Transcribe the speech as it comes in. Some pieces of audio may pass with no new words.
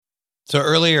So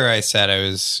earlier I said I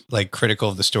was like critical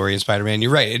of the story in Spider-Man.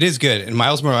 You're right. It is good. And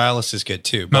Miles Morales is good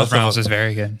too. Miles Morales is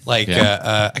very good. Like,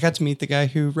 I got to meet the guy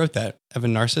who wrote that,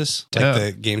 Evan Narcisse, like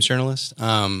the games journalist.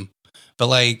 But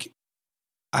like,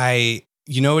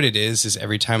 you know what it is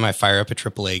every time I fire up a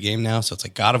AAA game now. So it's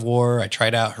like God of War. I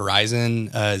tried out Horizon,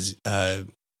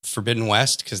 Forbidden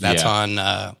West, because that's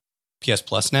on PS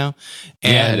Plus now.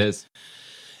 And it is.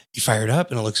 You fire it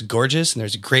up and it looks gorgeous and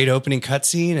there's a great opening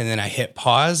cutscene, and then I hit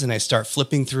pause and I start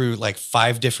flipping through like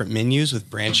 5 different menus with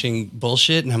branching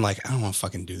bullshit, and I'm like, I don't want to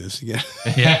fucking do this again.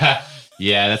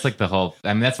 Yeah, that's like the whole.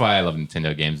 I mean, that's why I love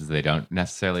Nintendo games, is they don't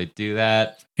necessarily do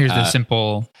that. Here's the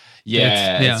simple.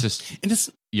 It's just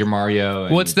your Mario.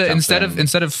 Well, it's instead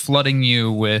of flooding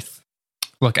you with.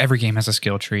 Look, every game has a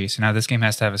skill tree, so now this game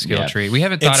has to have a skill tree. We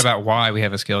haven't thought about why we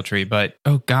have a skill tree, but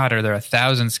oh god, are there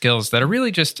 1,000 skills that are really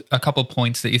just a couple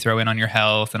points that you throw in on your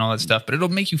health and all that stuff, but it'll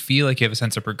make you feel like you have a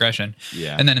sense of progression.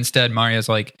 Yeah. And then instead, Mario's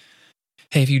like,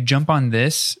 hey, if you jump on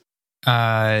this,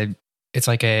 it's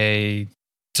like it's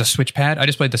a switch pad. I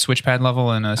just played the switch pad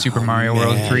level in Super Mario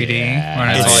World 3D.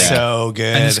 Yeah. It's so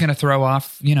good. And it's going to throw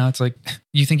off, it's like,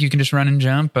 you think you can just run and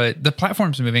jump, but the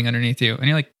platform's moving underneath you. And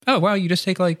you're like, oh, wow, you just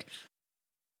take like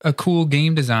a cool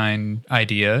game design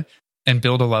idea and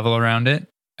build a level around it.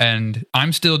 And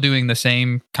I'm still doing the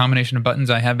same combination of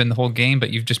buttons I have been the whole game, but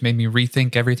you've just made me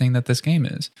rethink everything that this game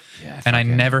is. Yeah, and I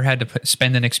never had to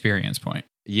spend an experience point.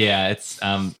 Yeah, it's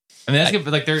that's good,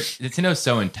 but like Nintendo's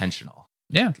so intentional.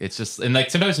 Yeah. It's just, and like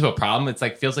sometimes it's a problem. It's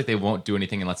like, feels like they won't do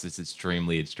anything unless it's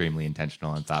extremely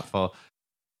intentional and thoughtful.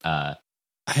 I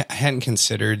hadn't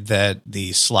considered that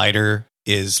the slider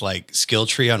is like skill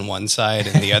tree on one side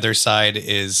and the other side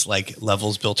is like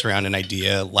levels built around an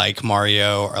idea, like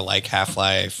Mario or like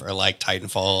Half-Life or like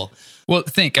Titanfall. Well,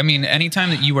 anytime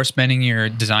that you are spending your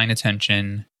design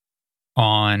attention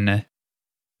on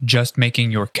just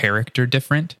making your character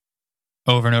different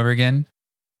over and over again,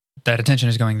 that attention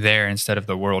is going there instead of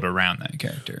the world around that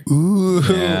character. Ooh.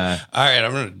 Yeah. All right,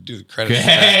 I'm going to do the credits.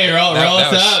 Hey, roll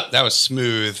us up. That was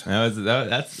smooth.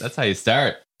 That's how you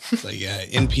start. It's like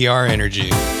NPR energy.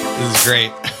 This is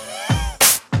great.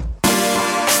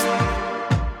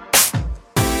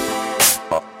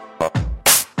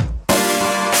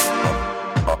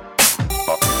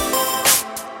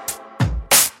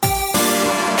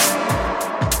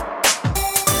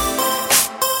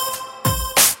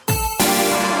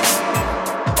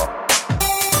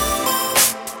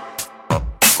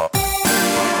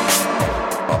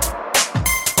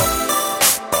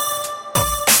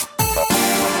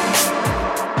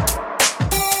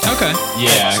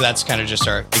 Yeah. So that's kind of just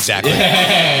our exactly.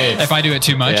 Yay. If I do it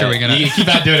too much, are we going to... You keep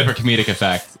on doing it for comedic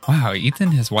effect. Wow,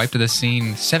 Ethan has wiped the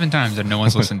scene 7 times and no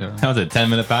one's listened to him. That was a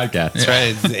 10-minute podcast. That's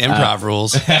right. The improv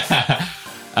rules.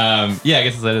 I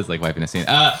guess that is like wiping a scene.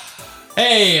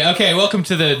 Hey, okay, welcome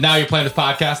to the Now You're Playing With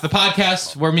podcast. The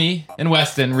podcast where me and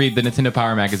Weston read the Nintendo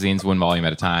Power magazines 1 volume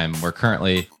at a time. We're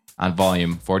currently on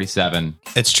volume 47.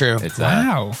 It's true. It's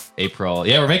wow. April.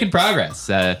 Yeah, we're making progress.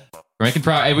 We're making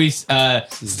progress. We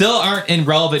still aren't in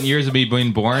relevant years of me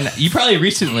being born. You probably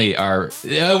recently are.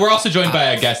 We're also joined by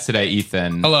a guest today,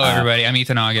 Ethan. Hello, everybody. I'm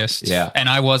Ethan August. Yeah. And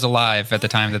I was alive at the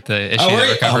time that the issue that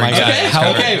we're covering.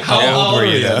 How old were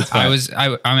you?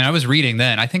 I was reading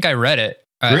then. I think I read it.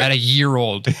 At a year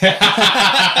old.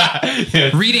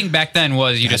 Reading back then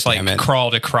was you just like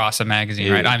crawled across a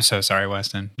magazine, right? I'm so sorry,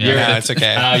 Weston. Yeah, it's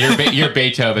okay. You're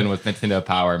Beethoven with Nintendo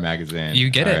Power magazine. You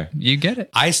get it. You get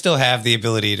it. I still have the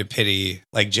ability to pity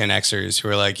like Gen Xers who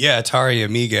are like, yeah, Atari,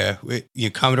 Amiga,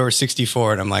 Commodore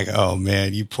 64. And I'm like, oh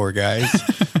man, you poor guys.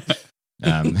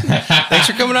 Thanks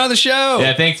for coming on the show.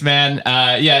 Yeah, thanks, man.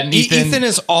 Ethan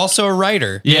is also a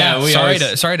writer. Yeah,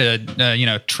 sorry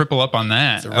to triple up on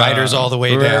that. The writers all the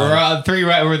way down.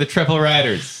 We're the triple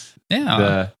writers.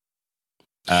 Yeah.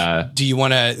 Do you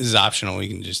want to? This is optional. We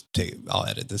can just I'll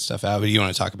edit this stuff out. But do you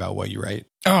want to talk about what you write?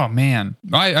 Oh man,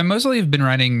 I mostly have been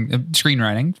writing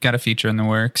screenwriting. Got a feature in the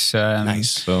works.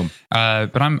 Nice, boom.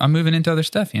 But I'm moving into other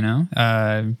stuff.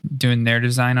 Doing narrative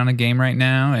design on a game right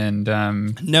now, and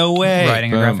no way,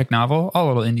 writing a graphic novel. All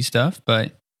little indie stuff,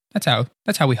 but that's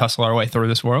how we hustle our way through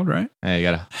this world, right? Hey, you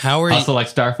gotta hustle like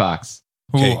Star Fox.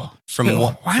 Okay.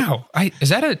 Wow, is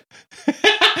that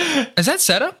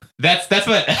setup? That's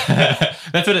what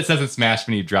that's what it says in Smash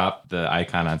when you drop the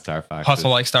icon on Star Fox. Hustle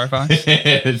like Star Fox.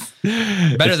 It's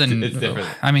different.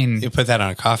 I mean, you put that on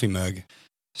a coffee mug.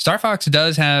 Star Fox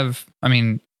does have. I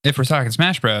mean, if we're talking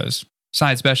Smash Bros,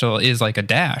 side special is like a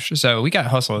dash, so we got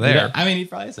hustle there. Yeah, I mean, he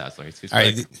probably is hustler. All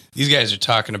right, these guys are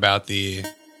talking about the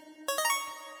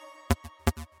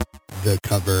the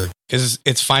cover. Because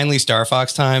it's finally Star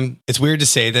Fox time. It's weird to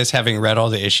say this, having read all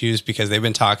the issues, because they've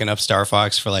been talking up Star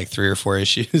Fox for like 3 or 4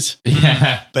 issues.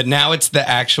 Yeah. But now it's the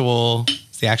actual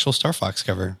Star Fox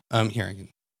cover. Here I can.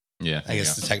 Yeah. I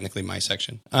guess it's technically my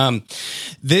section.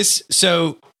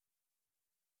 So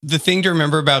the thing to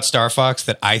remember about Star Fox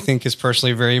that I think is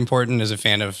personally very important as a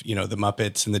fan of, the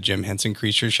Muppets and the Jim Henson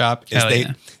Creature Shop is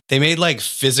they made like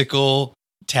physical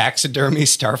taxidermy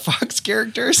Star Fox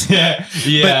characters. Yeah.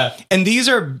 Yeah. And these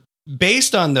are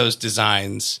based on those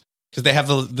designs because they have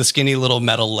the skinny little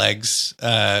metal legs.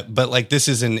 But like this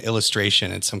is an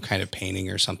illustration. It's some kind of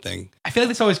painting or something. I feel like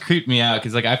this always creeped me out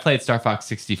because like I played Star Fox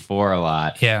 64 a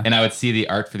lot. Yeah. And I would see the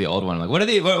art for the old one. I'm like, what are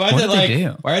they?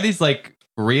 Why are these like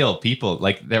real people?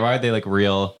 Like, why are they like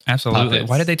real? Absolutely. puppets?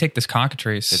 Why did they take this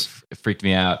cockatrice? It freaked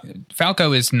me out.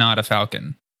 Falco is not a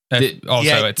falcon.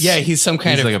 He's some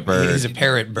kind he's of like a bird. He's a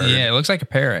parrot bird. Yeah, it looks like a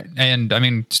parrot. And I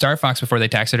mean, Star Fox, before they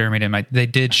taxidermied him, they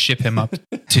did ship him up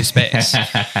to space.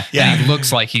 Yeah. And he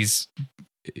looks like he's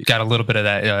got a little bit of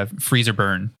that freezer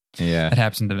burn Yeah. that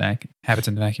happens in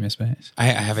the vacuum of space. I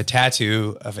have a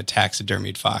tattoo of a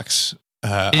taxidermied fox.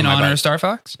 In honor of Star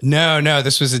Fox? No,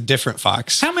 this was a different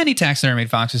fox. How many taxidermied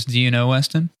foxes do you know,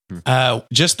 Weston?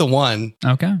 Just the one,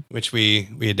 Okay. which we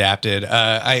adapted.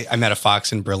 I met a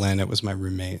fox in Berlin. It was my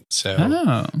roommate.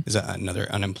 So is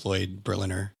another unemployed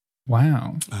Berliner.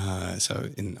 Wow. So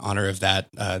in honor of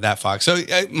that fox. So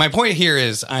my point here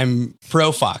is I'm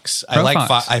pro fox. I like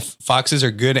fox. Foxes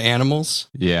are good animals.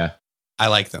 Yeah. I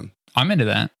like them. I'm into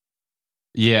that.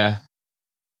 Yeah.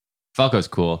 Falco's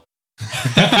cool.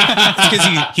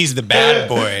 Because he's the bad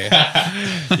boy.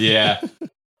 Yeah.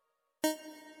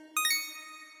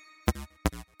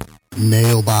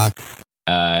 Mailbox.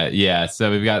 Yeah.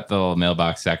 So we've got the little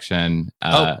mailbox section.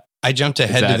 I jumped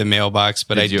ahead to the mailbox,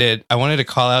 but I wanted to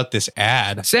call out this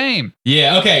ad. Same.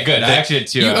 Yeah. Okay. Good. I actually did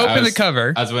too. You open the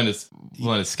cover. I was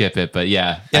willing to skip it, but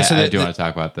yeah. So I do want to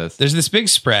talk about this. There's this big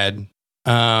spread.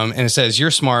 And it says,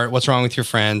 "You're smart. What's wrong with your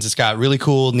friends?" It's got really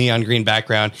cool neon green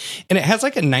background, and it has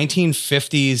like a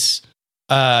 1950s,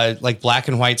 like black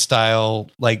and white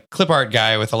style, like clip art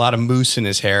guy with a lot of mousse in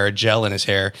his hair, gel in his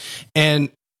hair,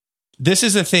 and this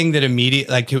is a thing that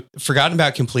immediately, forgotten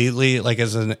about completely, like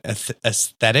as an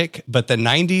aesthetic. But the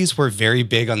 90s were very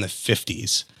big on the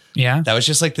 50s. Yeah. That was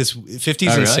just like this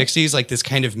 50s and 60s, like this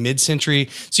kind of mid-century.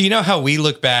 So you know how we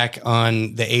look back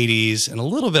on the 80s and a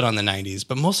little bit on the 90s,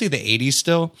 but mostly the 80s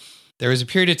still. There was a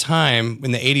period of time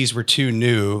when the 80s were too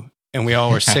new and we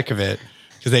all were sick of it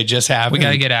because they just happened. We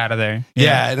got to get out of there.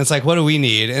 Yeah. And it's like, what do we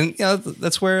need? And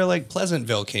that's where like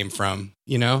Pleasantville came from,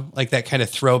 like that kind of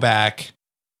throwback.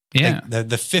 Yeah. Like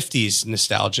the 50s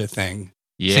nostalgia thing.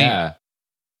 Yeah.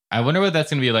 I wonder what that's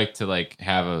going to be like to like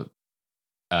have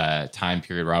a time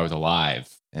period where I was alive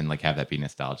and like have that be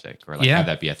nostalgic or like have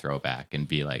that be a throwback and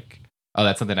be like, oh,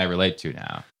 that's something I relate to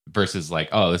now versus like,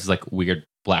 oh, this is like weird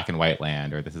black and white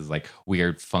land or this is like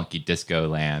weird funky disco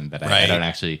land that I don't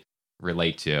actually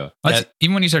relate to.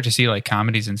 Even when you start to see like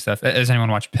comedies and stuff, has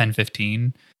anyone watched Pen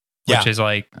 15? Which is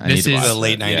like, this is the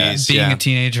late 90s. Being a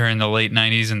teenager in the late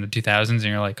 90s and the 2000s, and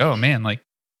you're like, oh man, like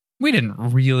we didn't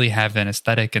really have an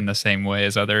aesthetic in the same way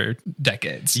as other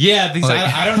decades. Yeah, because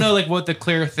I don't know like what the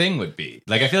clear thing would be.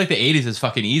 Like I feel like the 80s is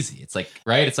fucking easy. It's like,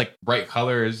 right? It's like bright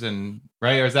colors and or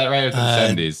is that right? Or is it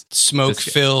the 70s?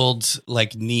 Smoke-filled,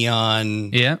 like neon.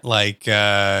 Yeah. Like,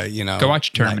 go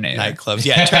watch Terminator. Nightclubs.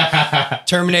 Yeah.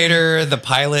 Terminator, the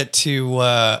pilot to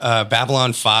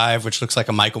Babylon 5, which looks like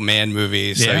a Michael Mann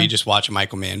movie. So you just watch a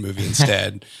Michael Mann movie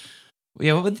instead.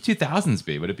 Yeah, what would the 2000s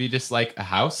be? Would it be just like a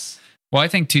house? Well, I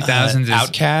think 2000s is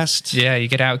Outcast. Yeah, you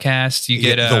get Outcast. You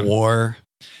get The War.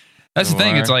 That's the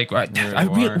thing. It's like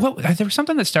there was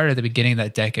something that started at the beginning of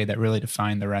that decade that really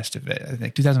defined the rest of it. I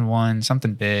think 2001,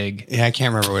 something big. Yeah, I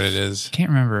can't remember what it is. Can't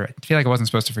remember. I feel like I wasn't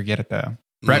supposed to forget it though.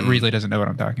 Brett really doesn't know what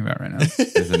I'm talking about right now. Is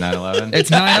it 9/11? It's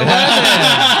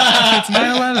 9/11. It's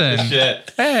 9/11.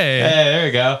 Shit. Hey, there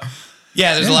we go.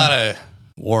 Yeah, there's a lot of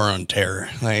war on terror.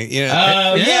 Like,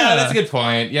 yeah, that's a good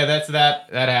point. Yeah, that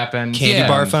happened. Candy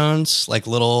bar phones, like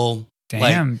little.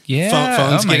 Damn, like,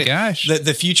 phones. Oh my gosh.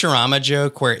 The Futurama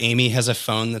joke where Amy has a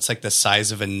phone that's like the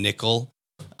size of a nickel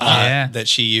that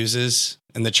she uses,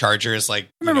 and the charger is like.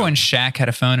 Remember when Shaq had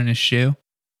a phone in his shoe?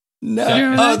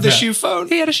 No. The shoe phone?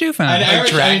 He had a shoe phone.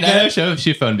 I know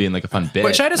shoe phone being like a fun bit.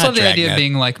 Which I just love the idea of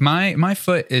being like, my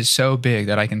foot is so big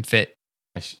that I can fit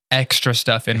extra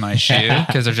stuff in my shoe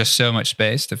because there's just so much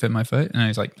space to fit my foot. And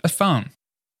he's like, a phone.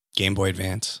 Game Boy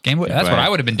Advance. That's what I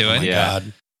would have been doing. Oh my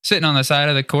God. Sitting on the side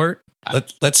of the court.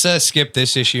 Let's skip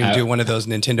this issue and do one of those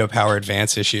Nintendo Power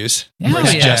Advance issues. Yeah, where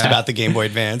it's just about the Game Boy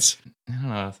Advance. I don't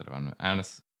know.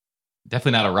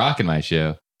 Definitely not a rock in my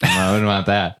shoe. I wouldn't want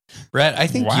that. Brett, I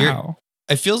think Wow.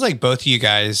 it feels like both of you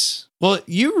guys, well,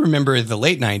 you remember the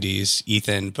late 90s,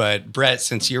 Ethan, but Brett,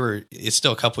 since it's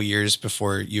still a couple years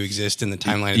before you exist in the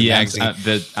timeline of the magazine.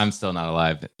 I'm still not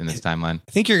alive in this timeline.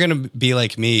 I think you're going to be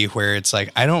like me, where it's like,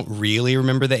 I don't really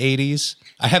remember the 80s.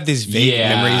 I have these vague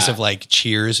memories of like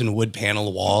Cheers and wood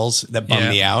panel walls that bum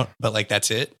me out, but like,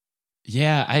 that's it.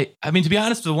 Yeah. I mean, to be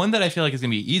honest, the one that I feel like is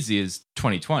going to be easy is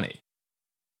 2020.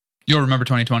 You'll remember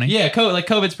 2020? Yeah,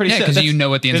 COVID's pretty. Yeah, because you know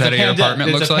what the inside of your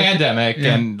apartment looks like. There's a pandemic,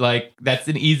 and like that's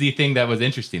an easy thing that was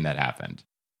interesting that happened.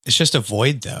 It's just a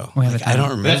void, though. Like, I don't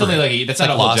remember. That's only like that's not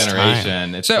a whole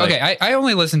generation. It's so okay, I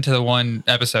only listened to the one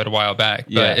episode a while back,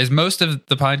 but is most of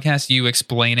the podcast you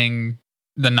explaining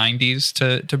the 90s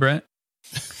to Brett?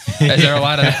 Is there a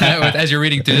lot of that as you're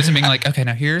reading through this and being like, okay,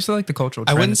 now here's like the cultural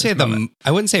trend? I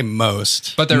wouldn't say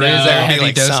most, but there is a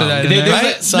heavy dose of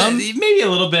that. Some, maybe a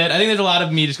little bit. I think there's a lot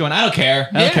of me just going, I don't care.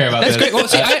 I don't care about this. Great. Well,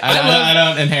 see, I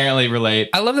don't inherently relate.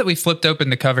 I love that we flipped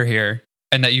open the cover here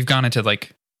and that you've gone into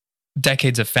like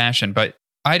decades of fashion, but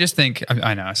I just think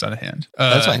I know I saw the hand.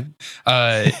 That's fine.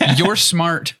 You're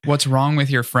smart. What's wrong with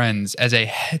your friends? As a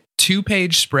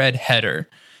 2-page spread header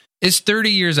is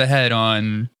 30 years ahead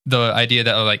on the idea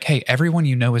that like, hey, everyone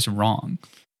you know is wrong.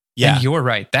 Yeah, and you're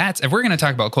right. If we're going to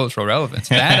talk about cultural relevance,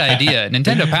 that idea,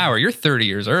 Nintendo Power, you're 30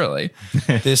 years early.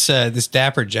 This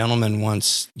dapper gentleman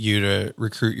wants you to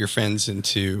recruit your friends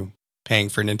into paying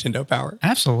for Nintendo Power.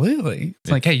 Absolutely.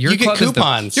 It's like, hey, your club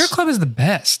is the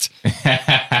best.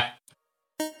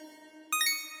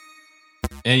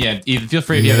 And yeah, Ethan, feel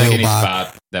free if you have like any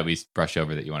spot that we brush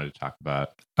over that you wanted to talk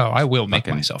about. Oh, I will make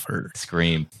myself heard.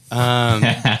 Scream.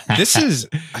 This is,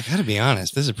 I gotta be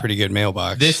honest, this is a pretty good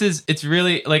mailbox. It's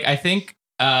really like, I think,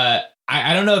 I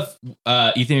don't know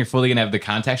if Ethan, you're fully gonna have the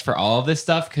context for all of this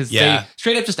stuff because they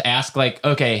straight up just ask like,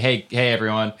 okay, hey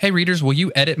everyone, hey readers, will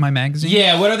you edit my magazine?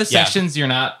 Yeah, what are the sections you're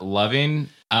not loving?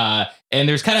 And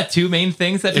there's kind of two main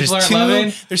things that people aren't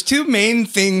loving. There's two main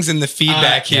things in the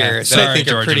feedback here that I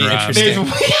think are pretty interesting.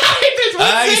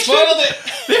 You spoiled it.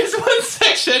 There's one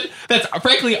section that's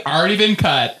frankly already been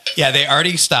cut. Yeah, they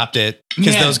already stopped it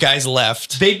because those guys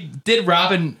left. They did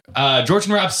George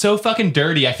and Rob so fucking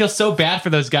dirty. I feel so bad for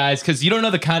those guys because you don't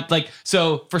know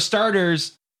so for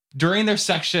starters, during their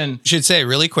section, should say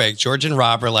really quick, George and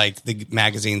Rob are like the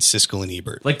magazine's Siskel and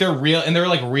Ebert. Like they're real, and they're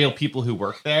like real people who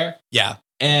work there. Yeah.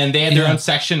 And they had their own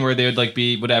section where they would like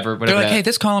be whatever. They're like, hey,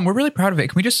 this column, we're really proud of it.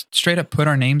 Can we just straight up put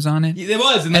our names on it? It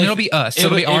was. And it'll be us.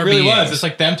 It'll be our really was. It's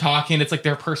like them talking. It's like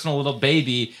their personal little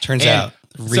baby. Turns out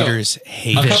readers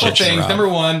hate a couple things. Number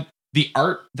one, the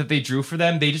art that they drew for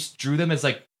them, they just drew them as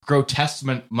like grotesque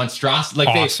monstrosity.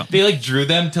 Like they like drew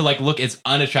them to like look as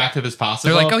unattractive as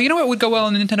possible. They're like, oh, you know what would go well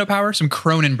in the Nintendo Power? Some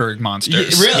Cronenberg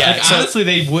monsters. Yeah, really? Yeah, like, honestly,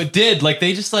 they did. Like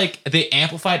they just like they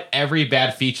amplified every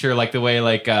bad feature, like the way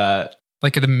like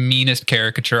the meanest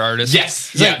caricature artist.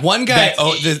 Yes. Yeah. Like one guy,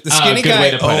 the skinny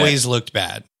guy always looked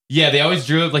bad. Yeah, they always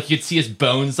drew it like you'd see his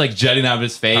bones like jutting out of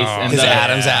his face. And his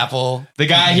Adam's apple. The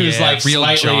guy who was like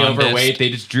slightly overweight, they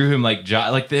just drew him like there's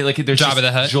Jabba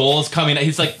the Hutt. Joel's coming.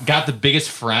 He's like got the biggest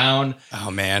frown.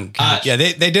 Oh man, yeah,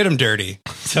 they did him dirty.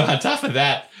 So on top of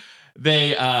that,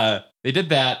 they did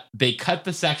that. They cut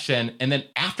the section, and then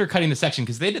after cutting the section,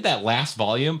 because they did that last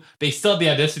volume, they still had the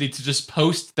audacity to just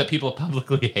post that people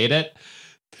publicly hate it.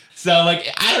 So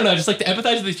like I don't know, just like to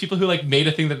empathize with these people who like made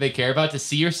a thing that they care about, to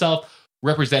see yourself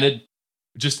represented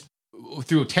just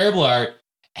through terrible art,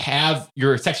 have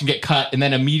your section get cut, and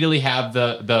then immediately have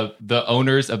the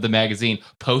owners of the magazine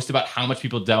post about how much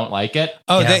people don't like it.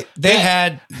 Oh,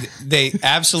 yeah. They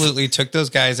absolutely took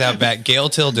those guys out back. Gail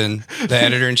Tilden, the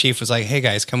editor-in-chief, was like, hey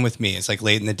guys, come with me. It's like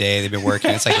late in the day. They've been working.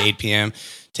 It's like 8 p.m.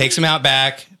 Takes them out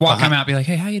back. Walk them out, be like,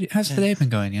 hey, how's the day been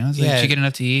going? You know, like, did you get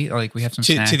enough to eat? Like, we have some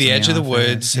snacks to the edge of the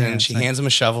woods, and she hands them a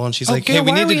shovel, and she's like, hey,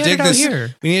 we need to dig this.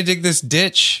 We need to dig this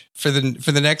ditch for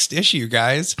the next issue,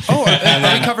 guys. Oh,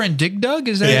 are we covering Dig Dug?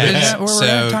 Is that where we're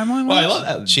at timeline? Well, I love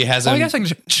that. She has I guess I can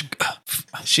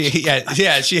she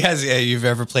has. You've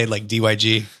ever played like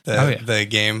DYG, the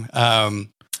game?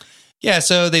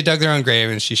 So they dug their own grave,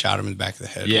 and she shot him in the back of the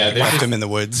head. Yeah, they left him in the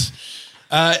woods.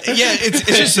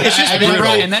 It's just brutal.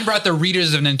 And then brought the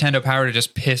readers of Nintendo Power to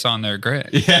just piss on their grave.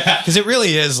 Yeah, because it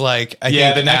really is like I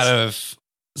think out of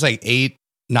it's like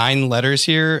 8-9 letters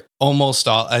here, almost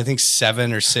all, I think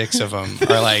 7 or 6 of them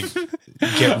are like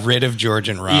get rid of George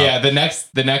and Rob. Yeah, the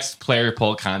next player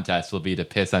poll contest will be to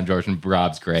piss on George and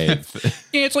Rob's grave.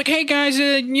 Yeah, it's like, hey guys,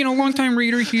 long time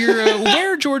reader here.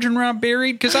 Where are George and Rob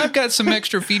buried? Because I've got some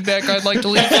extra feedback I'd like to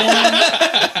leave for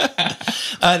them.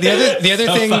 The other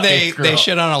So thing fucking they cruel.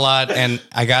 shit on a lot, and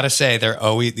I gotta say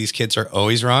these kids are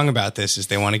always wrong about this, is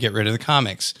they want to get rid of the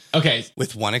comics, Okay,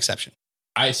 with one exception.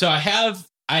 I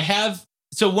have.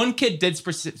 So one kid did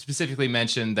specifically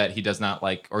mention that he does not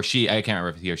like, or she, I can't remember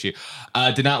if he or she,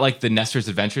 did not like the Nestor's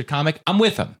Adventure comic. I'm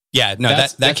with him. Yeah, no,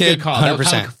 That's that a kid, good call. 100%. That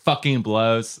comic fucking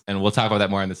blows, and we'll talk about that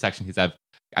more in the section because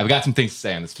I've got some things to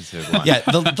say on this specific one. Yeah,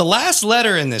 the last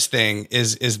letter in this thing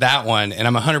is that one, and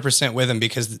I'm 100% with them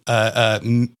because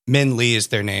Min Lee is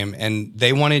their name, and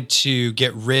they wanted to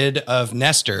get rid of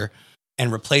Nestor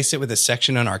and replace it with a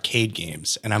section on arcade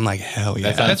games, and I'm like, hell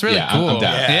yeah, That's really yeah, cool. I'm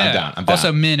down. Yeah. I'm down.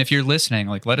 Also, Min, if you're listening,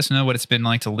 like, let us know what it's been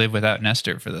like to live without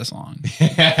Nestor for this long.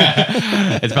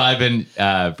 It's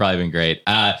probably been great.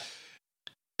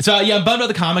 So yeah, I'm bummed about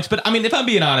the comics, but I mean, if I'm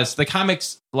being honest, the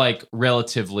comics, like,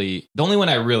 relatively, the only one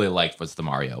I really liked was the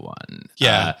Mario one.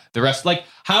 Yeah. The rest, like,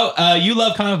 how you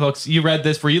love comic books. You read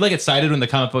this. Were you like excited when the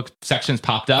comic book sections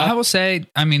popped up? I will say,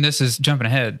 I mean, this is jumping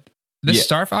ahead. This Yeah.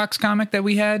 Star Fox comic that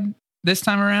we had this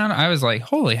time around, I was like,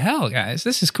 holy hell, guys,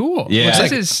 this is cool. Yeah.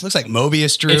 looks like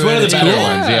Mobius drew It's one of the it. better cool.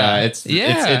 ones. Yeah,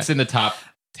 Yeah. it's in the top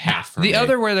half. For The me.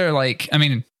 other where they're like, I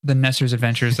mean, the Nestor's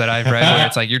Adventures that I've read, where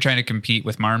it's like you're trying to compete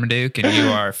with Marmaduke and you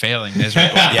are failing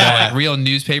miserably. Yeah. Like real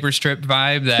newspaper strip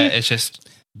vibe that it's just,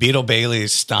 Beetle Bailey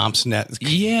stomps net.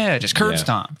 yeah, just curb Yeah.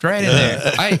 stomped right in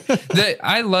there.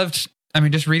 I loved, I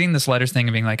mean, just reading this letters thing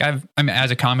and being like, I mean, as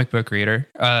a comic book reader,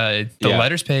 the Yeah.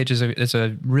 letters page is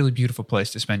a really beautiful place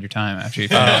to spend your time after you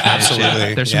finish. it.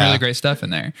 absolutely. There's some Yeah. really great stuff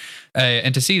in there.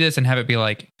 And to see this and have it be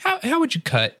like, how would you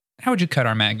cut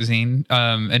our magazine?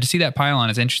 And to see that pile on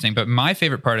is interesting. But my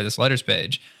favorite part of this letters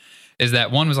page is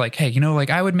that one was like, hey, like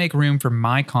I would make room for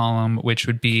my column, which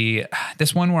would be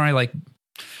this one where I like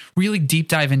really deep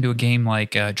dive into a game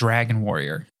like Dragon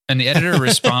Warrior. And the editor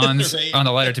responds Right. on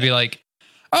the letter to be like,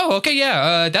 oh, okay,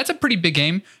 yeah, that's a pretty big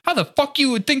game. How the fuck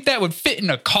you would think that would fit in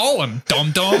a column,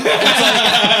 dum-dum?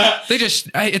 It's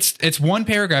like, it's one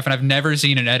paragraph, and I've never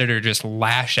seen an editor just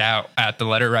lash out at the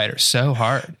letter writer so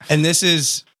hard. And this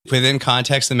is within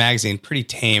context of the magazine, pretty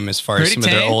tame as far as Pretty some of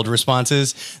their tame? old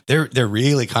responses. They're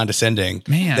really condescending.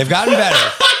 Man. They've gotten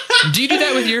better. Do you do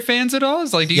that with your fans at all?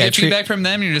 It's like, do you Yeah, get feedback from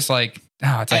them? And you're just like,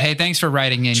 oh, it's like, hey, thanks for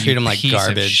writing in. Treat you 'em like piece of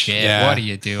garbage. shit. Yeah. What are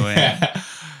you doing?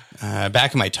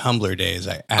 Back in my Tumblr days,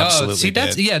 I absolutely see,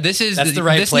 that's did. this is That's the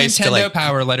right this place to, Nintendo like-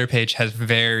 Power letter page has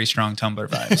very strong Tumblr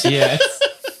vibes. Yeah,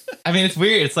 I mean, it's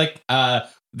weird. It's like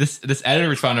this editor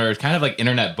responder is kind of like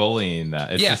internet bullying.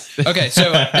 It's Yeah. just- Okay.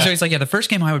 So he's like, yeah, the first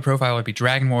game I would profile would be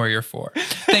Dragon Warrior 4.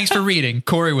 Thanks for reading,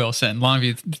 Corey Wilson,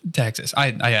 Longview, Texas. I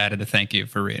added a thank you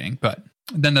for reading, but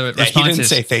then the Yeah, he response didn't is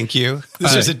say thank you.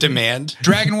 This was a demand.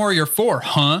 Dragon Warrior 4,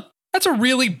 huh? That's a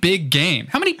really big game.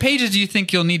 How many pages do you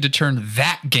think you'll need to turn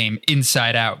that game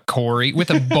inside out, Corey? With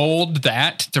a bold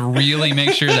that to really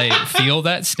make sure they feel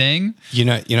that sting? You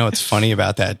know what's funny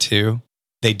about that too?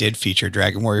 They did feature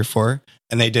Dragon Warrior 4,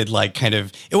 and they did like kind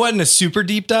of, it wasn't a super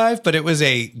deep dive, but it was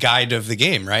a guide of the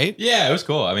game, right? yeah, it was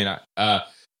cool. I mean,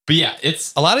 but yeah,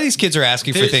 it's A lot of these kids are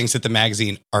asking for There's- things that the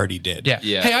magazine already did. Yeah.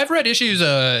 Yeah. Hey, I've read issues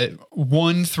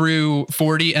 1 through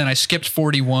 40, and I skipped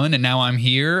 41, and now I'm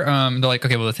here. They're like,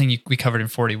 okay, well, the thing we covered in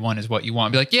 41 is what you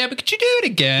want. Be like, yeah, but could you do it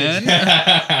again?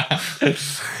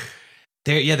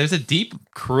 there's a deep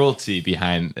cruelty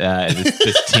behind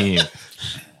this team.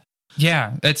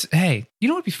 Yeah, it's, hey, you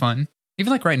know what would be fun?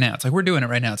 Even like right now, it's like we're doing it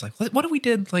right now. It's like, what if we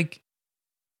did like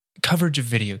coverage of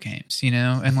video games, you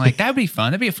know? And like, that'd be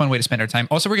fun. That'd be a fun way to spend our time.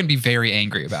 Also, we're going to be very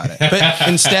angry about it. But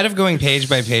instead of going page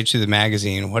by page through the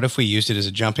magazine, what if we used it as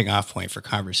a jumping off point for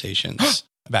conversations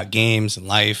about games and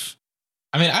life?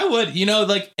 I mean, I would,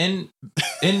 like in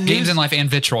Games in life and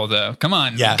vitriol, though. Come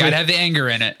on. Yeah. Gotta have the anger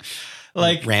in it.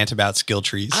 like Rant about skill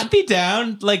trees. I'd be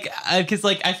down, like, because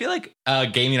like I feel like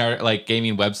gaming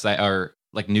website or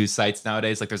like news sites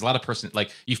nowadays, like there's a lot of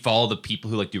like you follow the people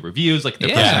who like do reviews, like their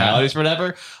Yeah. personalities or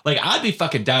whatever. Like I'd be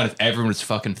fucking down if everyone was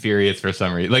fucking furious for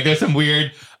some reason. Like there's some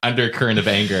weird undercurrent of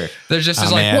anger. There's just Oh,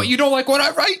 this like, man. what, you don't like what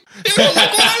I write? You don't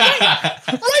like what I write?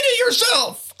 Write it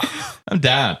yourself. I'm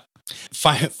down.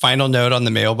 Final note on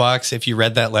the mailbox. If you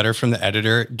read that letter from the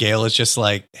editor, Gail is just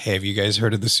like, hey, have you guys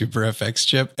heard of the Super FX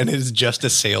chip? And it is just a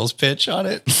sales pitch on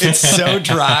it. It's so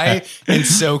dry and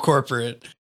so corporate.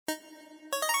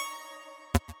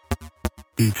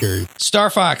 Star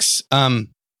Fox.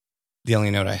 The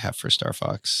only note I have for Star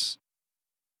Fox.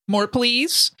 More,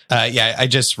 please. Yeah, I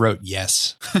just wrote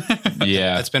yes.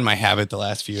 Yeah. That's been my habit the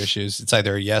last few issues. It's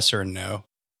either a yes or a no.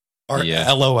 Or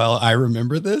Yeah. LOL, I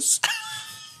remember this.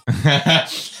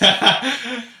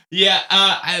 Yeah,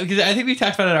 because I think we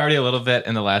talked about it already a little bit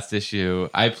in the last issue.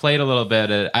 I played a little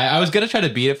bit. I was gonna try to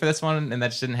beat it for this one, and that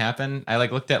just didn't happen. I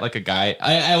like looked at like a guy.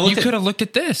 You could have looked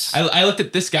at this. I looked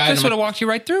at this guy. This would have walked you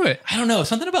right through it. I don't know,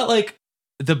 something about like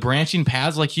the branching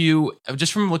paths. Like you,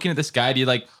 just from looking at this guide, you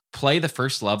like play the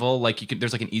first level. Like you can,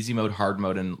 there's like an easy mode, hard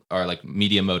mode, or like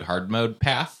medium mode, hard mode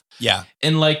path. Yeah,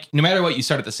 and like no matter what, you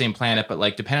start at the same planet, but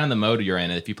like depending on the mode you're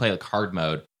in, if you play like hard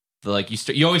mode. Like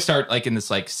you always start like in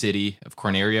this like city of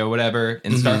Corneria or whatever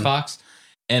in Star Fox,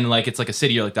 and like it's like a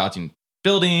city, you're like dodging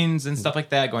buildings and stuff like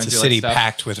that. Going it's a through city like, stuff.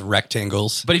 packed with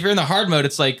rectangles. But if you're in the hard mode,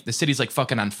 it's like the city's like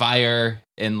fucking on fire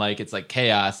and like it's like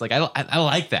chaos. Like I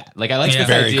like that. Like I like this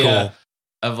very idea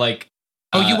cool. of like.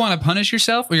 You want to punish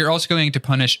yourself, or you're also going to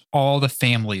punish all the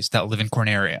families that live in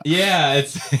Corneria? Yeah,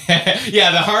 it's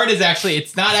yeah. The hard is actually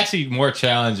it's not actually more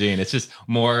challenging. It's just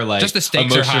more like just the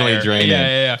stakes emotionally are higher. draining.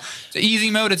 Yeah. So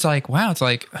easy mode, it's like wow, it's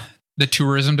like the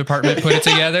tourism department put it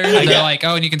together. They're like,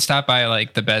 oh, and you can stop by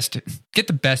like get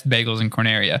the best bagels in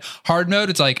Corneria. Hard mode,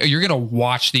 it's like you're gonna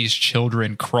watch these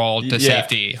children crawl to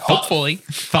safety. Hopefully,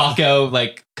 Falco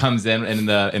like comes in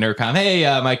the intercom. Hey,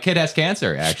 my kid has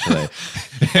cancer. Actually,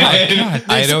 God,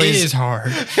 this is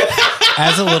hard.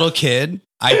 As a little kid,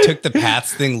 I took the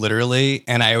paths thing literally,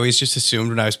 and I always just assumed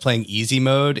when I was playing easy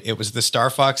mode, it was the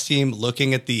Star Fox team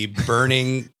looking at the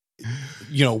burning,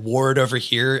 ward over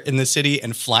here in the city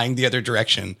and flying the other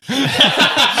direction.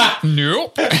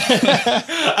 Nope.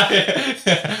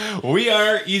 We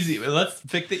are easy. Let's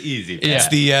pick the easy path.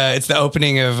 It's the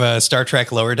opening of Star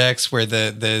Trek Lower Decks where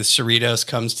the Cerritos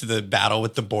comes to the battle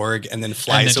with the Borg and then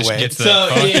flies and then away.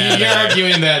 So you're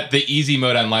arguing that the easy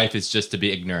mode on life is just to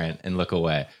be ignorant and look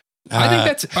away. I think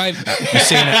that's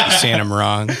you're saying I'm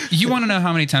wrong. You want to know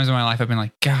how many times in my life I've been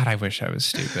like, God, I wish I was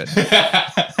stupid.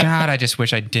 God, I just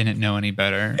wish I didn't know any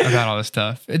better about all this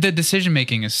stuff. The decision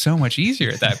making is so much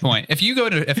easier at that point. If you go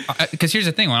to, because here's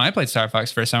the thing: when I played Star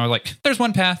Fox first time, I was like, "There's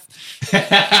one path.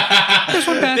 There's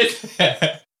one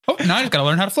path. Oh, now I just got to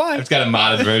learn how to fly." It's got a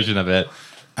modded version of it.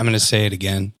 I'm going to say it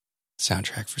again.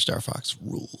 Soundtrack for Star Fox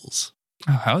rules.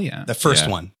 Oh hell yeah! The first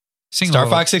one. Single Star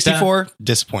Fox 64,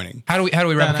 disappointing. How do we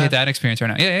replicate that experience right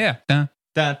now? Yeah. Dun,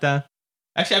 dun.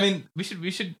 Actually, I mean,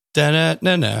 we should. No.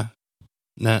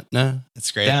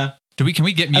 It's great. Dun. Can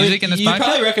we get music in this podcast? You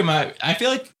probably recommend. I feel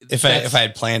like if I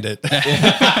had planned it.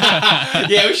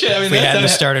 Yeah, we should. I mean, if we hadn't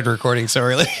started recording so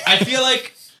early. I feel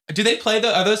like. Do they play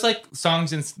are those like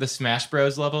songs in the Smash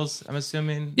Bros levels? I'm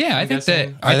assuming. Yeah, I think it's I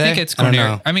don't Corneria.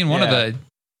 know. I mean, one of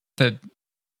the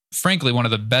frankly, one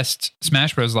of the best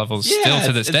Smash Bros levels still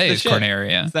to this day is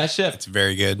Corneria. It's that ship. It's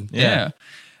very good. Yeah.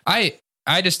 I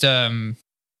just opening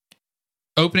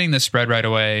the spread right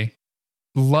away.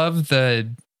 Love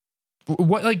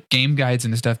what like game guides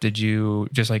and stuff did you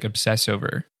just like obsess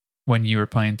over when you were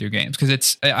playing through games?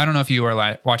 Because I don't know if you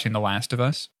were watching The Last of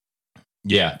Us.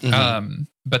 Yeah. Mm-hmm.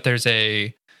 But there's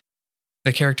the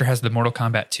character has the Mortal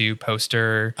Kombat 2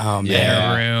 poster in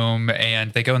her room,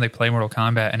 and they go and they play Mortal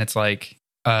Kombat, and it's like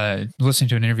listening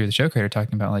to an interview with the show creator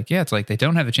talking about like, it's like they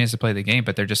don't have the chance to play the game,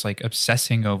 but they're just like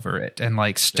obsessing over it and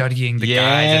like studying the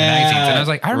guides and magazines. And I was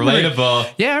like, I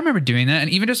remember doing that.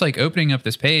 And even just like opening up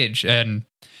this page, and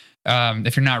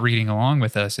if you're not reading along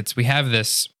with us, we have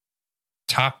this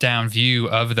top-down view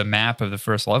of the map of the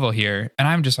first level here, and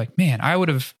I'm just like, man,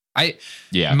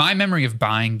 my memory of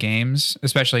buying games,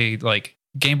 especially like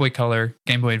Game Boy Color,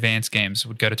 Game Boy Advance games,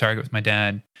 would go to Target with my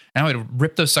dad, and I would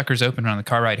rip those suckers open on the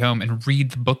car ride home and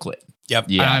read the booklet. Yep.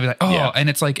 Yeah. And I'd be like, and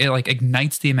it's like, it like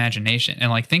ignites the imagination. And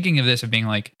like thinking of this of being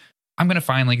like, I'm going to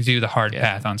finally do the hard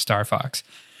path on Star Fox.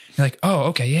 You're like, oh,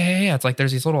 okay. Yeah. It's like,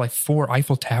 there's these little like 4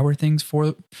 Eiffel Tower things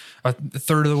for a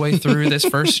third of the way through this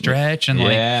first stretch. And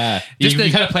like, you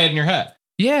kind of play it in your head.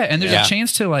 Yeah. And there's a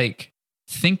chance to like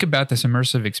think about this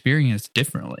immersive experience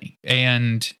differently.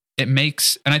 And it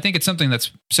makes, and I think it's something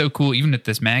that's so cool, even at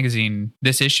this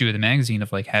issue of the magazine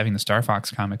of like having the Star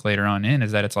Fox comic later on in,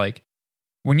 is that it's like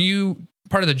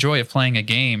part of the joy of playing a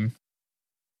game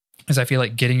is I feel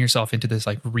like getting yourself into this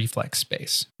like reflex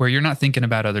space where you're not thinking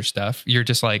about other stuff. You're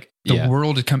just like, the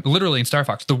world is literally in Star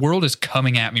Fox, the world is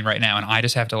coming at me right now, and I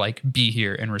just have to like be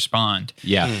here and respond.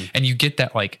 Yeah. And you get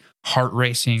that like heart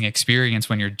racing experience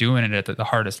when you're doing it at the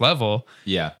hardest level.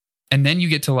 Yeah. And then you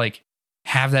get to like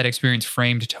have that experience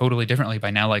framed totally differently by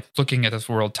now like looking at this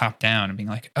world top down and being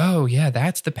like, oh yeah,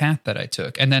 that's the path that I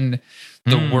took. And then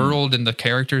the world and the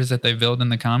characters that they build in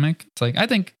the comic, it's like, I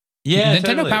think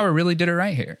Nintendo Power really did it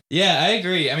right here. Yeah, I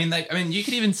agree. I mean, you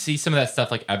could even see some of that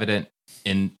stuff like evident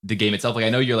in the game itself. Like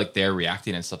I know you're like there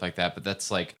reacting and stuff like that, but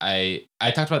that's like I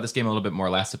talked about this game a little bit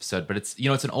more last episode, but it's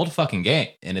it's an old fucking game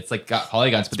and it's like got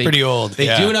polygons, but pretty old.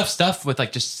 They do enough stuff with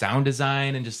like just sound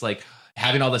design and just like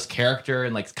having all this character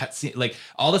and like cutscene, like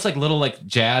all this like little like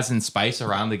jazz and spice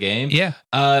around the game. Yeah.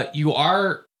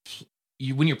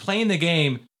 When you're playing the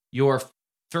game, you're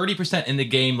 30% in the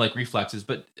game like reflexes,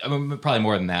 but I mean, probably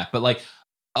more than that. But like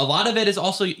a lot of it is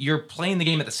also you're playing the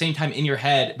game at the same time in your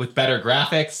head with better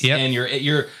graphics, and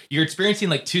you're experiencing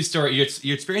like two story.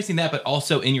 You're experiencing that, but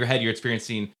also in your head you're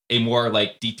experiencing a more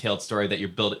like detailed story that you're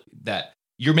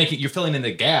filling in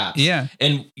the gaps. Yeah.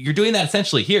 And you're doing that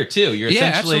essentially here too. You're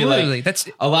essentially absolutely. like That's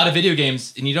a lot of video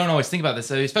games, and you don't always think about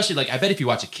this, especially like I bet if you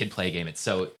watch a kid play a game, it's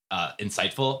so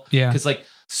insightful. Yeah. Because like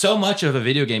so much of a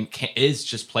video game is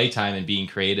just playtime and being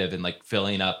creative and like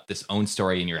filling up this own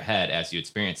story in your head as you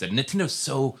experience it. And Nintendo's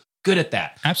so good at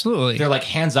that. Absolutely. They're like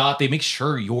hands off. They make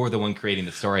sure you're the one creating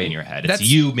the story in your head. It's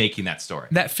you making that story.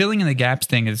 That filling in the gaps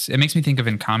thing it makes me think of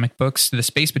in comic books, the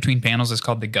space between panels is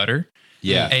called the gutter.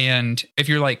 Yeah. And if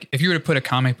you were to put a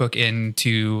comic book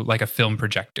into like a film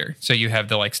projector, so you have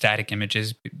the like static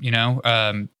images,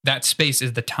 that space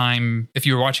is the time. If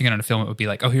you were watching it on a film, it would be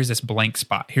like, oh, here's this blank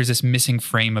spot. Here's this missing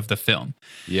frame of the film.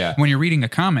 Yeah. When you're reading a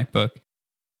comic book,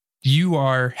 you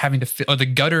are having to the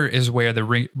gutter is where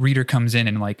the reader comes in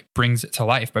and like brings it to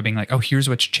life by being like, oh, here's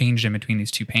what's changed in between these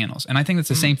two panels. And I think that's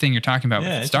the same thing you're talking about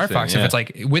with Star Fox. If it's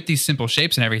like with these simple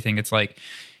shapes and everything, it's like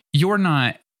you're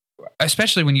not,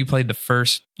 especially when you played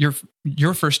your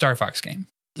first Star Fox game,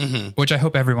 which I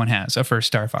hope everyone has a first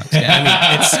Star Fox game. I mean,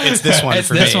 it's this one. It's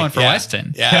for this me. one for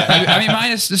Weston. Yeah. I mean,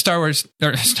 mine is the Star Wars.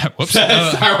 Star Wars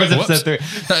Episode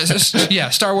 3.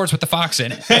 Yeah, Star Wars with the fox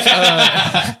in it.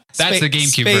 That's the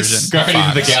GameCube version. Guardians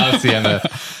of the Galaxy on the.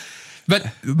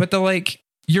 But the like,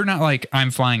 you're not like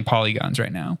I'm flying polygons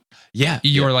right now. Yeah,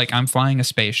 you're like I'm flying a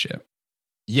spaceship.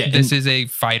 Yeah, this is a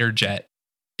fighter jet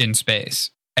in space.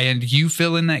 And you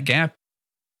fill in that gap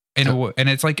and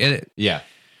it's like yeah.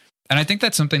 And I think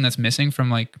that's something that's missing from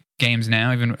like games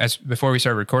now. Even as before we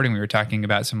started recording, we were talking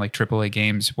about some like AAA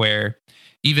games where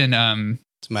even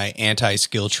it's my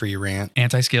anti-skill tree rant. I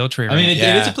mean, it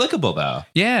is applicable though.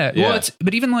 Yeah. Well,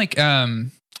 but even like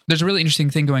there's a really interesting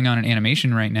thing going on in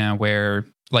animation right now where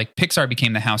like Pixar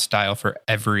became the house style for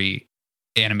every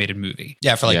animated movie.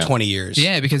 Yeah, for like 20 years.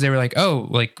 Yeah, because they were like, oh,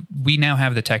 like we now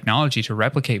have the technology to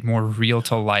replicate more real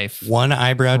to life. One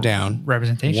eyebrow down.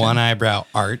 Representation. One eyebrow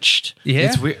arched. Yeah.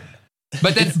 It's weird.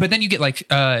 But then you get like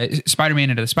Spider-Man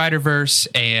Into the Spider-Verse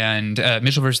and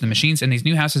Mitchell vs. the Machines and these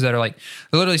new houses that are like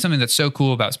literally something that's so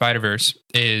cool about Spider-Verse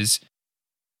is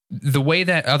the way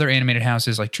that other animated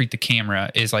houses like treat the camera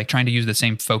is like trying to use the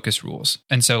same focus rules.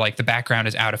 And so like the background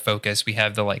is out of focus. We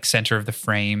have the like center of the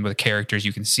frame with the characters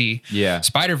you can see. Yeah.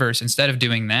 Spider-Verse, instead of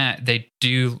doing that, they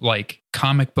do like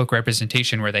comic book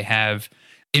representation where they have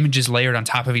images layered on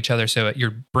top of each other so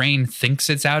your brain thinks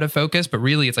it's out of focus, but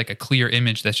really it's like a clear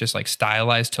image that's just like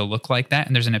stylized to look like that.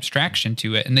 And there's an abstraction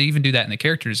to it. And they even do that in the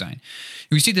character design.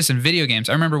 We see this in video games.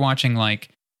 I remember watching like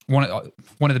one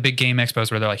of the big game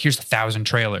expos where they're like, here's 1,000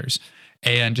 trailers,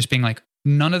 and just being like,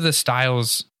 none of the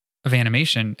styles of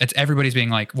animation, it's everybody's being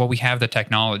like, well, we have the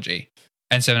technology.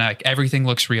 And so like everything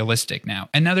looks realistic now.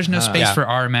 And now there's no space for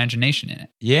our imagination in it.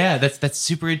 Yeah, that's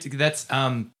super. That's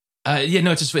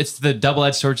it's the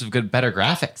double-edged swords of better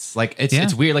graphics. Like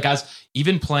it's weird. Like I was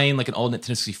even playing like an old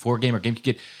Nintendo 64 game or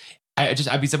GameCube.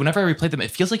 Whenever I replay them,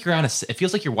 it feels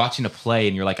like you're watching a play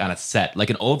and you're like on a set, like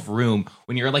an old room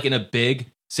when you're like in a big.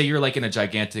 Say you're like in a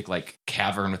gigantic like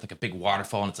cavern with like a big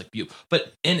waterfall and it's like beautiful,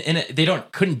 but they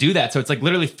couldn't do that. So it's like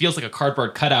literally feels like a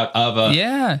cardboard cutout of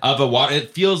a water.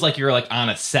 It feels like you're like on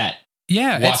a set,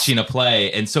 watching a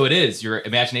play. And so it is your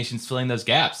imagination's filling those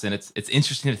gaps. And it's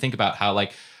interesting to think about how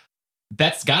like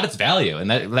that's got its value. And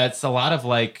that's a lot of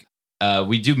like,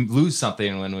 we do lose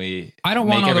something when I don't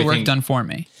want all the work done for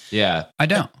me. Yeah. I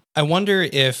don't. I wonder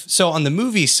if, so on the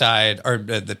movie side or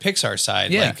the Pixar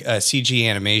side, like CG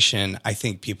animation, I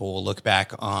think people will look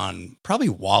back on probably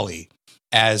WALL-E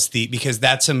because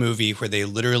that's a movie where they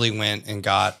literally went and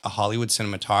got a Hollywood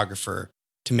cinematographer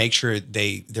to make sure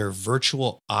their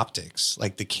virtual optics,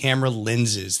 like the camera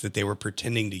lenses that they were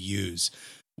pretending to use,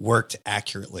 worked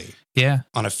accurately. Yeah.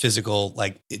 On a physical,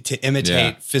 like to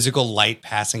imitate physical light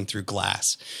passing through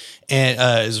glass. And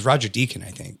it was Roger Deakins,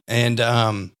 I think.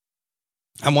 And,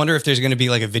 I wonder if there's going to be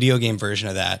like a video game version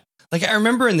of that. Like I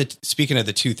remember speaking of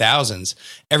the 2000s,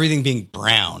 everything being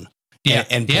brown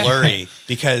and blurry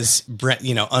because,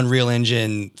 Unreal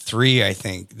Engine 3, I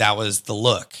think that was the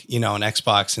look, on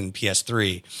Xbox and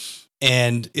PS3.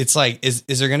 And it's like, is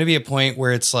there going to be a point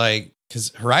where it's like,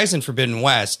 because Horizon Forbidden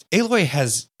West, Aloy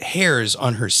has hairs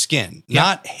on her skin,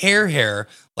 not hair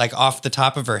like off the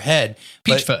top of her head.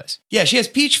 Peach fuzz. Yeah, she has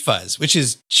peach fuzz, which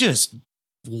is just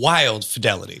wild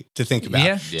fidelity to think about.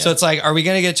 Yeah. So it's like, are we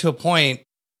going to get to a point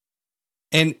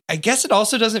And I guess it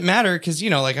also doesn't matter because,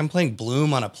 like I'm playing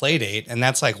Bloom on a Playdate and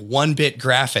that's like 1-bit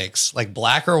graphics, like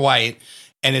black or white.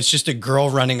 And it's just a girl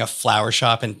running a flower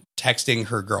shop and texting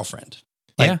her girlfriend.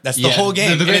 Like that's the whole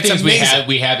game. The great thing is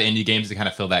we have indie games to kind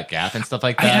of fill that gap and stuff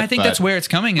like that. I think that's where it's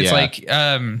coming. It's like,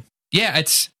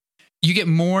 it's you get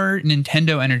more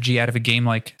Nintendo energy out of a game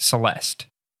like Celeste.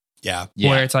 Yeah.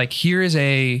 Where it's like, here is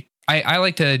I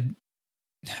like to,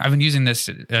 I've been using this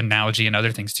analogy and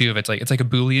other things too. Of it's like a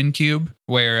Boolean cube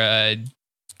where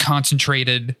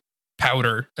concentrated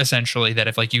powder essentially that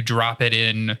if like you drop it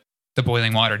in the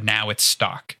boiling water, now it's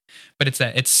stock. But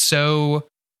it's so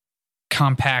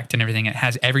compact and everything. It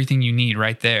has everything you need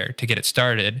right there to get it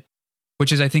started,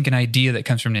 which is I think an idea that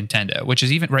comes from Nintendo, which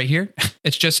is even right here.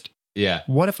 It's just,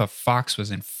 what if a fox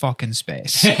was in fucking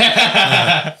space?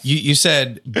 You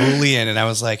said Boolean, and I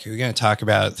was like, are we going to talk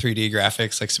about 3D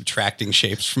graphics, like subtracting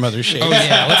shapes from other shapes? Oh,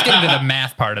 yeah. Let's get into the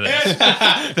math part of this.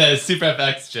 The Super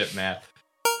FX chip math.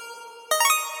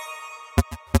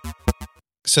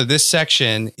 So this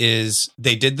section is,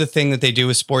 they did the thing that they do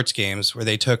with sports games, where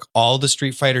they took all the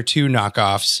Street Fighter 2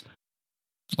 knockoffs.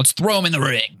 Let's throw them in the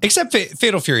ring. Except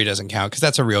Fatal Fury doesn't count because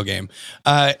that's a real game.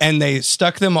 And they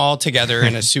stuck them all together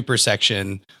in a super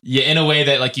section. Yeah, in a way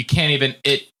that like you can't even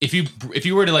if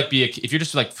you were to like if you're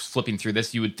just like flipping through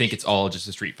this, you would think it's all just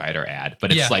a Street Fighter ad,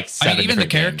 but it's like 7 even the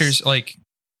characters games. Like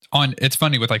it's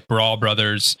funny with like Brawl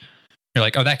Brothers. You're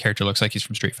like, oh, that character looks like he's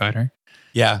from Street Fighter.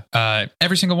 Yeah,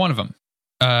 every single one of them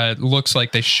looks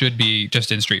like they should be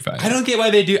just in Street Fighter. I don't get why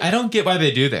they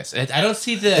do this. I don't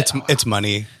see the. It's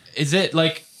money. Is it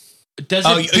like? Does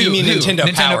it? You mean Nintendo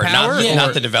Power,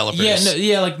 not the developers?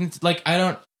 Like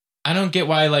I don't get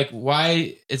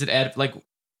why is it ad like?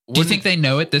 Do you think they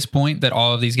know at this point that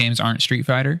all of these games aren't Street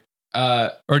Fighter?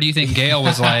 Or do you think Gale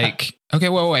was like, okay,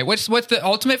 wait, what's the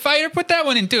Ultimate Fighter? Put that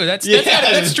one in too. That's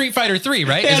Street Fighter 3,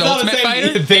 right? Is Ultimate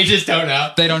Fighter? They just don't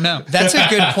know. They don't know. That's a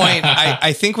good point.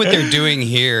 I think what they're doing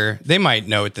here, they might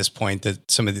know at this point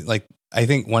that some of the, like, I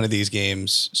think one of these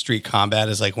games, Street Combat,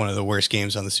 is like one of the worst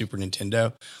games on the Super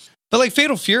Nintendo. But like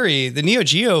Fatal Fury, the Neo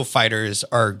Geo fighters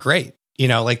are great.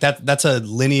 Like that's a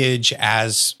lineage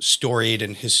as storied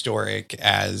and historic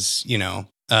as,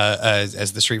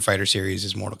 as the Street Fighter series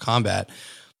is Mortal Kombat.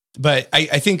 But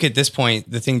I think at this point,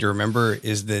 the thing to remember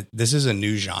is that this is a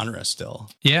new genre still.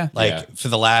 Yeah. For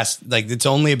the last, it's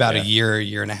only about a year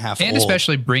and a half and old.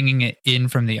 Especially bringing it in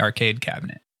from the arcade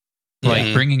cabinet,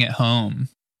 bringing it home.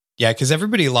 Yeah, because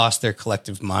everybody lost their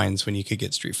collective minds when you could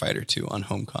get Street Fighter 2 on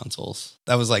home consoles.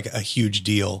 That was like a huge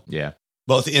deal. Yeah.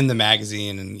 Both in the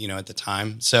magazine and, at the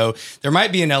time. So there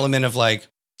might be an element of like...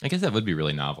 I guess that would be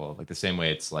really novel. Like the same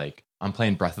way it's like, I'm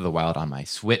playing Breath of the Wild on my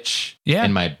Switch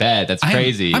in my bed. That's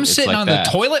crazy. I'm sitting on the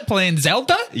toilet playing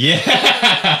Zelda?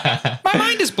 Yeah. My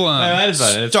mind is blown.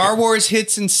 Star Wars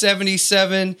hits in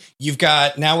 77. You've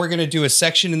got... Now we're going to do a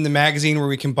section in the magazine where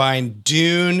we combine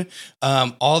Dune,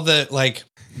 all the like...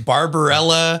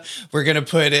 Barbarella. We're gonna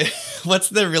put it. What's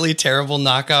the really terrible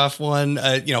knockoff one?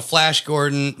 Flash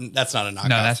Gordon. That's not a knockoff.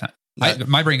 No, that's not.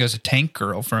 My brain goes to Tank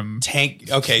Girl from Tank.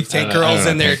 Okay, Tank Girl's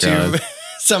in there too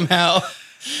somehow.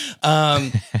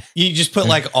 You just put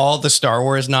like all the Star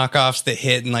Wars knockoffs that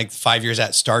hit in like 5 years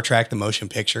at Star Trek, the motion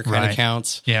picture kind of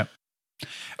counts. Yeah.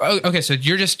 Oh, okay, so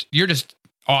you're just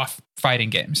off fighting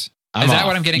games. Is that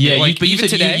what I'm getting? Yeah, like, but you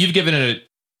said you've given it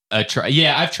a try.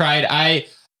 Yeah, I've tried.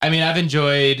 I mean, I've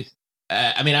enjoyed.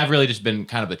 I've really just been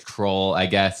kind of a troll, I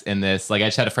guess, in this. Like, I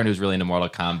just had a friend who was really into Mortal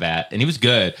Kombat, and he was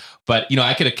good. But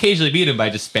I could occasionally beat him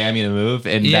by just spamming a move,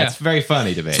 and that's very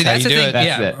funny to me. See, that's the thing.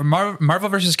 That's it. Marvel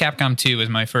vs. Capcom 2 was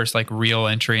my first like real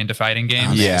entry into fighting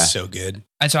games. Oh, so good.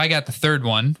 And so I got the third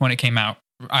one when it came out.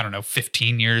 I don't know,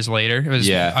 15 years later. It was.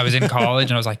 I was in college,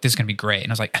 and I was like, "This is gonna be great."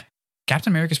 And I was like,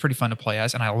 Captain America's pretty fun to play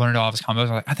as, and I learned all of his combos. I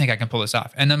was like, I think I can pull this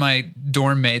off. And then my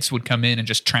dorm mates would come in and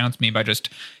just trounce me by just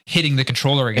hitting the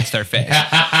controller against their face. And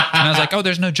I was like, oh,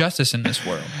 there's no justice in this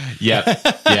world. Yeah,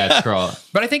 it's cruel.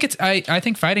 But I think I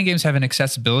think fighting games have an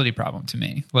accessibility problem to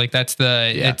me. Like that's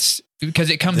it's because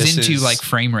it comes into like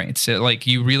frame rates. Like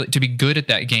you really, to be good at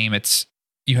that game,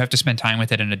 you have to spend time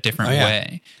with it in a different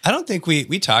way. I don't think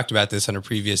we talked about this on a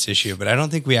previous issue, but I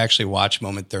don't think we actually watched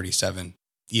Moment 37.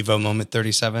 Evo Moment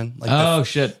 37. Like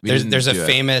shit. There's a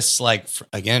famous, like,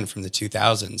 again, from the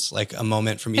 2000s, like a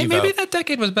moment from Evo. Maybe that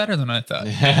decade was better than I thought.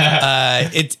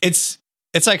 It's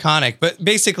iconic, but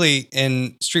basically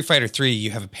in Street Fighter 3,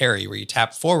 you have a parry where you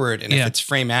tap forward, and if it's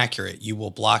frame accurate, you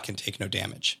will block and take no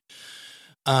damage.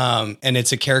 And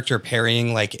it's a character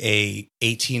parrying like a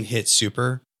 18-hit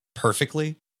super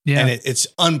perfectly. Yeah. And it's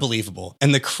unbelievable.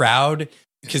 And the crowd,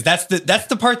 because that's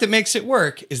the part that makes it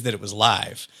work, is that it was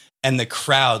live. and the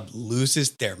crowd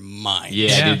loses their mind.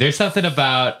 Yeah, dude. There's something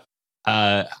about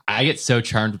I get so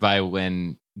charmed by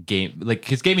when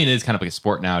because gaming is kind of like a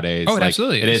sport nowadays. Oh, it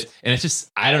absolutely is. And it's just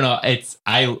I don't know.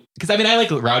 I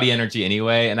like rowdy energy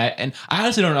anyway, and I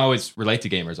honestly don't always relate to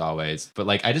gamers always, but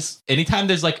like I just anytime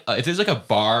there's like if there's like a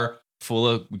bar full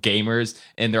of gamers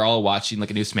and they're all watching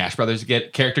like a new Smash Brothers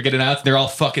character get announced, they're all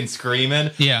fucking screaming.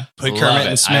 Yeah, put Kermit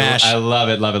in Smash. I love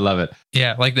it.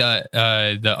 Yeah, like the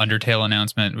Undertale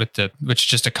announcement which is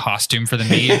just a costume for the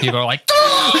Mii. People are like,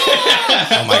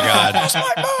 oh my god, that's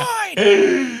my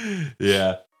mind.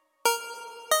 Yeah.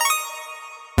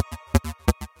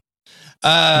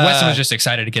 Weston was just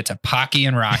excited to get to Pocky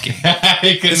and Rocky.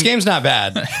 This game's not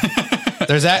bad.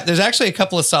 There's actually a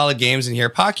couple of solid games in here.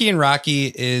 Pocky and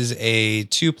Rocky is a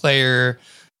 2-player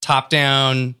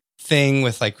top-down thing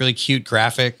with like really cute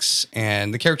graphics,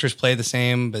 and the characters play the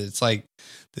same, but it's like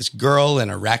this girl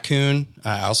and a raccoon.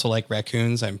 I also like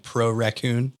raccoons. I'm pro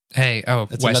raccoon. Hey,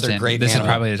 that's Weston, another great this animal. is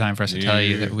probably the time for us to tell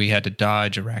you that we had to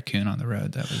dodge a raccoon on the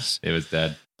road. It was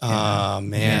dead. Oh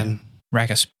man,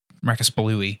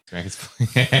 Rackaspalooey.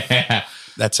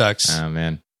 That sucks. Oh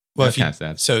man. Well, That's kind of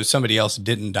sad. So somebody else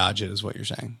didn't dodge it, is what you're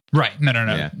saying? Right? No.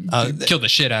 Yeah. Killed the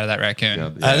shit out of that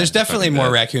raccoon. There's definitely more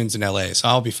raccoons in LA, so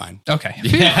I'll be fine. Okay.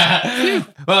 Yeah.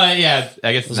 Well, yeah.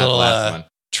 I guess it's not little, the last one.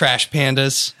 Trash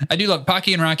pandas. I do love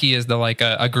Pocky and Rocky is the like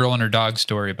a girl and her dog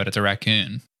story, but it's a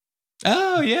raccoon.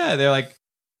 Oh yeah, they're like.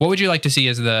 What would you like to see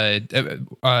as the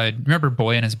remember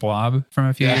Boy and His Blob from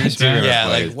a few years back? Yeah,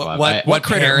 like what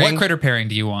critter pairing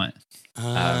do you want?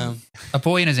 Um, A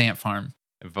boy and his ant farm.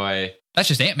 Boy. That's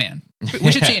just Ant-Man.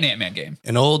 We should see an Ant-Man game.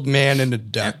 An old man and a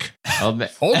duck. Old man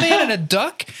and a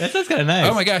duck? That sounds kind of nice.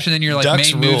 Oh my gosh. And then your like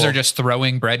Ducks main moves rule. are just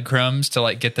throwing breadcrumbs to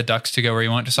like get the ducks to go where you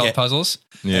want to solve puzzles.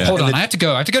 Yeah. Hold on. I have to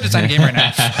go design a game right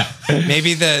now.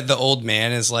 Maybe the old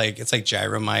man is like, it's like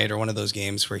Gyromite or one of those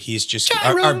games where he's just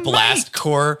our Gyromite. blast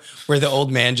core where the old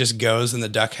man just goes and the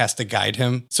duck has to guide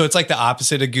him. So it's like the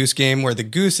opposite of Goose Game where the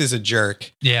goose is a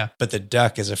jerk, Yeah. but the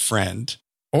duck is a friend.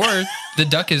 Or the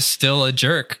duck is still a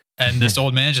jerk and this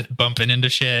old man just bumping into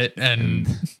shit and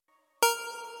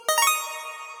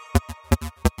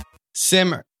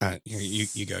Sim.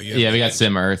 You go. Yeah, we got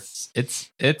Sim Earth. It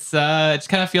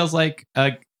kind of feels like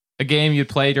a game you'd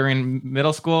play during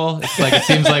middle school. It's like it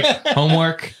seems like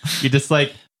homework. You're just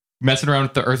like messing around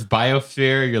with the Earth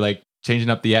biosphere. You're like changing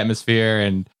up the atmosphere,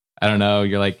 and I don't know.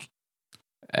 You're like,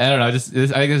 I don't know. I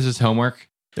think it's just homework.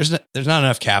 There's not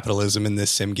enough capitalism in this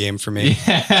sim game for me.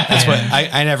 Yeah. That's what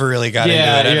I never really got into it.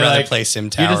 I'd rather like, play Sim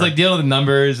Tower. You're just like dealing with the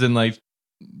numbers and like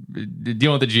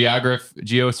dealing with the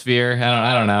geosphere.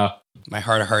 I don't know. My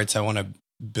heart of hearts, I want to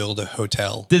build a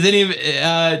hotel. Does a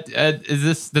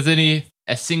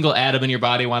single atom in your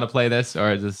body want to play this,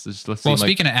 or is this just well,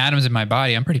 speaking of atoms in my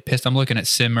body, I'm pretty pissed. I'm looking at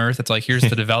Sim Earth. It's like, here's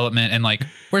the development and like,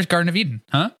 where's Garden of Eden?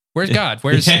 Huh? Where's God?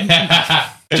 Where's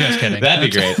just kidding. That'd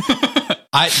be great.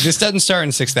 This doesn't start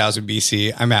in 6000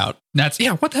 BC. I'm out.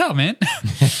 What the hell, man?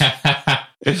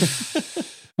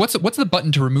 What's the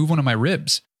button to remove one of my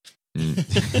ribs?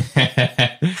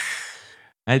 I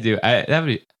do. I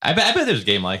bet there's a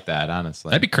game like that, honestly.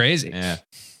 That'd be crazy. Yeah.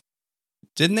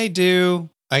 Didn't they do?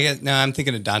 I guess no. I'm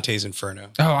thinking of Dante's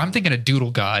Inferno. Oh, I'm thinking of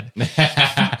Doodle God.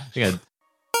 Yeah.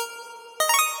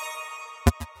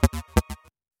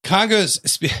 Congo's.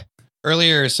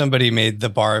 Earlier, somebody made the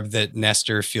barb that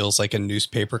Nestor feels like a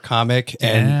newspaper comic,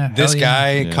 and this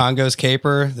guy, Congo's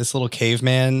Caper, this little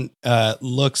caveman,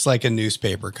 looks like a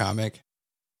newspaper comic.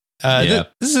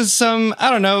 This is some,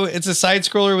 I don't know, it's a side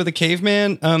scroller with a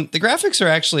caveman. The graphics are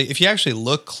actually, if you actually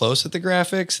look close at the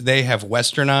graphics, they have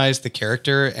westernized the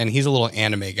character, and he's a little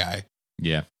anime guy.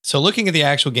 Yeah. So looking at the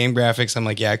actual game graphics, I'm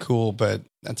like, yeah, cool, but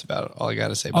that's about all I got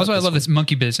to say about Also, I love one. this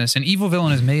monkey business. An evil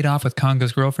villain has made off with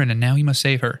Congo's girlfriend, and now he must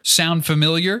save her. Sound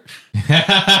familiar?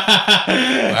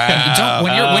 Wow.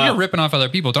 When you're ripping off other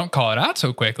people, don't call it out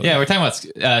so quickly. Yeah, we're talking about,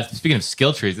 speaking of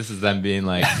skill trees, this is them being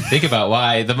like, think about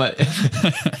why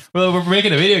well, we're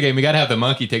making a video game. We got to have the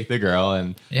monkey take the girl.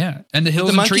 And and the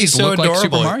hills and trees so look like Super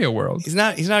adorable. Mario World. He's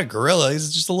not a gorilla.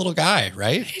 He's just a little guy,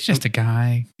 right? He's just a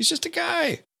guy. He's just a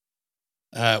guy.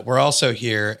 We're also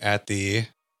here at the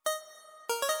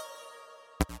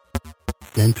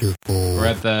we're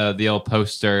at the old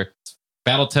poster.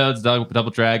 Battletoads,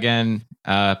 Double Dragon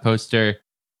poster.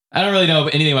 I don't really know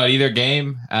anything about either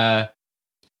game.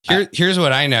 Here's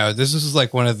what I know. This is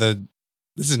like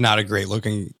this is not a great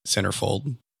looking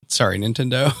centerfold. Sorry,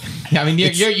 Nintendo. I mean,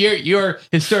 you're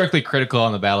historically critical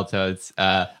on the Battletoads.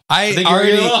 I think already,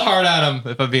 you're a little hard on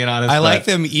them, if I'm being honest. I like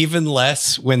them even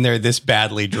less when they're this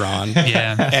badly drawn.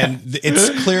 Yeah. And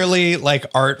it's clearly like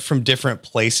art from different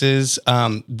places.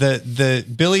 The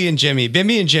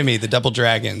Bimmy and Jimmy, the Double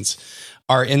Dragons,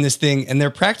 are in this thing, and they're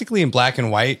practically in black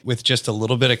and white with just a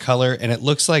little bit of color, and it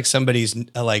looks like somebody's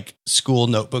like school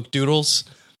notebook doodles.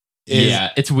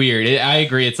 Yeah, it's weird. I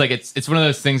agree. It's like it's one of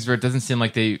those things where it doesn't seem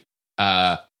like they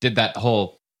did that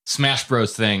whole Smash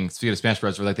Bros thing. Speaking of Smash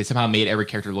Bros, where like they somehow made every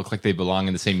character look like they belong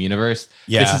in the same universe.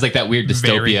 Yeah, this is like that weird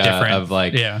dystopia of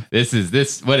like, this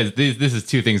is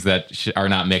two things that are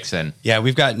not mixing. Yeah,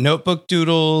 we've got notebook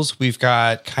doodles. We've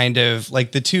got kind of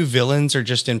like the two villains are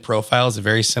just in profiles,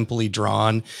 very simply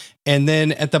drawn. And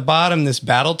then at the bottom, this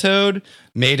Battletoad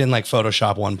made in like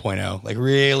Photoshop 1.0, like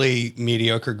really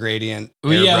mediocre gradient.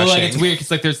 Yeah, well, like it's weird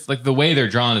because like there's like the way they're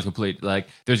drawn is complete. Like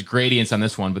there's gradients on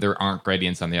this one, but there aren't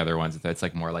gradients on the other ones. It's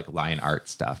like more like line art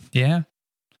stuff. Yeah.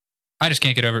 I just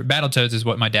can't get over it. Battletoads is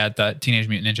what my dad thought Teenage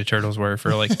Mutant Ninja Turtles were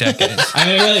for like decades. I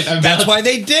mean, really, that's why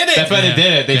they did it. That's why they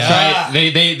did it. They tried.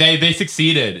 They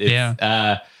succeeded.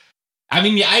 I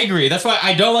mean, yeah, I agree. That's why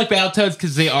I don't like Battletoads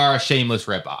because they are a shameless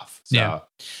ripoff. So. Yeah.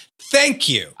 Thank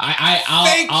you.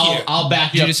 I'll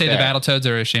back you. Did you just say the Battletoads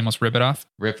are a shameless rip-it-off?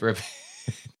 Rip.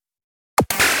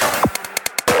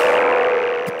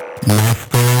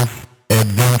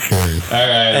 All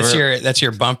right, that's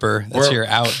your bumper. That's your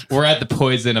out. We're at the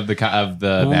poison of the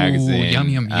magazine.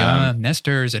 Yum.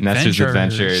 Nestor's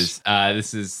Adventures.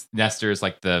 This is Nestor's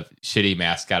like the shitty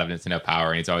mascot of Nintendo Power,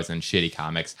 and he's always in shitty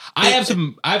comics. I've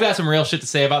got some real shit to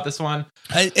say about this one.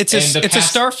 It's a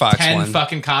Star Fox 10 one.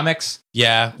 fucking comics.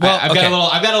 Yeah. Well, I've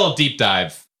got a little deep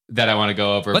dive that I want to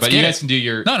go over, but you guys can do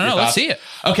your no. Your let's see it.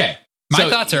 Okay. My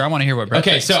thoughts are I want to hear what Brett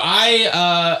thinks. So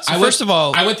first of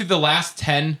all, I went through the last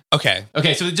 10. Okay.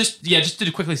 So just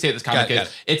to quickly say this comic, got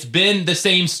it. It's been the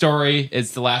same story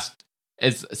as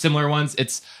as similar ones.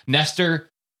 It's Nestor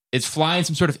is flying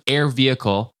some sort of air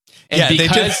vehicle, and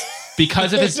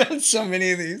because of his done so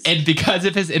many of these, and because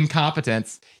of his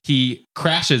incompetence, he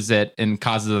crashes it and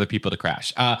causes other people to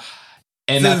crash.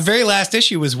 And the very last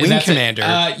issue was Wing Commander.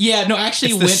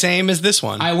 Actually, it's the same as this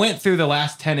one. I went through the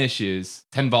last 10 issues,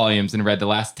 10 volumes, and read the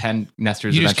last 10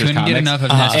 Nestor's you Adventures just couldn't comics. get enough of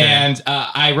Nestor. And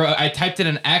I typed in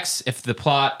an X if the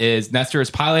plot is Nestor is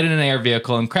piloting an air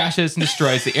vehicle and crashes and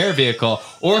destroys the air vehicle,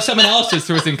 or someone else is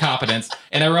through his incompetence.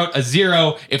 And I wrote a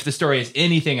 0 if the story is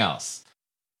anything else.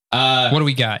 What do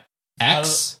we got?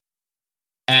 X,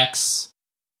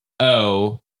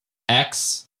 O,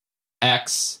 X,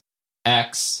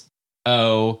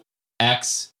 O,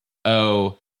 X,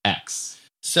 O, X.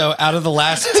 So out of the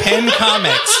last 10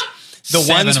 comics, the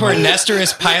ones where Nestor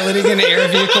is piloting an air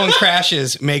vehicle and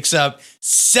crashes makes up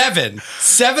 7.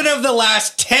 7 of the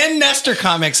last 10 Nestor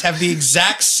comics have the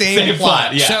exact same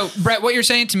plot. Yeah. So, Brett, what you're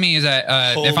saying to me is that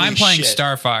if I'm playing shit.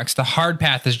 Star Fox, the hard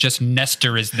path is just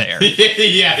Nestor is there.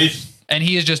 Yeah. And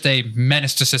he is just a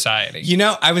menace to society. You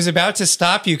know, I was about to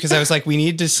stop you because I was like, we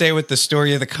need to say what the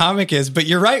story of the comic is, but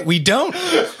you're right, we don't.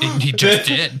 He just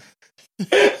did.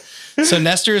 So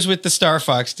Nestor is with the Star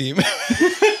Fox team.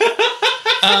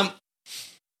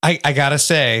 I gotta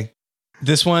say,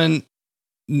 this one,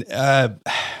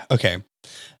 okay.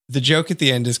 The joke at the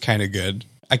end is kind of good.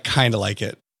 I kind of like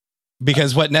it.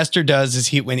 Because what Nestor does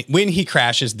is when he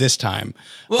crashes this time.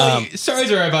 Well,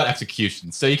 stories are about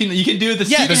execution, so you can do the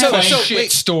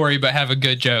shit story, but have a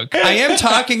good joke. I am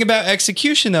talking about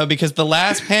execution though, because the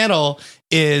last panel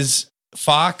is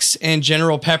Fox and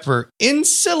General Pepper in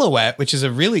silhouette, which is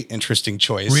a really interesting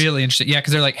choice. Really interesting, yeah.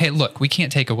 Because they're like, hey, look, we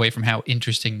can't take away from how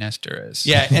interesting Nestor is.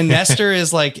 Yeah, and Nestor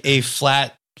is like a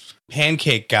flat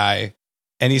pancake guy.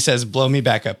 And he says, blow me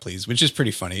back up, please, which is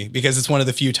pretty funny because it's one of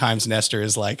the few times Nestor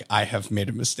is like, I have made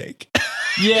a mistake.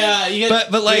 Yeah.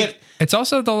 But like, it's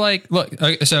also the like, look,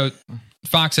 so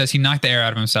Fox says he knocked the air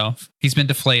out of himself. He's been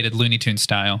deflated Looney Tunes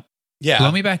style. Yeah.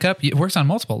 Blow me back up. It works on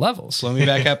multiple levels. Blow me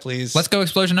back up, please. Let's go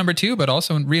explosion number 2, but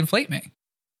also reinflate me.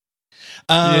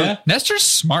 Yeah. Nestor's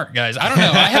smart, guys. I don't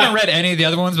know. I haven't read any of the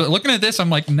other ones, but looking at this,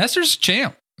 I'm like, Nestor's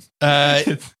champ.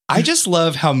 I just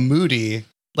love how moody.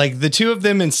 Like the two of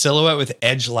them in silhouette with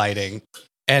edge lighting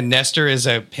and Nestor is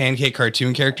a pancake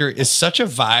cartoon character is such a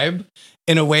vibe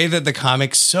in a way that the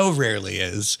comic so rarely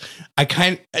is. That's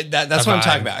what I'm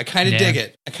talking about. I kind of dig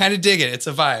it. It's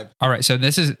a vibe. All right. So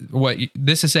this is what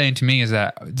this is saying to me is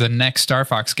that the next Star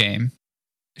Fox game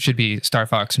should be Star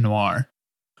Fox Noir.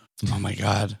 Oh my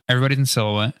God. Everybody's in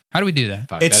silhouette. How do we do that?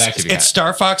 It's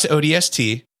Star Fox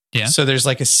ODST. Yeah. So there's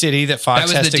like a city that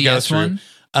Fox has to go through.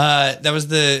 That was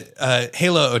the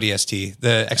Halo ODST,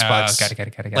 the Xbox. Got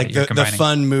it. Like the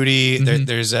fun, moody.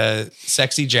 There's a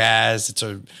sexy jazz. It's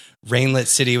a rainlit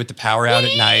city with the power out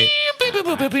at night.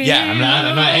 Yeah, I'm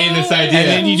not hating this idea. And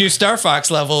then you do Star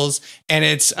Fox levels, and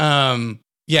it's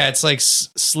it's like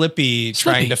Slippy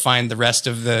trying to find the rest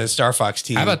of the Star Fox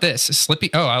team. How about this? Slippy.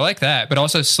 Oh, I like that. But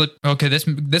also Okay,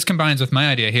 this combines with my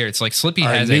idea here. It's like Slippy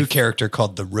has a new character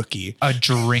called the Rookie. A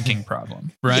drinking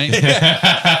problem, right?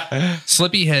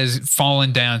 Slippy has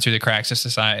fallen down through the cracks of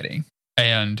society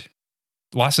and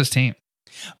lost his team.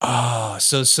 Oh,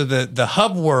 so the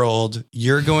hub world,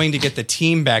 you're going to get the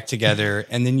team back together,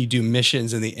 and then you do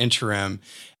missions in the interim.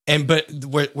 But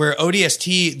where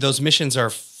ODST, those missions are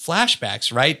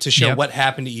flashbacks, right? To show what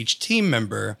happened to each team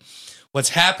member. What's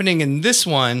happening in this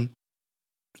one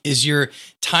is your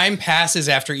time passes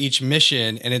after each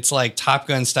mission, and it's like Top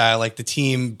Gun style, like the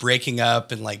team breaking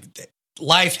up and like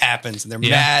life happens and they're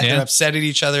mad, they're upset at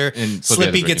each other. And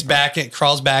Slippy gets back and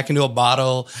crawls back into a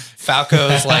bottle.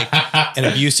 Falco's like an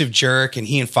abusive jerk, and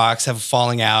he and Fox have a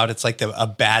falling out. It's like a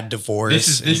bad divorce.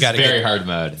 This is very hard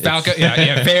mode. Falco,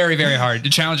 very, very hard. The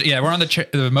challenge, we're on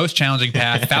the most challenging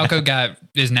path. Falco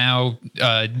is now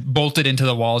bolted into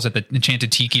the walls at the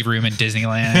Enchanted Tiki Room in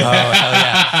Disneyland. Oh, hell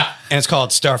yeah. And it's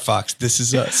called Star Fox. This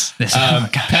is us.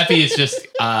 Peppy is just,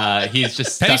 he's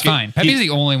just Peppy's fine. Peppy's the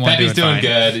only one Peppy's doing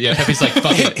good. Yeah, Peppy's like,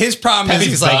 fucking. His problem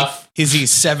is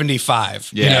he's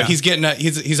 75. Yeah. You know, he's getting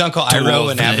he's Uncle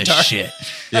Iroh in Avatar. Shit.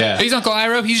 Yeah. He's Uncle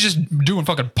Iroh. He's just doing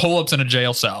fucking pull-ups in a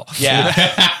jail cell. Yeah.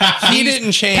 He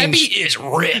didn't change. Peppy is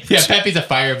ripped. Yeah, Peppy's a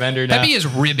firebender now. Peppy is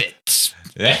ribbits.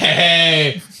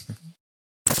 Hey.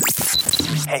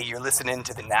 Hey, you're listening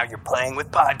to the Now You're Playing With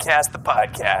podcast, the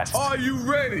podcast. Are you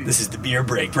ready? This is the beer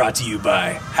break brought to you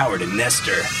by Howard and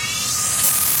Nestor.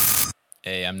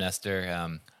 Hey, I'm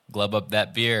Nestor. Glub up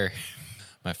that beer,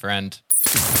 my friend.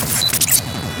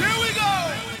 Here we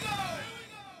go!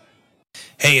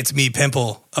 Hey, it's me,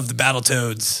 Pimple, of the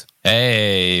Battletoads.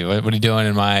 Hey, what are you doing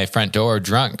in my front door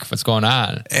drunk? What's going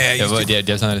on? Hey, do you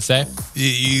have something to say?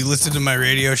 You listen to my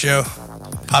radio show?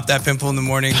 Pop That Pimple in the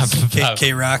morning.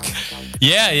 K-Rock.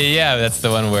 Yeah. That's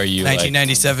the one where you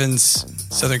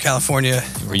 1997's Southern California.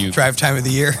 Where you drive time of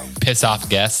the year. Piss off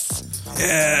guests.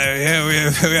 Yeah, we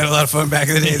had a lot of fun back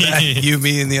in the day. You,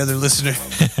 me, and the other listeners,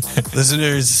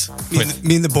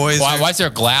 me and the boys. Why is there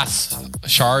glass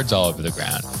shards all over the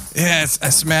ground? Yeah, I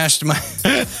smashed my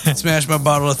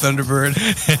bottle of Thunderbird.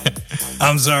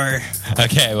 I'm sorry.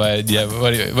 Okay, what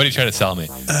are you trying to sell me?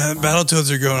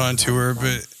 Battletoads are going on tour,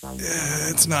 but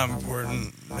it's not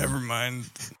important. Never mind.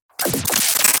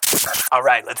 All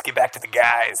right, let's get back to the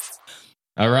guys.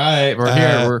 All right, we're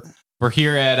here. We're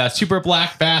here at Super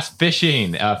Black Bass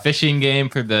Fishing, a fishing game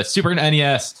for the Super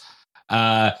NES.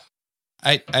 I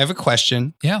have a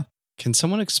question. Yeah. Can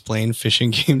someone explain fishing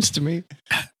games to me?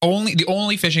 The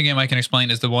only fishing game I can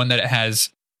explain is the one that it has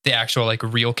the actual like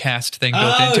reel cast thing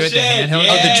built into it. Shit, the handheld.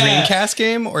 Oh, the Dreamcast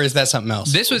game, or is that something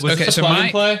else? This was okay. okay. This So plug and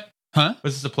play? Huh?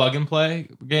 Was this a plug and play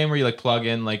game where you like plug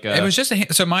in like a... It was just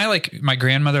so my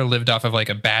grandmother lived off of like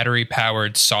a battery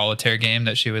powered solitaire game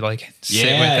that she would like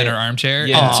sit with in her armchair.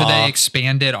 Yeah. And so they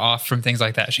expanded off from things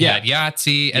like that. She had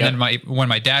Yahtzee, and then when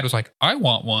my dad was like, I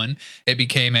want one, it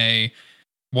became a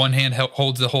one hand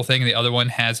holds the whole thing, and the other one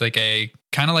has like a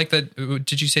kind of like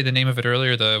did you say the name of it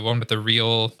earlier? The one with the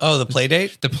real... Oh, the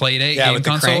Playdate? The Playdate game with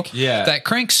console. the crank. Yeah. That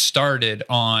crank started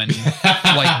on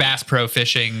like Bass Pro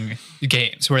fishing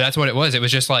games, where that's what it was. It was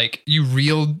just like you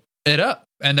reeled it up,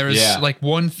 and there was like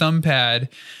one thumb pad.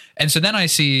 And so then I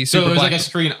see so it was like a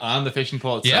screen on the fishing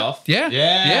pole itself? Yeah.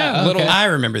 Okay. Little. I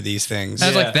remember these things. I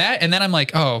was like that, and then I'm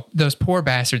like, oh, those poor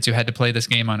bastards who had to play this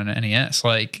game on an NES,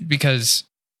 like because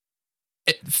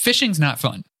fishing's not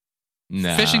fun.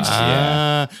 No. Fishing's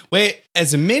wait,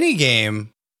 as a mini game,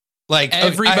 like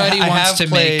everybody I wants to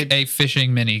played... make a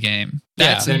fishing mini game.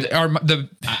 That's I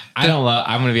don't love.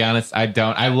 I'm going to be honest. I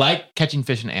don't. I like catching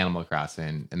fish in Animal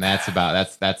Crossing, and that's.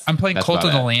 I'm playing Cult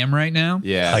of the Lamb right now.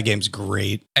 Yeah, that game's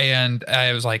great. And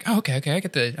I was like, oh, okay, I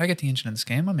get the engine in this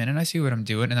game. I'm in, and I see what I'm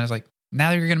doing. And I was like,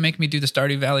 now you're going to make me do the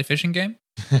Stardew Valley fishing game.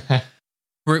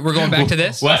 We're going back to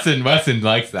this. Weston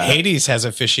likes that. Hades has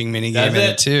a fishing mini game in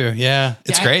it too. Yeah,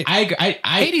 it's great.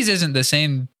 Hades isn't the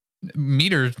same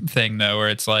meter thing though, where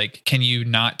it's like, can you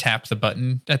not tap the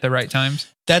button at the right times?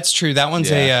 That's true. That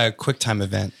one's a quick time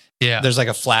event. Yeah, there's like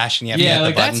a flash and you have to hit the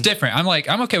button. That's different.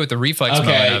 I'm okay with the reflex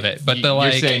moment of it, but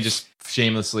you're saying just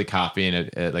shamelessly copying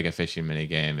like a fishing mini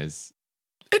game is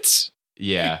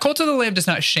Cult of the Lamb does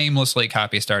not shamelessly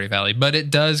copy Stardew Valley, but it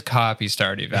does copy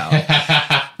Stardew Valley.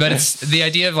 But it's the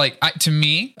idea of like to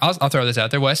me, I'll throw this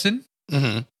out there, Weston.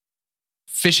 Mm-hmm.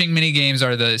 fishing mini games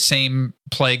are the same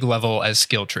plague level as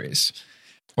skill trees.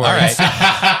 All right.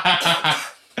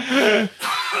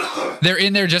 They're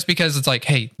in there just because it's like,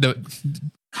 hey, the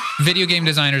video game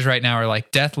designers right now are like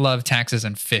death, love, taxes,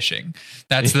 and fishing.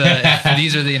 These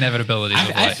are the inevitabilities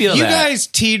of life. I feel You that. guys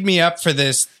teed me up for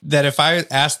this, that if I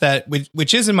asked that,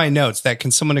 which is in my notes, that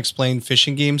can someone explain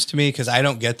fishing games to me because I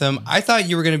don't get them. I thought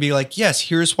you were going to be like, yes,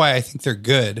 here's why I think they're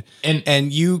good.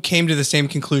 And you came to the same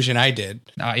conclusion I did.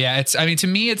 Yeah, to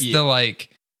me, it's the like,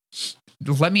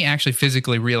 let me actually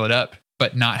physically reel it up,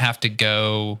 but not have to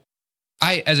go.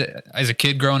 As a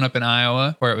kid growing up in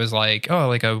Iowa, where it was like, oh,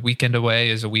 like a weekend away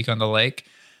is a week on the lake,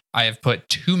 I have put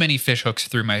too many fish hooks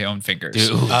through my own fingers.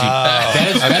 Dude,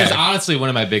 that is honestly one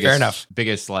of my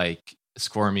biggest like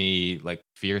squirmy like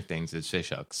fear things is fish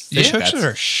hooks. Fish hooks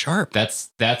are sharp. That's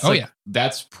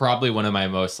probably one of my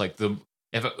most like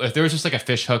if there was just like a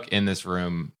fish hook in this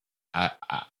room,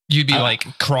 you'd be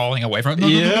like crawling away from it.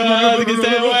 You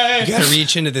got to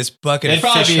reach into this bucket of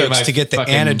fish hooks to get the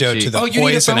antidote to the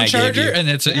poison I gave you. And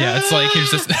it's like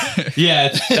here's this. Yeah,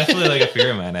 it's definitely like a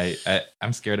fear of mine.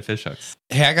 I'm scared of fish hooks.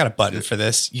 Hey, I got a button for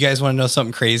this. You guys want to know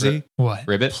something crazy? What?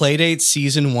 Ribbit? Playdate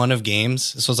season 1 of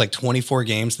games. This was like 24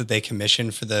 games that they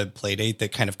commissioned for the Playdate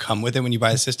that kind of come with it when you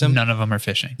buy the system. None of them are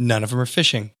fishing. None of them are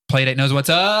fishing. Playdate knows what's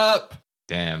up.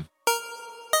 Damn.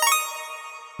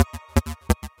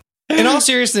 In all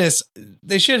seriousness,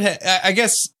 they should I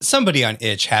guess somebody on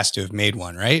itch has to have made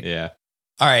one, right? Yeah.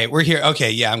 All right, we're here.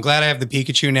 Okay, yeah, I'm glad I have the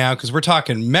Pikachu now because we're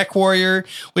talking Mech Warrior,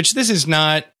 which this is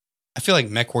not. I feel like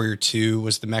Mech Warrior 2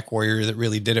 was the Mech Warrior that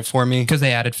really did it for me. Because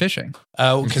they added fishing.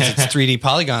 Oh, because it's 3D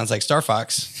polygons like Star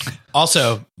Fox.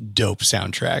 Also, dope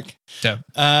soundtrack. Dope.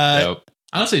 Dope.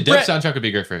 Honestly, dope Brett, soundtrack would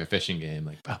be good for a fishing game.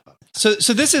 Like, So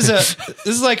this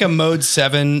is like a Mode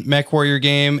 7 Mech Warrior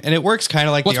game, and it works kind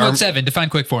of like what's Mode 7? Define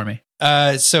quick for me.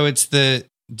 So it's the.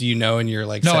 Do you know? And you're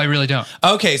like, no, I really don't.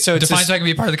 Okay, so it's define so I can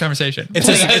be a part of the conversation. Please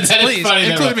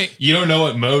include me. You don't know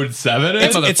what Mode 7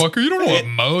 is, motherfucker. You don't know what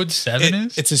Mode 7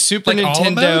 is. It's a Super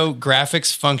Nintendo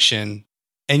graphics function,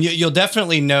 and you'll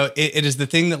definitely know it is the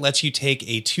thing that lets you take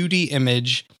a 2D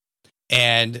image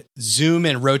and zoom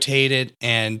and rotate it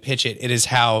and pitch it. It is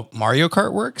how Mario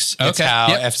Kart works. It's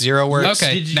how F-Zero works.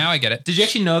 Okay, now I get it. Did you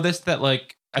actually know this? That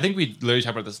like. I think we literally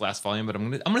talked about this last volume, but I'm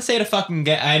gonna say it a fucking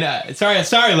game. I know. Sorry,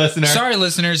 listener. Sorry,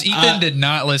 listeners. Ethan did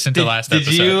not listen to last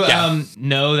episode. Did you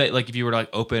know that like if you were to like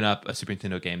open up a Super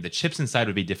Nintendo game, the chips inside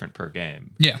would be different per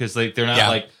game? Yeah, because like they're not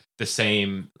like the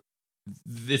same.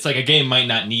 It's like a game might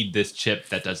not need this chip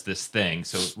that does this thing,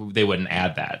 so they wouldn't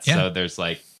add that. Yeah. So there's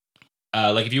like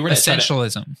if you were to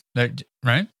essentialism,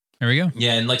 right? There we go.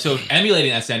 Yeah, and like so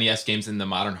emulating SNES games in the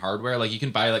modern hardware, like you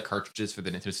can buy like cartridges for the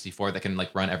Nintendo 64 that can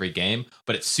like run every game,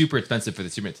 but it's super expensive for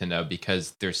the Super Nintendo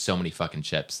because there's so many fucking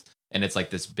chips. And it's like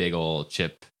this big old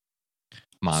chip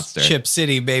monster. Chip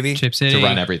City, baby. Chip City. To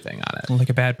run everything on it.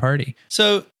 Like a bad party.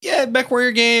 So yeah, Mech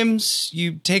Warrior games,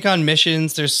 you take on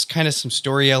missions, there's kind of some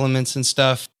story elements and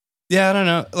stuff. Yeah, I don't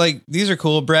know. Like, these are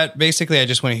cool. Brett, basically, I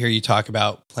just want to hear you talk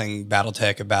about playing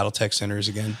BattleTech at BattleTech Centers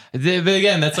again. But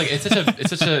again, that's like, it's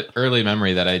such a early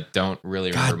memory that I don't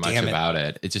really remember much about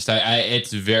it. It's just,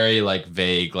 it's very like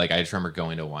vague. Like, I just remember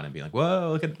going to one and being like,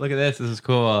 whoa, look at this. This is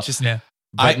cool. Just,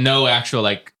 but no actual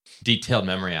like detailed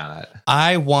memory on it.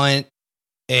 I want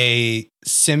a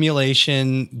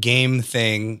simulation game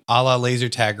thing a la laser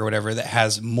tag or whatever that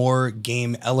has more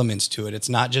game elements to it. It's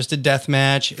not just a death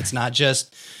match. It's not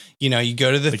just... You know, you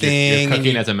go to the thing. You're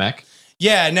cooking as a mech?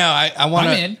 Yeah, no, I want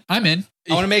to. I'm in.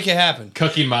 I want to make it happen.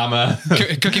 Cooking mama.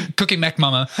 Cooking mech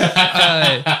mama.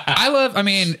 Shouts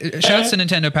to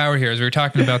Nintendo Power Heroes. We were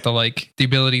talking about the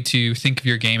ability to think of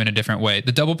your game in a different way.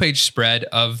 The double page spread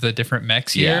of the different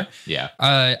mechs here. Yeah.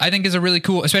 I think is a really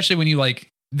cool, especially when you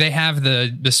they have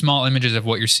the small images of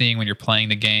what you're seeing when you're playing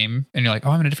the game. And you're like,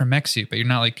 oh, I'm in a different mech suit, but you're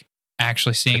not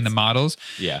actually seeing the models.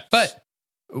 Yeah. But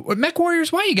Mech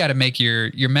Warriors, why you got to make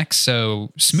your mechs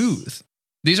so smooth?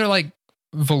 These are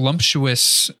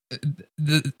voluptuous.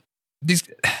 The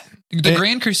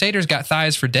Grand Crusaders got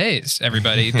thighs for days.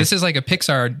 Everybody, this is like a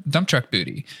Pixar dump truck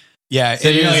booty. Yeah, so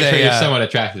you're somewhat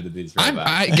attracted to these robots.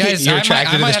 I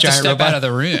might have to step robot? out of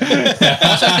the room.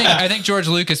 Also, I think George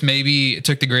Lucas maybe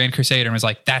took the Grand Crusader and was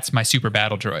like, "That's my super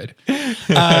battle droid."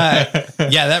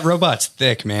 Yeah, that robot's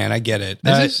thick, man. I get it.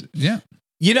 Yeah.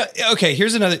 You know, okay,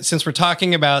 here's another, since we're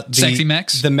talking about sexy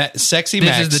mechs, sexy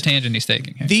mechs. This is the tangent he's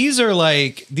taking here. These are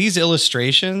these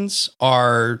illustrations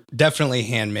are definitely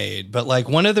handmade, but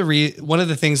one of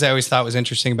the things I always thought was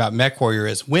interesting about Mech Warrior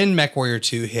is when Mech Warrior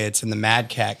 2 hits and the Mad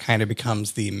Cat kind of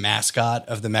becomes the mascot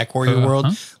of the Mech Warrior world.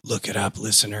 Look it up,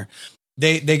 listener.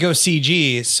 They go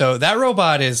CG, so that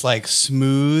robot is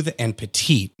smooth and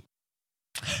petite.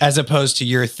 as opposed to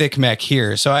your thick mech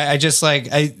here. So I just like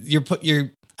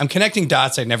I'm connecting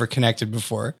dots I never connected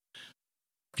before.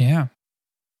 Yeah.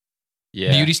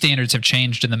 Yeah. Beauty standards have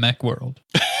changed in the mech world.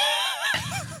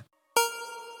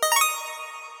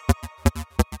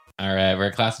 All right, we're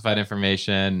at classified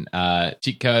information,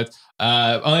 cheat codes.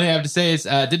 Only thing I have to say is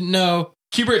didn't know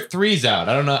Qbert 3's out.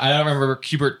 I don't remember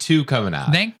Qbert 2 coming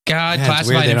out. Thank God Yeah, it's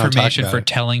weird classified they don't talk information about for it.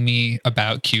 telling me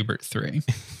about Qbert 3.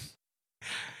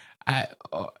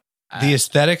 The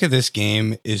aesthetic of this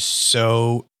game is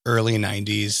so early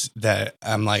 90s that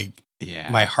I'm like, Yeah.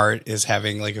 my heart is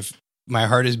having like my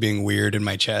heart is being weird in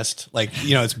my chest. Like,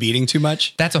 it's beating too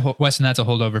much. That's Weston, that's a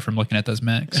holdover from looking at those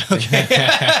mechs.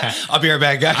 I'll be right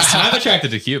back, guys. I'm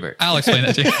attracted to Qbert. I'll explain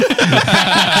that to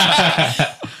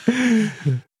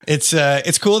you.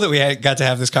 It's cool that we got to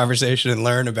have this conversation and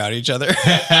learn about each other.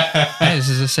 Hey, this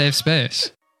is a safe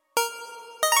space.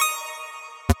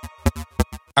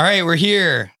 All right, we're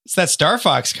here. It's that Star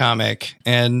Fox comic.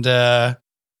 And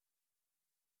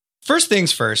first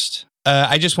things first,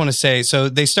 I just want to say, so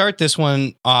they start this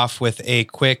one off with a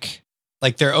quick,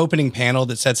 like their opening panel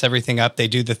that sets everything up. They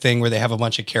do the thing where they have a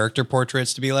bunch of character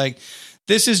portraits to be like,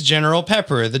 this is General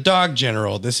Pepper, the dog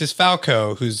general. This is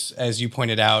Falco, who's, as you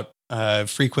pointed out,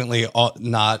 frequently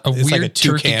not A weird like a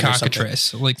turkey toucan or something.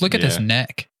 cockatrice. Like, look at this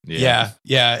neck. Yeah.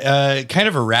 Kind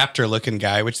of a raptor looking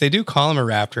guy, which they do call him a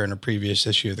raptor in a previous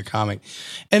issue of the comic.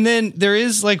 And then there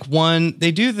is like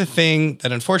they do the thing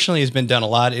that unfortunately has been done a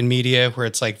lot in media where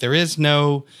it's like there is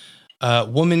no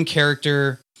woman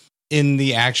character in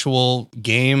the actual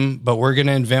game, but we're going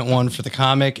to invent one for the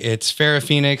comic. It's Farrah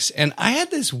Phoenix. And I had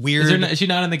this weird... Is she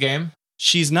not in the game?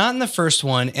 She's not in the first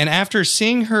one. And after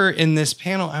seeing her in this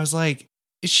panel, I was like,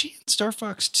 is she in Star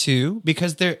Fox 2?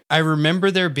 Because I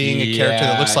remember there being a character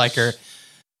that looks like her.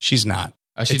 She's not.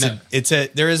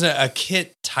 There is a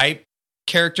Kit type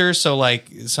character. So like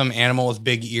some animal with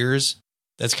big ears.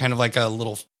 That's kind of like a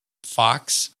little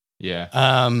fox.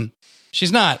 Yeah.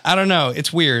 She's not. I don't know.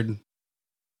 It's weird.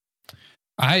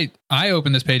 I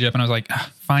opened this page up and I was like,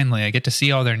 finally, I get to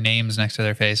see all their names next to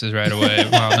their faces right away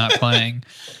while not playing.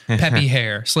 Peppy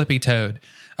Hair, Slippy Toad.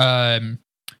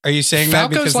 Are you saying that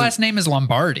Falco's because last name is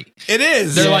Lombardi? It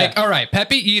is. They're like, all right,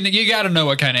 Peppy, you got to know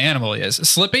what kind of animal he is.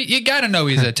 Slippy, you got to know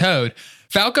he's a toad.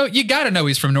 Falco, you got to know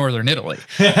he's from Northern Italy.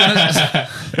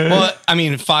 Well, I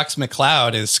mean, Fox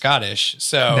McCloud is Scottish.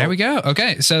 So there we go.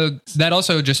 Okay. So that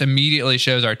also just immediately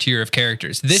shows our tier of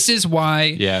characters. This is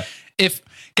why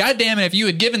God damn it, if you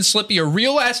had given Slippy a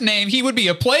real last name, he would be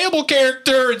a playable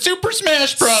character in Super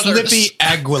Smash Brothers. Slippy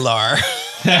Aguilar.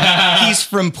 He's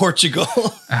from Portugal.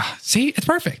 See, it's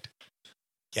perfect.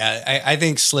 Yeah, I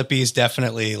think Slippy's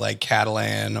definitely like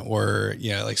Catalan or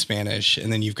like Spanish,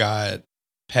 and then you've got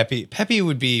Peppy. Peppy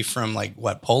would be from like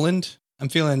what, Poland? I'm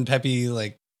feeling Peppy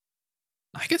like.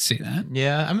 I could see that.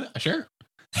 Yeah, I'm sure.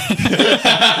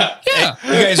 Yeah,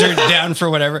 you guys are down for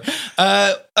whatever.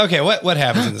 Okay, what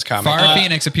happens in this comic? Farrah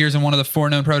Phoenix appears in one of the 4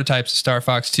 known prototypes of Star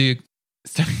Fox 2,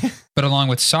 but along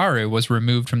with Saru was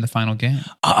removed from the final game.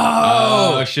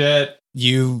 Oh shit.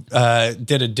 You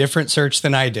did a different search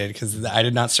than I did because I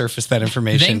did not surface that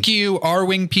information. Thank you,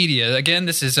 R-Wingpedia. Again,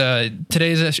 this is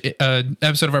today's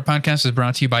episode of our podcast is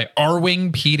brought to you by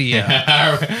R-Wingpedia.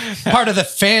 Part of the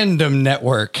fandom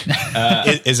network.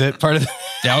 Is it part of the...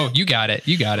 Oh, you got it.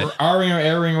 You got it. R-Wing or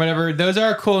Air-Wing, whatever. Those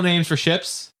are cool names for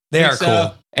ships. They are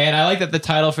cool. And I like that the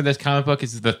title for this comic book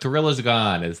is The Thrill Is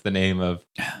Gone is the name of...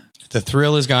 The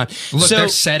thrill is gone. Look, they're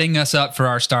setting us up for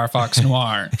our Star Fox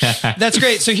Noir. That's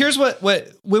great. So here's what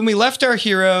when we left our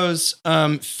heroes,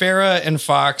 Farrah and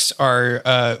Fox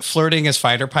are flirting as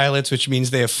fighter pilots, which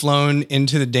means they have flown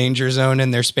into the danger zone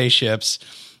in their spaceships,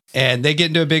 and they get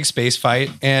into a big space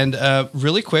fight. And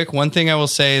really quick, one thing I will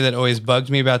say that always bugged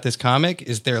me about this comic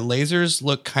is their lasers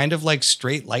look kind of like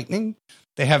straight lightning.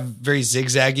 They have very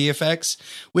zigzaggy effects,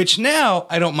 which now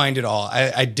I don't mind at all.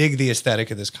 I dig the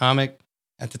aesthetic of this comic.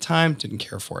 At the time, didn't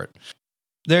care for it.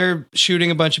 They're shooting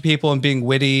a bunch of people and being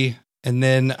witty. And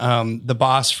then the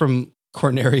boss from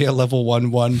Corneria level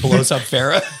 1-1 blows up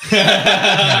Farrah.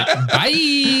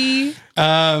 Bye.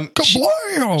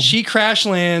 She crash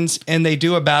lands and they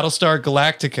do a Battlestar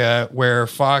Galactica where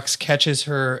Fox catches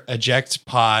her eject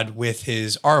pod with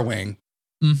his R-Wing.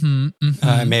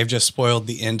 I may have just spoiled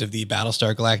the end of the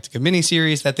Battlestar Galactica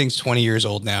miniseries. That thing's 20 years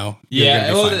old now.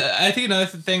 Yeah, well, I think another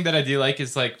thing that I do like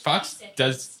is like Fox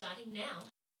does. Starting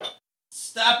now.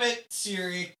 Stop it,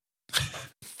 Siri.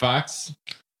 Fox.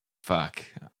 Fuck.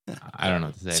 I don't know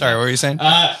what to say. Sorry, what were you saying?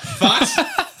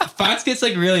 Fox gets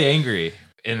like really angry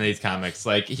in these comics.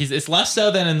 Like it's less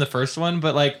so than in the first one,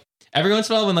 but like every once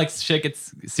in a while when like shit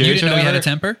gets You serious, didn't know he had a whatever,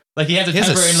 temper? like he has a He has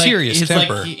a temper and like serious he's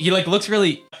temper. like he like looks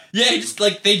really he just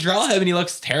like they draw him and he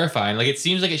looks terrifying. Like it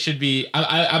seems like it should be.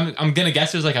 I'm gonna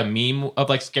guess there's like a meme of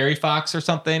like Scary Fox or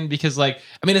something because like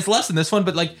I mean it's less than this one,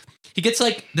 but like he gets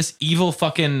like this evil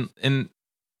fucking and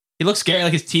he looks scary.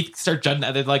 Like his teeth start jutting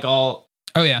out. They're like all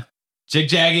Oh yeah.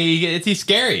 jig-jaggy. He's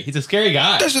scary. He's a scary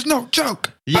guy. This is no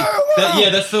joke. Yeah,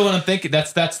 that's the one I'm thinking.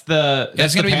 That's the.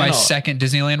 That's gonna the be my panel. second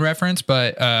Disneyland reference,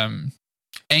 but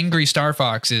Angry Star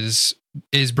Fox is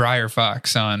Briar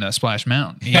Fox on Splash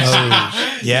Mountain. He's,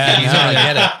 Oh, yeah, he's no, I over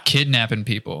get there it. kidnapping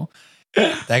people.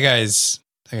 That guy's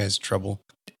trouble.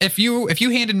 If you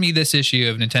handed me this issue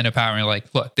of Nintendo Power and you're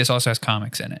like, look, this also has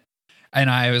comics in it. And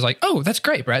I was like, oh, that's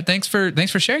great, Brett. Thanks for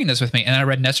sharing this with me. And I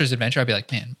read Nestor's Adventure. I'd be like,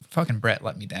 man, fucking Brett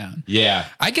let me down. Yeah.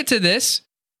 I get to this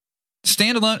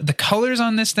standalone. The colors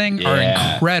on this thing are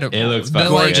Yeah. incredible. It looks The,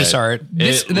 fucking like, Gorgeous good. art.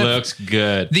 It looks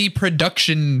good. The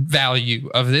production value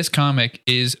of this comic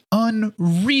is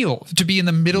unreal to be in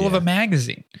the middle of Yeah. a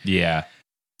magazine. Yeah.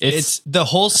 It's the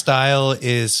whole style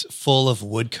is full of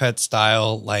woodcut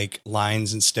style, like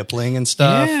lines and stippling and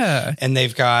stuff. Yeah. And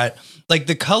they've got like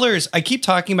the colors. I keep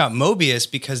talking about Mobius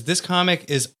because this comic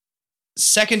is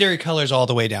secondary colors all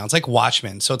the way down. It's like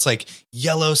Watchmen. So it's like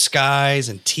yellow skies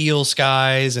and teal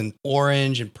skies and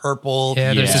orange and purple.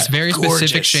 Yeah, there's Yeah. this very Gorgeous.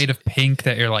 specific shade of pink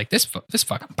that you're like, this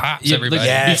fucking pops, Yeah, everybody. like,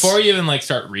 Yes. Before you even like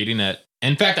start reading it.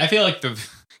 In fact, I feel like the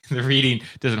reading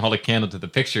doesn't hold a candle to the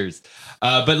pictures.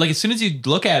 But like as soon as you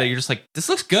look at it, you're just like, this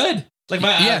looks good. Like my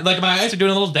eyes are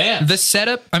doing a little dance. The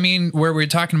setup, I mean, where we're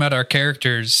talking about our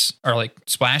characters, our like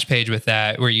splash page with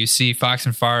that, where you see Fox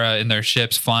and Farah in their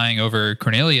ships flying over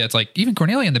Cornelia. It's like even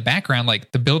Cornelia in the background,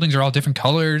 like the buildings are all different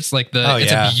colors. Like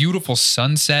it's a beautiful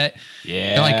sunset.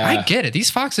 Yeah. You're like, I get it. These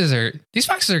foxes are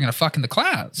gonna fuck in the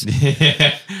clouds.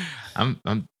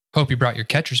 I'm Hope you brought your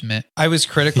catcher's mitt. I was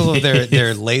critical of their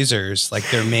lasers, like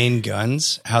their main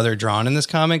guns, how they're drawn in this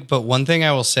comic. But one thing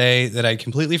I will say that I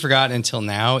completely forgot until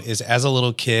now is as a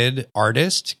little kid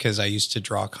artist, because I used to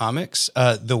draw comics,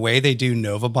 the way they do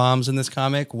Nova bombs in this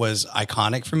comic was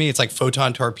iconic for me. It's like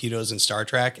photon torpedoes in Star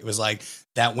Trek. It was like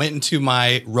that went into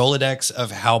my Rolodex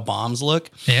of how bombs look.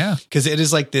 Yeah. Because it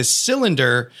is like this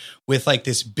cylinder with like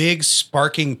this big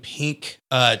sparking pink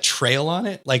trail on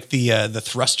it, like the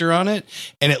thruster on it,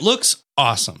 and it looks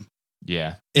awesome.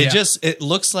 yeah. It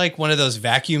looks like one of those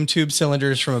vacuum tube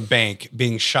cylinders from a bank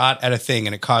being shot at a thing,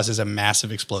 and it causes a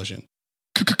massive explosion.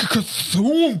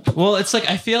 Well, it's like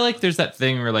I feel like there's that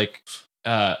thing where like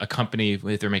a company,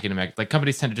 if they're making a mag, like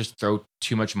companies tend to just throw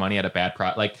too much money at a bad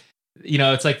product. Like, you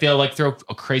know, it's like they'll like throw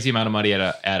a crazy amount of money at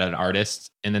an artist,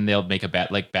 and then they'll make a bad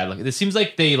look. It seems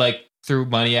like they like threw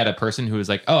money at a person who was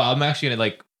like, oh, I'm actually gonna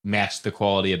like match the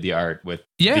quality of the art with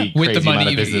the with crazy the money, amount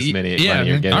of business money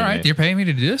you're getting. all right, me. you're paying me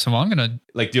to do this, so I'm gonna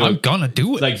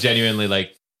do it. Like genuinely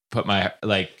like put my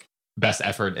like best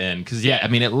effort in because I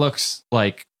mean it looks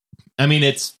like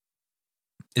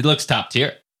it looks top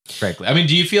tier, frankly. I mean,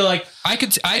 do you feel like I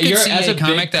could You're- see as a a big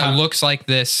comic that looks like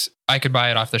this. I could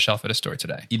buy it off the shelf at a store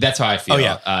today. that's how I feel? Oh,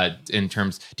 yeah. In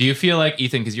terms, do you feel like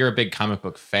Ethan, because you're a big comic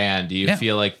book fan, do you Yeah.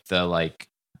 feel like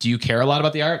do you care a lot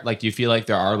about the art? Like, do you feel like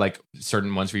there are like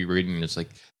certain ones where you read and it's like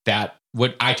that?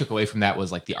 What I took away from that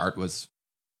was like the art was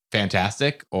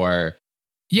fantastic, or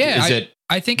Yeah, is it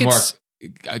I think more it's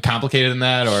complicated than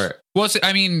that? Or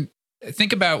I mean,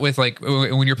 think about with like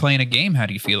when you're playing a game, how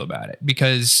do you feel about it?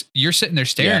 Because you're sitting there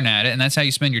staring at it, and that's how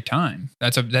you spend your time.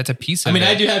 That's a piece of I mean, it.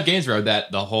 I do have games where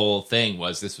that the whole thing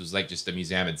was like just a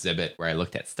museum exhibit where I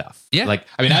looked at stuff. Yeah. Like,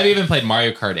 I mean, I've even played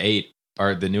Mario Kart 8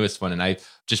 or the newest one, and I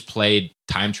just played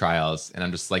time trials, and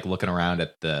I'm just like looking around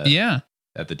at the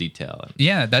detail.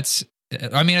 Yeah, that's.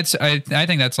 I mean, I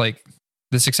think that's like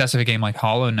the success of a game like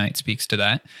Hollow Knight speaks to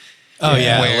that. Oh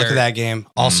yeah, Where- look at that game.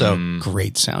 Also, Mm.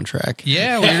 great soundtrack.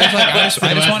 Yeah, where you're just like,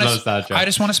 Soundtrack. I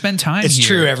just want to spend time. It's here.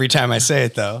 true every time I say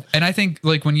it, though. And I think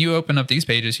like when you open up these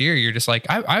pages here, you're just like,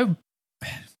 I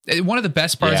one of the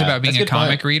best parts Yeah, about being that's a a good point.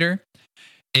 comic reader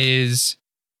is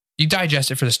you digest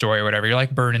it for the story or whatever. You're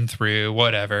like burning through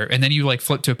whatever. And then you like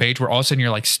flip to a page where all of a sudden you're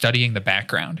like studying the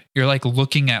background. You're like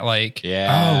looking at like,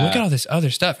 Yeah. oh, look at all this other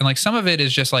stuff. And like some of it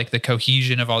is just like the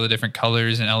cohesion of all the different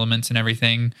colors and elements and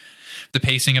everything, the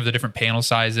pacing of the different panel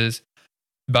sizes.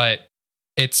 But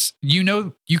it's, you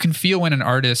can feel when an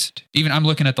artist, even I'm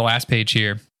looking at the last page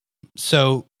here.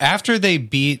 So after they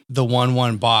beat the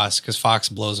 1/1 boss, because Fox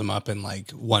blows him up in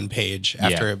like one page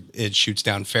after it shoots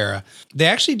down Farah, they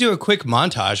actually do a quick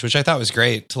montage, which I thought was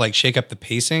great to like shake up the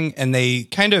pacing. And they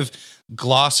kind of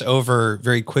gloss over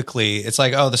very quickly. It's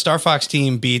like, oh, the Star Fox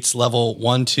team beats level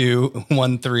 1, 2,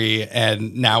 1, 3,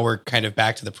 and now we're kind of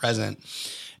back to the present.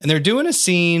 And they're doing a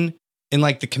scene in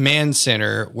like the command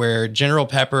center where General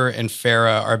Pepper and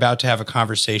Farah are about to have a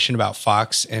conversation about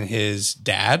Fox and his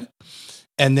dad.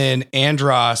 And then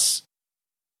Andros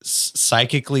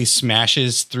psychically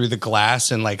smashes through the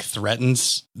glass and like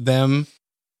threatens them.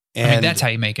 And I mean, that's how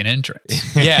you make an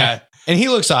entrance. yeah. And he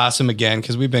looks awesome again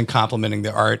because we've been complimenting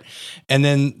the art. And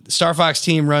then Star Fox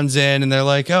team runs in and they're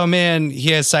like, oh man,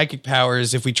 he has psychic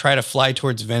powers. If we try to fly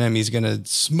towards Venom, he's going to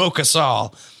smoke us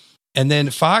all. And then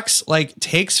Fox like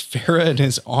takes Farah in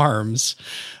his arms,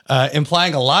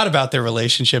 implying a lot about their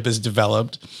relationship is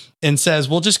developed, and says,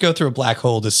 we'll just go through a black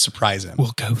hole to surprise him.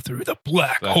 We'll go through the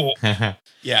black hole.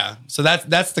 Yeah. So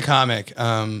that's the comic.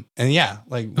 And yeah,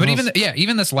 like, But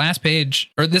even this last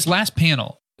page or this last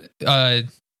panel,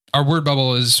 our word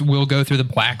bubble is we'll go through the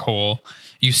black hole.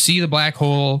 You see the black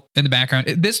hole in the background.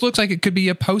 This looks like it could be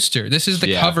a poster. This is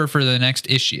the cover for the next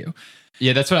issue.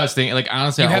 Yeah, that's what I was thinking. Like,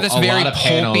 honestly, You have this a very lot of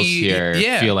panels pulpy- here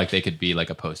yeah. feel like they could be like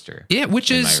a poster. Yeah,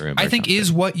 which in is, my room I or think, something.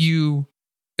 is what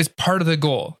is part of the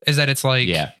goal, is that it's like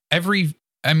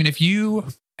if you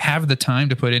have the time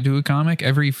to put into a comic,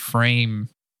 every frame.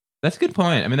 That's a good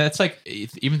point. I mean, that's like,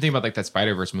 even think about like that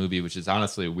Spider-Verse movie, which is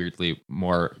honestly weirdly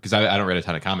more, because I don't read a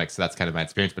ton of comics, so that's kind of my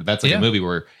experience, but that's like a movie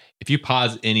where if you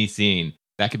pause any scene,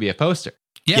 that could be a poster.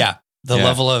 Yeah. The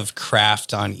level of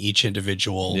craft on each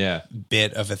individual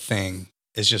bit of a thing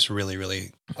is just really,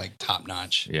 really like top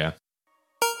notch. Yeah.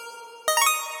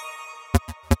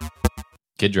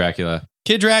 Kid Dracula.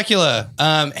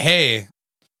 Hey,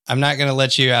 I'm not going to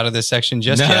let you out of this section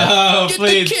just yet. No, Get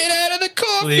please. the kid out of the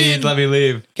coffin. Please let me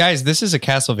leave. Guys, this is a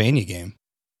Castlevania game.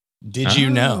 Did you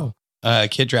know?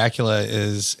 Kid Dracula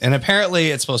is, and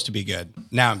apparently it's supposed to be good.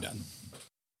 Now I'm done.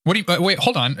 What do you wait?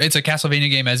 Hold on. It's a Castlevania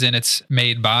game, as in it's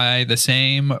made by the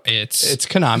same. It's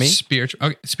Konami.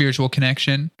 Spiritual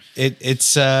connection.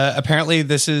 It's apparently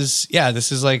this is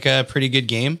like a pretty good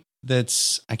game. I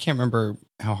can't remember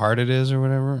how hard it is or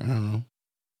whatever. I don't know.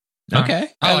 Okay.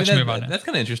 I'll let you move on. That's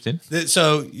kind of interesting.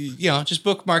 So, just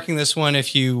bookmarking this one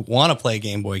if you want to play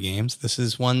Game Boy games. This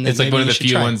is one that It's like maybe one of you the should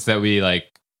few try. ones that we like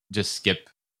just skip,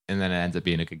 and then it ends up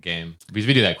being a good game because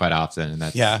we do that quite often. And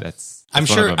that's I'm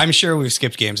one of them. sure we've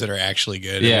skipped games that are actually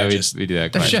good. Yeah, and we do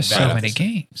that. There's quite just bad so at many this.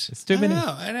 games. It's too many.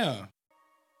 I know.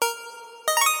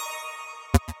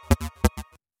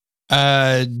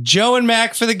 Joe and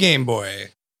Mac for the Game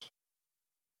Boy.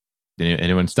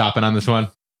 Anyone stopping on this one?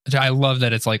 I love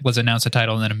that it's like, let's announce the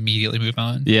title and then immediately move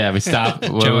on. Yeah, we stop.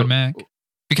 Joe and Mac.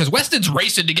 Because Weston's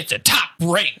racing to get to top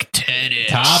rank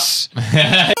tennis.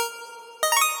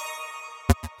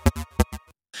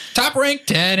 Top rank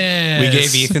tennis. We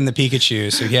gave Ethan the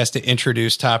Pikachu, so he has to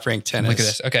introduce top rank tennis. Look at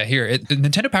this. Okay, here. The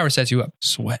Nintendo Power sets you up.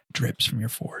 Sweat drips from your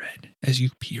forehead as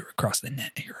you peer across the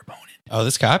net at your opponent. Oh,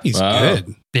 this copy's Wow.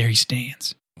 good. There he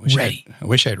stands, I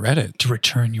wish I'd read it. to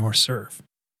return your serve.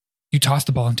 You toss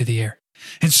the ball into the air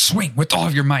and swing with all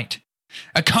of your might.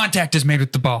 A contact is made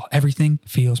with the ball. Everything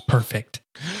feels perfect.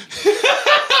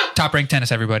 Top rank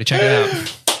tennis, everybody. Check it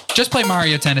out. Just play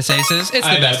Mario Tennis Aces. It's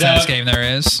the best tennis game there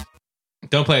is.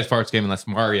 Don't play a sports game unless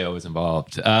Mario is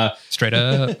involved. Straight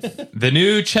up. The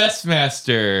new Chess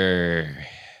Master.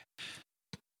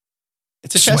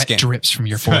 It's a chess Sweat game. drips from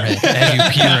your forehead as you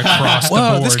peer across the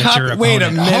Whoa, board this at your wait a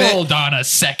opponent. minute. Hold on a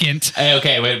second. Hey,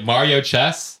 okay, wait. Mario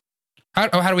Chess? How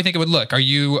do we think it would look? Are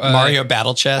you Mario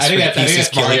Battle Chess. I think where the pieces that's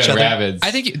kill Mario each and other. Rabbids. I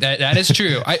think that is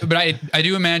true. But I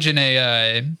do imagine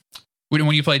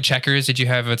when you played checkers, did you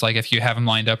have, it's like if you have them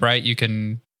lined up right, you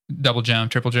can double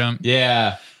jump, triple jump.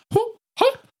 Yeah.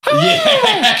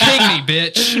 Yeah. King me,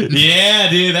 bitch.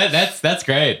 Yeah, dude. That's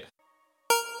great.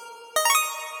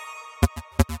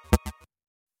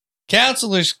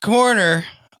 Counselor's Corner.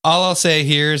 All I'll say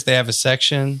here is they have a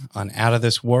section on Out of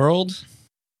This World,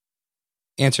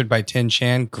 answered by Tin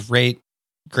Chan. Great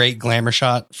glamour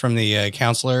shot from the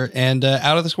counselor. And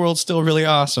Out of This World's still really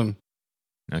awesome.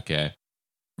 Okay.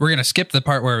 We're going to skip the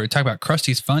part where we talk about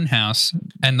Krusty's Funhouse,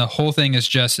 and the whole thing is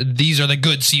just, these are the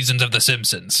good seasons of The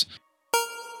Simpsons.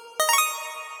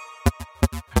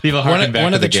 People harken back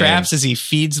One to of the game. traps is he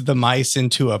feeds the mice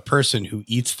into a person who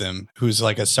eats them, who's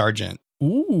like a sergeant.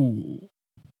 Ooh.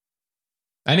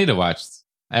 I need to watch.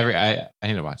 I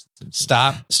need to watch this.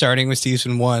 Stop starting with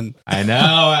season 1. I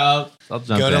know. I'll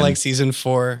jump. Go to in. like season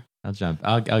 4. I'll jump.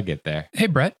 I'll get there. Hey,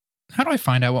 Brett, how do I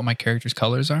find out what my character's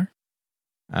colors are?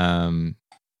 What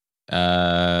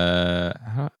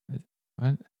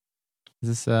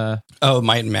is this? Oh,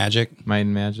 Might and Magic. Might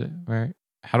and Magic. Where?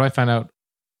 How do I find out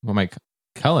what my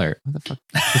Color? What the fuck?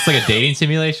 It's like a dating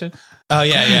simulation. Oh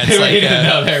yeah, yeah. They It's like need to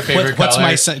know their favorite what's color.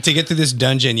 my sign? To get through this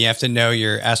dungeon, you have to know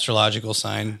your astrological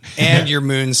sign and your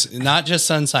moon's not just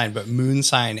sun sign, but moon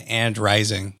sign and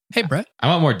rising. Hey, Brett, I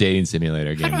want more dating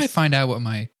simulator how do I games. find out what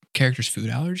my character's food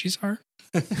allergies are?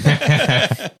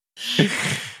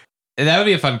 And that would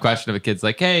be a fun question if a kid's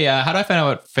like, "Hey, how do I find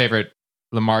out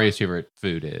what Mario's favorite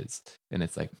food is?" And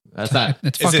it's like, that's not.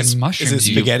 It's Is fucking it mushrooms.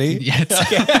 spaghetti? Yeah,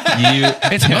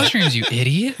 it's mushrooms, you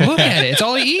idiot. Look at it. It's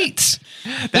all he eats.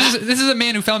 This is a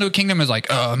man who fell into a kingdom and is like,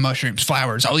 mushrooms,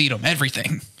 flowers, I'll eat them,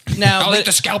 everything. Now, I'll eat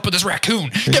the scalp of this raccoon.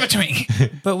 Give it to me.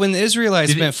 but when the Israelites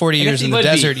Did he- spent 40 I guess years he in the would be.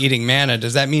 desert eating manna,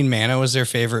 does that mean manna was their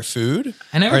favorite food?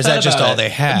 I never or is thought that just about all it. they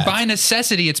had? By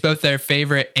necessity, it's both their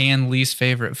favorite and least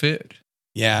favorite food.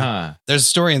 Yeah. Huh. There's a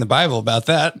story in the Bible about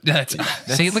that.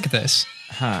 See, look at this.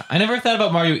 Huh. I never thought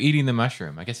about Mario eating the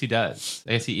mushroom. I guess he does.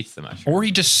 I guess he eats the mushroom. Or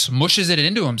he just smushes it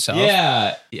into himself.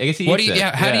 Yeah. I guess he What eats do you? it.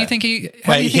 Yeah. How do you think he?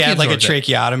 How do Wait, you he think had like a absorbed it?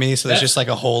 tracheotomy, so there's That's- just like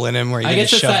a hole in him where you I can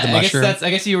guess just that's shove the I guess mushroom. I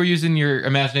guess you were using your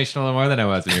imagination a little more than I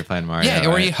was when you were playing Mario. Yeah,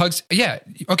 or right? he hugs. Yeah,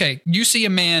 okay. You see a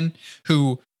man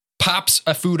who pops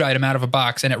a food item out of a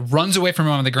box and it runs away from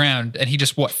him on the ground, and he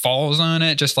just falls on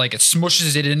it, just like it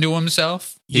smushes it into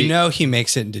himself. You know he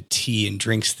makes it into tea and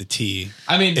drinks the tea.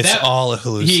 I mean, It's that, all a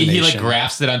hallucination. he like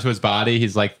grafts it onto his body.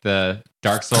 He's like the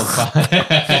Dark Souls body.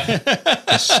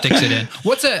 Just sticks it in.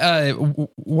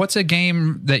 What's a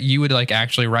game that you would like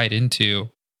actually write into?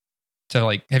 To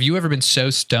like, have you ever been so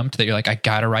stumped that you're like, I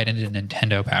gotta write into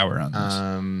Nintendo Power on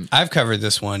this? I've covered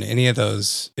this one. Any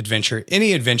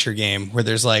adventure game where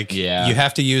there's like, Yeah. you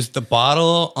have to use the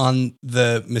bottle on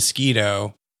the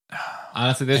mosquito.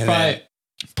 Honestly, there's And probably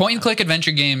Point and click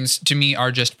adventure games to me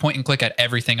are just point and click at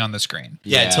everything on the screen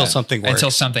Yeah, until something works. until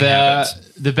something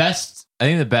happens. the best. I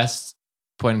think the best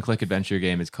point and click adventure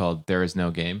game is called There Is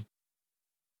No Game.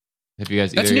 Have you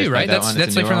guys? That's either of you new, guys right? played that one? It's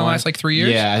That's a like from newer the one. last like 3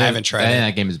 years. Yeah, I haven't tried I think it.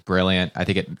 that game is brilliant. I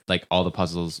think it like all the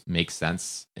puzzles make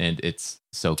sense and it's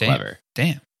so Damn. clever.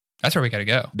 Damn, that's where we gotta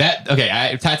go. That okay?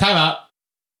 Time out.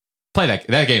 Play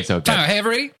that game's so good. Time out. Hey,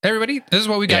 everybody, this is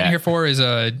what we got in Yeah. here for: is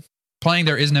playing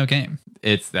There Is No Game.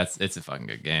 It's a fucking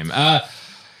good game.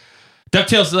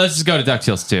 DuckTales. Let's just go to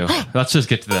DuckTales 2. Let's just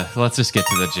get to the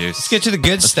juice. Let's get to the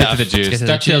good Let's stuff. get to the juice.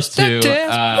 Let's get to the DuckTales 2.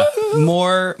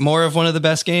 DuckTales. More of one of the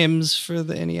best games for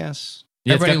the NES.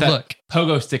 Yeah, it's got Everybody that look.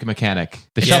 pogo stick mechanic.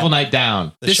 The Yeah. Shovel Knight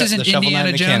down. The This sho- is an the Shovel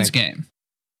Indiana Knight Jones mechanic. game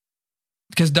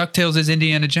because DuckTales is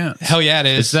Indiana Jones Hell yeah, it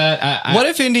is. Is that What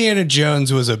if Indiana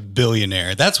Jones was a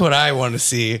billionaire? That's what I want to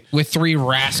see. with 3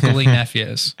 rascally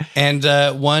nephews. And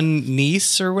one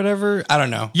niece or whatever. I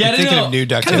don't know. Yeah, I'm thinking no. of new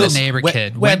DuckTales. Kind of a neighbor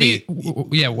kid. Webby.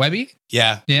 Webby.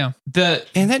 Yeah. Yeah. the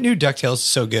And that new DuckTales is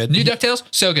so good. New DuckTales,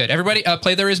 so good. Everybody,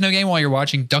 play There Is No Game while you're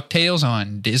watching DuckTales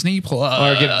on Disney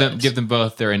Plus. or give them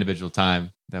both their individual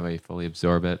time. That way you fully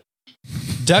absorb it.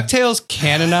 DuckTales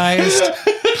canonized.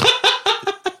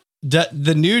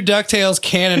 The new DuckTales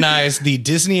canonized the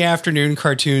Disney afternoon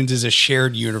cartoons as a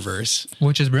shared universe.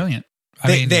 which is brilliant. I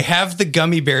mean, They have the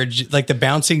gummy bear, like the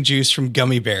bouncing juice from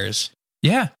gummy bears.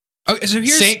 yeah. Okay, so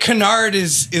here's St. Canard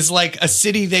is like a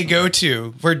city they go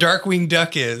to where Darkwing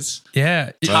Duck is.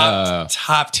 yeah.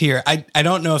 Top tier. I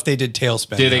don't know if they did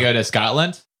Tailspin. Do they though. go to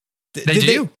Scotland? They Did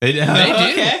do. They do.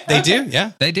 Okay. They do,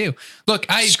 yeah. They do. Look,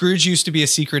 Scrooge used to be a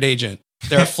secret agent.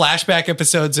 There are flashback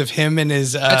episodes of him and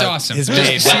his that's awesome. his Just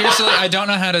babe. seriously, I don't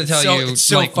know how to tell So- you. it's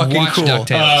so like, fucking watch cool.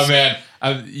 DuckTales. Oh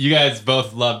man, you guys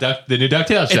both love the new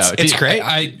DuckTales show. It's great.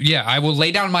 I will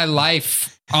lay down my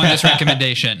life on this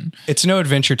recommendation. It's no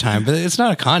Adventure Time, but it's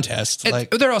not a contest. Like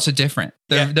They're also different.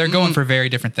 They're Yeah. they're going for very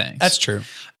different things. that's true.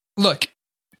 Look,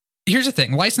 here's the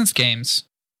thing: licensed games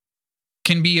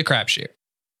can be a crapshoot.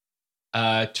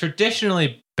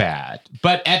 Traditionally bad,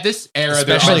 but at this era,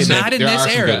 Especially Not in there this are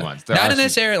some era. good ones. There Not are in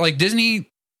this some- era. Like Disney,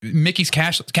 Mickey's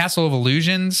Castle of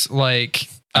Illusions. Like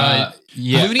yeah,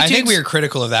 Looney I think Tunes- we were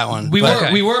critical of that one. we but-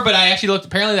 were, we were, but I actually looked.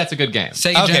 Apparently, that's a good game.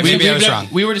 Sega Okay, Genesis. maybe I was wrong.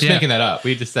 We were just Yeah. making that up.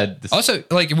 We just said this. Also,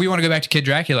 like, if we want to go back to Kid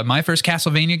Dracula, my first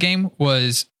Castlevania game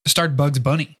starred Bugs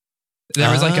Bunny. There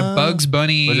was like a Oh. Bugs Was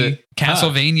Bunny it?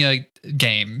 Castlevania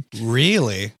game.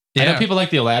 Really? I know Yeah, people like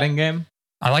the Aladdin game.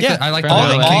 I like Yeah. that. I like the All All,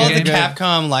 Lion the- King all of the game.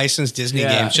 Capcom licensed Disney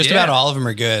Yeah. games, just Yeah. about all of them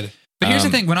are good. But here's the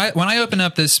Um, thing: when I open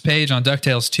up this page on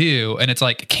DuckTales 2, and it's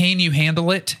like, can you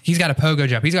handle it? He's got a pogo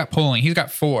jump. He's got pulling. He's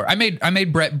got 4. I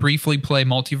made Brett briefly play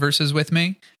Multiverses with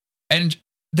me, and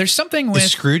there's something with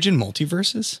Is Scrooge in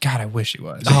Multiverses? God. I wish he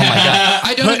was. Oh my god!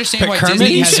 I don't understand why Kermit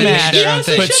Disney and has Smash, their own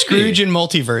thing. but Scrooge in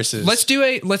Multiverses.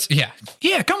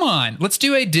 Yeah. Come on, let's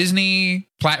do a Disney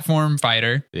platform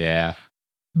fighter. Yeah,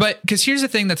 But because here's the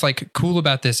thing that's like cool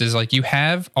about this is like you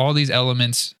have all these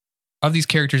elements of these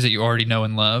characters that you already know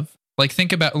and love, Like,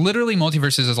 think about literally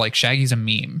Multiverses is like Shaggy's a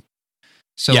meme.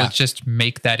 So Yeah. let's just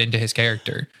make that into his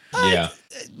character. Yeah.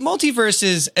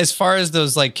 Multiverses, as far as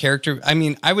those like character, I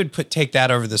mean, I would take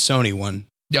that over the Sony one.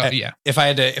 Oh, yeah. If I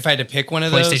had to pick one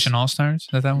of those. PlayStation All Stars.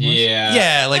 That one was? Yeah.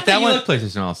 Yeah, like that one. Like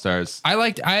PlayStation All Stars.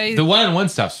 The one-on-one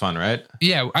stuff's fun, right?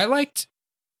 Yeah, I like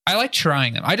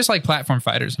trying them. I just like platform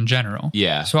fighters in general.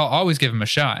 Yeah. So I'll always give them a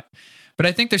shot. But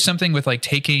I think there's something with like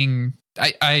taking.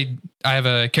 I have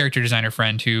a character designer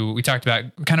friend who we talked about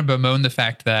kind of bemoan the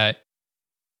fact that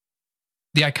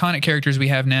the iconic characters we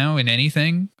have now in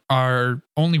anything are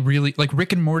only really like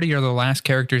Rick and Morty are the last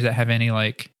characters that have any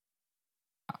like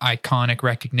iconic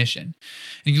recognition.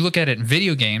 And you look at it in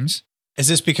video games. Is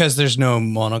this because there's no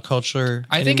monoculture?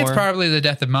 I think it's anymore? probably the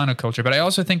death of monoculture, but I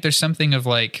also think there's something of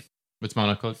like What's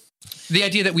monoculture? the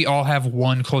idea that we all have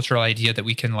one cultural idea that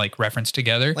we can like reference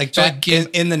together. Like so back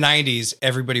in the 90s,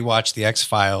 everybody watched the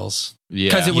X-Files. Yeah.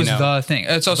 because it was You know. the thing.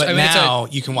 It's also But now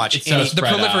you can watch it's any. so the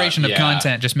spread proliferation out. of Yeah.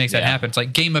 content just makes that Yeah. happen. It's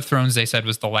like Game of Thrones, they said,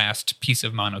 was the last piece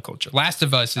of monoculture. Last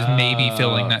of Us is maybe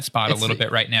filling that spot a It's- little bit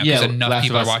right now because enough Last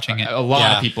people of are Us, watching it. A lot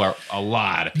Yeah. of people are That-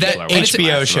 watching and it's- HBO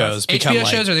Last of Us. shows become HBO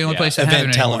like shows are the only yeah, place that have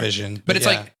event it anymore. television. But it's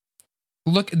Yeah. like,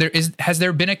 look, has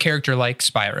there been a character like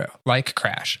Spyro, like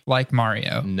Crash, like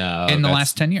Mario No. in the that's-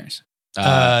 last 10 years?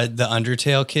 the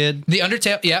Undertale kid. The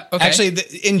Undertale, yeah, okay. Actually,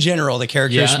 in general, the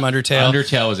characters from Undertale.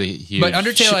 Undertale was a huge. But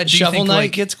Undertale, I do Shovel think Knight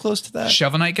like gets close to that.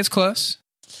 Shovel Knight gets close.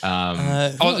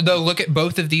 Although look at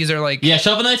both of these are like Yeah,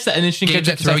 Shovel Knight's an interesting games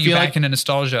character that 'cause throw I you feel back like into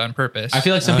nostalgia on purpose. I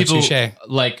feel like some Oh, people touche.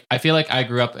 like. I feel like I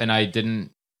grew up and I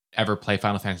didn't ever play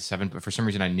Final Fantasy VII, but for some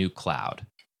reason I knew Cloud.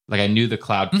 Like I knew the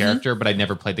Cloud character, but I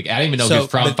never played the. I didn't even know he was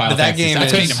from but Final that Fantasy game VII.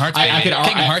 is- Kingdom Hearts. I could.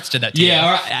 Kingdom Hearts did that. To Yeah, you.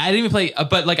 or I didn't even play.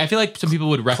 But like I feel like some people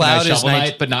would recognize Cloud is Shovel Knight,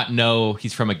 19 but not know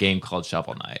he's from a game called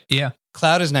Shovel Knight. Yeah.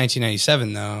 Cloud is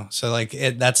 1997 though, so like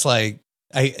that's like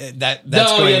that's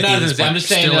No, going yeah, to no, be this I'm point. just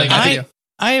saying. Still Like in I video. think.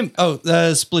 I am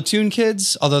the Splatoon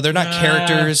kids, although they're not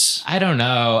characters. I don't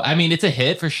know. I mean, it's a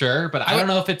hit for sure, but I don't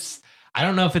know if it's. I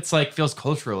don't know if it's like feels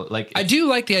cultural. Like I do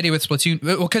like the idea with Splatoon.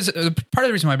 Well, because part of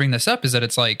the reason why I bring this up is that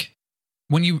it's like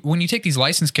when you take these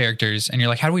licensed characters and you're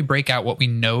like, how do we break out what we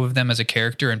know of them as a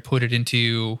character and put it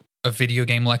into a video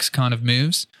game lexicon of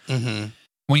moves? Mm-hmm.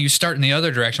 When you start in the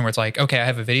other direction where it's like, okay, I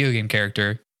have a video game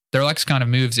character, their lexicon of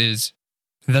moves is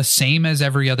the same as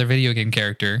every other video game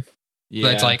character. yeah.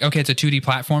 But it's like, okay, it's a 2D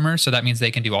platformer, so that means they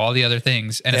can do all the other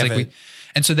things. And it's like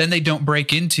and so then they don't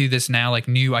break into this now like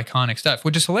new iconic stuff,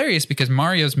 which is hilarious because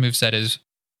Mario's moveset is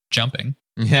jumping.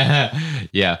 yeah,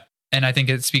 yeah. And I think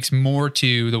it speaks more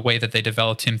to the way that they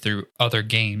developed him through other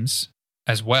games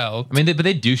as well. I mean, but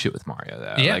they do shit with Mario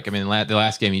though. Yeah. Like, I mean, the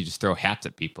last game you just throw hats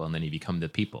at people and then you become the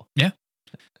people.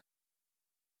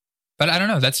 But I don't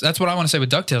know. That's what I want to say with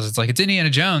DuckTales. It's like it's Indiana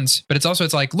Jones, but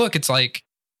it's like, look, it's like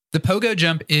the pogo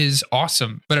jump is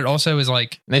awesome, but it also is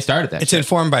like And they started that. It's shit.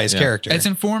 informed by his Yeah. character. it's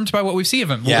informed by what we see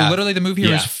of him. Yeah. Literally, the move here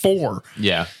is Yeah. 4,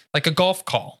 Yeah. like a golf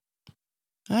call.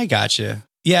 I gotcha.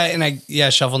 Yeah,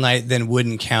 and Shovel Knight then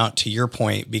wouldn't count to your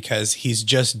point because he's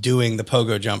just doing the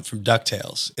pogo jump from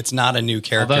DuckTales. It's not a new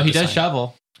character. Although he does design.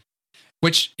 shovel.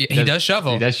 Which he does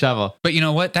shovel. He does shovel. But you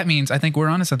know what? That means I think we're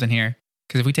onto something here.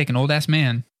 Because if we take an old ass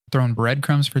man throwing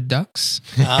breadcrumbs for ducks,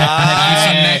 have you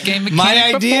seen that game mechanic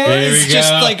My idea before? Here we is just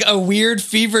go. like a weird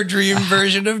fever dream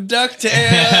version of DuckTales.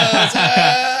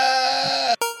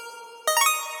 Ah.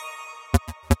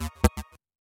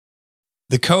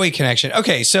 The Koei connection.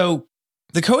 Okay, so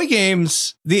the Koei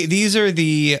games, these are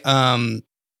the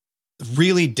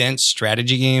really dense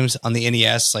strategy games on the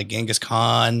NES, like Genghis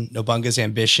Khan, Nobunaga's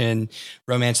Ambition,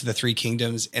 Romance of the Three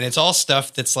Kingdoms. And it's all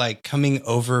stuff that's like coming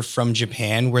over from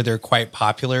Japan where they're quite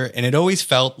popular. And it always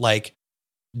felt like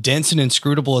dense and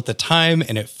inscrutable at the time.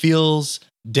 And it feels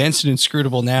dense and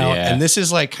inscrutable now. Yeah. And this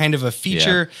is like kind of a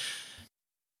feature,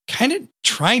 kind of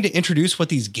trying to introduce what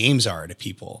these games are to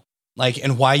people, like,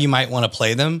 and why you might want to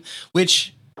play them,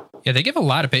 which, Yeah, they give a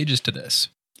lot of pages to this.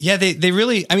 yeah, they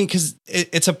really, I mean, because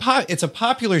it's a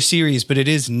popular series, but it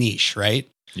is niche, right?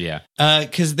 Yeah.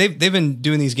 Because they've been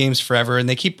doing these games forever, and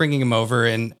they keep bringing them over.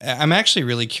 And I'm actually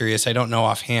really curious. I don't know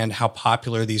offhand how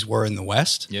popular these were in the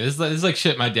West. Yeah. This is like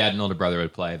shit my dad and older brother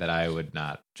would play that I would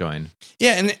not join.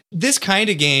 Yeah, and this kind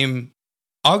of game,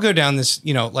 I'll go down this,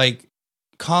 like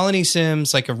Colony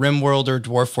Sims, like a RimWorld or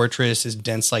Dwarf Fortress, as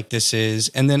dense like this is,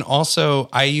 and then also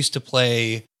I used to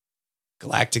play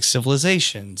Galactic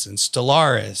Civilizations and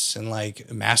Stellaris and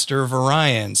like Master of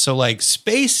Orion. So like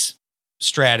space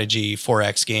strategy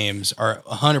 4X games are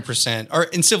 100%, or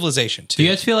in Civilization too. Do you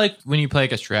guys feel like when you play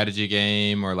like a strategy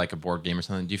game or like a board game or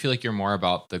something, do you feel like you're more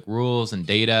about the rules and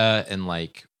data and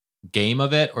like game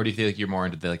of it, or do you feel like you're more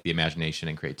into the imagination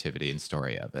and creativity and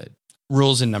story of it?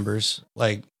 rules and numbers.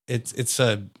 Like it's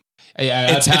a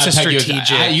Yeah, It's a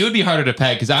strategic- You would be harder to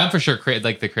peg because I'm for sure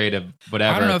the creative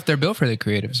whatever. I don't know if they're built for the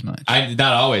creatives much.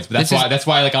 Not always, but This is- that's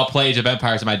why like I'll play Age of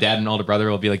Empires and my dad and older brother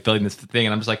will be like building this thing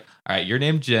and I'm just like, all right, you're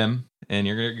named Jim and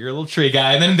you're a little tree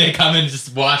guy, and then they come and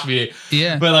just watch me.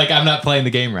 Yeah. But like I'm not playing the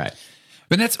game right.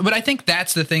 But I think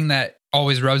that's the thing that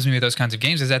always rubs me with those kinds of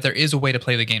games is that there is a way to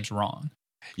play the games wrong.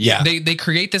 yeah. They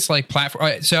create this like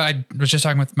platform. So I was just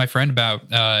talking with my friend about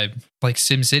like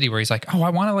SimCity, where he's like, oh, I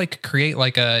want to like create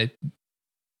like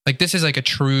this is like a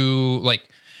true like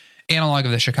analog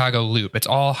of the Chicago Loop. It's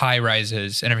all high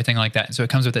rises and everything like that. And so it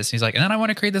comes with this. And he's like, and then I want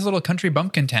to create this little country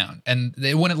bumpkin town, and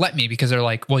they wouldn't let me because they're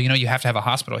like, well, you have to have a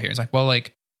hospital here. It's like, well,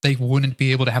 like they wouldn't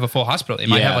be able to have a full hospital. They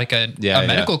might Yeah. have like a Yeah,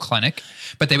 medical clinic,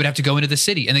 but they would have to go into the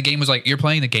city. And the game was like, you're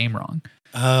playing the game wrong.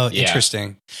 Oh, Yeah.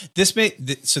 interesting. This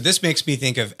makes me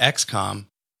think of XCOM,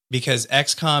 because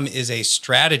XCOM is a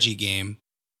strategy game,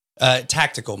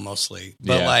 tactical mostly,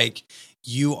 but Yeah. like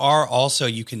you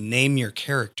can name your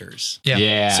characters.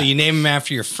 Yeah. So you name them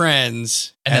after your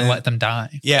friends, And then let them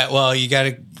die. Yeah, well,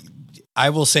 I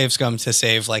will save scum to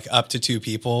save like up to 2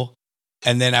 people,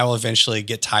 and then I will eventually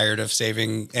get tired of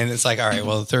saving. And it's like, all right,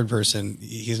 well, the third person,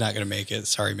 he's not going to make it.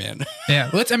 Sorry, man. Yeah.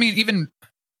 Well, even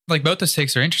like both those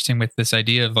takes are interesting with this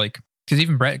idea of like, because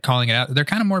even Brett calling it out, they're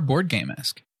kind of more board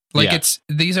game-esque. Like Yeah.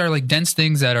 these are like dense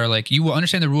things that are like, you will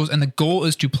understand the rules and the goal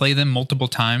is to play them multiple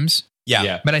times.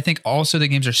 Yeah. But I think also the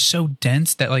games are so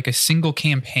dense that like a single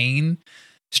campaign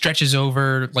stretches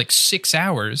over like 6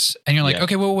 hours. And you're like, Yeah.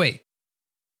 okay, well, wait.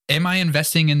 Am I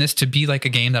investing in this to be like a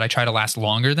game that I try to last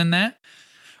longer than that?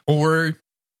 Or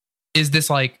is this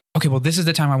like, okay, well, this is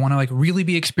the time I want to like really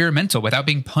be experimental without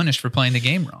being punished for playing the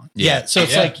game wrong? Yeah, so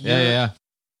it's like yeah.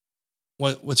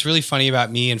 What's really funny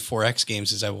about me and 4X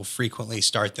games is I will frequently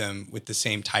start them with the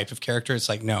same type of character. It's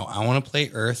like, no, I want to play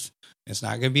Earth. It's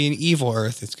not going to be an evil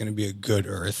Earth. It's going to be a good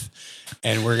Earth,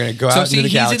 and we're going to go out into the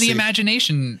he's galaxy. in the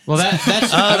imagination. Well, that's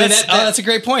that's a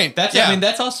great point. That's yeah. I mean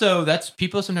that's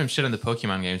people sometimes shit on the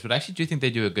Pokemon games, but I actually do think they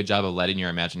do a good job of letting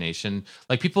your imagination.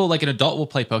 Like people, like an adult will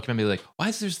play Pokemon and be like, why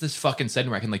is there this fucking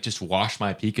setting where I can like just wash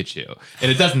my Pikachu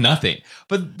and it does nothing?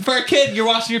 But for a kid, you're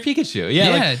washing your Pikachu. Yeah,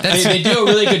 Yeah, that's- they do a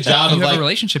really good job You of have like a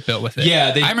relationship built with it.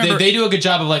 yeah, I remember they do a good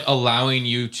job of like allowing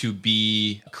you to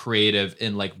be creative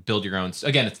and like build your own.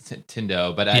 Again, it's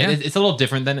Nintendo, but Yeah. it's a little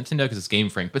different than Nintendo because it's Game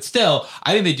Freak. But still,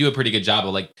 I think they do a pretty good job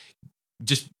of like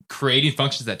just creating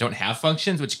functions that don't have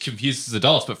functions, which confuses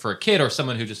adults. But for a kid or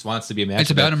someone who just wants to be imaginative,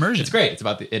 It's about immersion. It's great. It's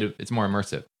about it's more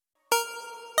immersive.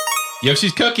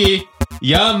 Yoshi's Cookie,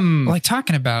 yum. like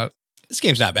talking about This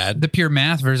game's not bad. the pure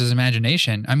math versus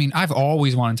imagination. I mean, I've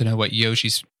always wanted to know what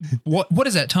Yoshi's what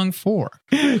is that tongue for?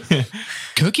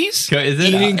 Cookies? Is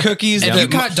it Eating cookies. If that you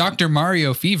caught Dr.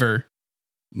 Mario fever,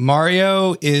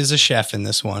 Mario is a chef in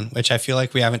this one, which I feel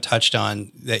like we haven't touched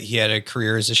on, that he had a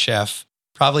career as a chef.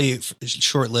 Probably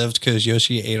short-lived because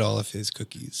Yoshi ate all of his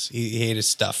cookies. He ate his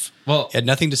stuff. Well, He had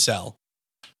nothing to sell.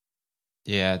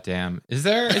 yeah, damn. Is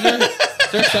there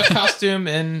a chef costume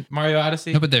in Mario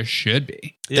Odyssey? no, but there should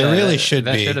be. There really should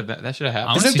that be. That should have I happened.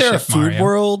 wanna Isn't see there a Chef food Mario.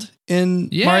 world in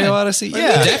Yeah. Mario Odyssey? Yeah.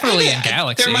 Yeah. Definitely in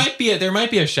Galaxy. There might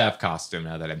be a chef costume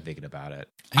now that I'm thinking about it.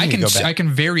 I need to can go back. I can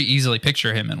very easily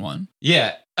picture him in one.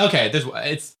 Yeah. Okay.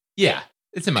 It's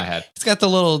in my head. It's got the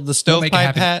We'll make it stovepipe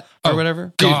happen. hat or Oh,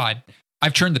 whatever. God,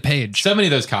 I've turned the page. So many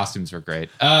of those costumes were great.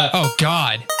 Oh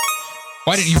God,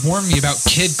 why didn't you warn me about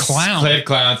Kid Clown? Kid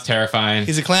Clown's terrifying.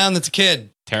 He's a clown that's a kid.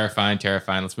 Terrifying.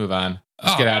 Let's move on.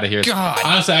 Let's Oh, get out of here. God.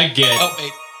 Honestly, I get Oh,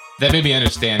 wait. that made me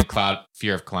understand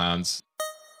fear of clowns.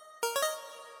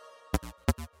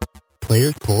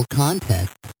 Players Poll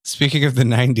Contest. Speaking of the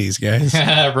 90s, guys.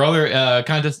 Roller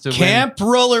contest to Camp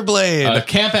Rollerblade. win.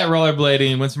 Camp at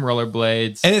rollerblading. Win some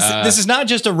rollerblades. And this is not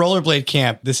just a rollerblade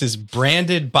camp. This is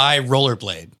branded by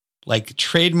Rollerblade. Like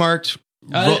trademarked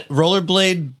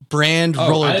rollerblade brand I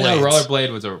didn't know rollerblades.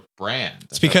 rollerblade was a brand.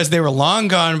 It's because they were long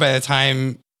gone by the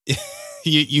time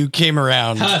you came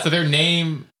around. So their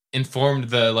name informed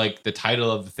the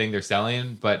title of the thing they're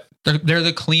selling, but They're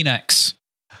the Kleenex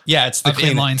Yeah, it's the of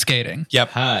clean. inline skating.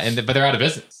 Yep. but they're out of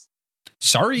business.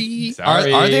 Sorry,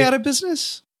 Sorry. Are they out of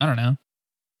business? I don't know.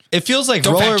 It feels like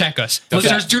Don't fact check us,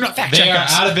 listeners. Do not fact They check are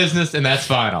us. out of business, and that's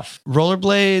final.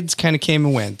 rollerblades kind of came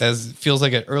and went. That feels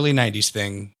like an early 90s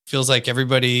thing. Feels like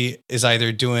everybody is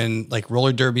either doing like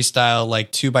roller derby style,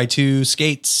 like 2x2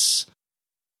 skates.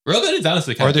 Rollerblade is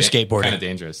honestly Or they're skateboarding. kind of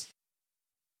dangerous.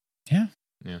 Yeah.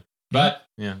 But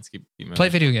yeah, let's keep moving. Play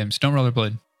video games. Don't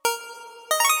rollerblade.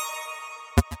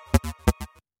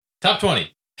 Top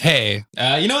 20. Hey,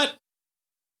 You know what?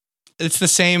 It's the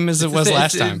same as it was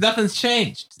last time. Nothing's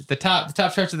changed. The top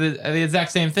charts are the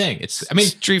exact same thing. I mean,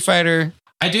 Street Fighter.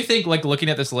 I do think, like, looking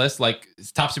at this list, like,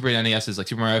 top Super NES is like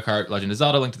Super Mario Kart, Legend of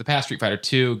Zelda, Link to the Past, Street Fighter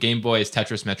 2, Game Boy is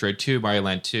Tetris, Metroid 2, Mario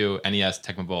Land 2, NES,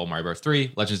 Tecmo Bowl, Mario Bros.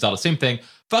 3, Legend of Zelda, same thing.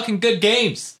 Fucking good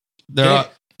games.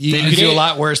 You could do a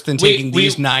lot worse than taking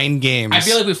these 9 games. I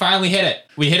feel like we finally hit it.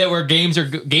 We hit it where games are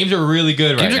really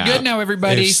good right now. Games are good now,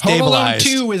 everybody. They've Home Alone stabilized.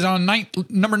 2 is on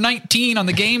number 19 on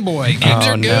the Game Boy. Games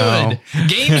are good. no.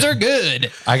 Games are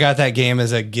good. I got that game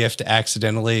as a gift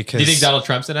accidentally. Do you think Donald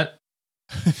Trump's in it?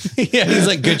 Yeah, he's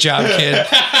like, good job, kid.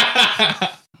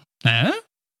 Huh?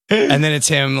 And then it's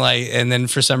him, like, and then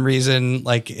for some reason,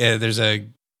 like, there's a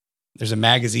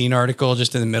magazine article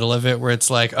just in the middle of it where it's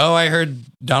like, oh, I heard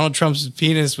Donald Trump's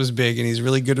penis was big and he's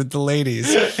really good with the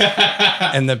ladies.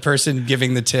 And the person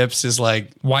giving the tips is like,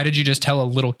 Why did you just tell a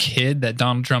little kid that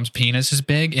Donald Trump's penis is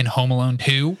big in Home Alone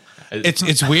 2?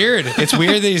 it's weird. It's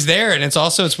weird that he's there. And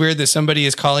it's weird that somebody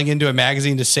is calling into a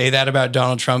magazine to say that about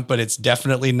Donald Trump, but it's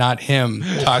definitely not him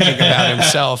talking about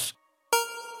himself.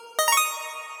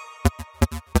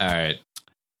 All right.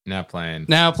 Now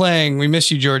playing. We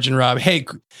miss you, George and Rob. Hey,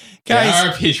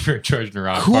 guys. RP for George and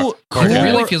Rob. Cool. It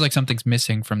really feels like something's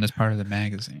missing from this part of the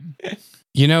magazine.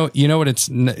 You know what it's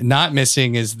not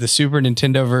missing is the Super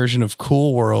Nintendo version of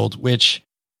Cool World, which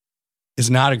is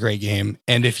not a great game.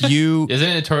 And if you Isn't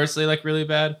it notoriously like really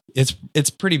bad? it's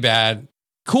pretty bad.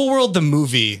 Cool World the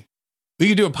movie. We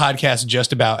could do a podcast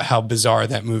just about how bizarre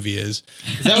that movie is.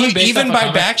 Is that one based Even off a by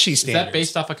comic? Bakshi Is standards. that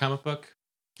based off a comic book?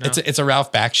 No? It's a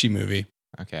Ralph Bakshi movie.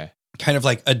 Okay. Kind of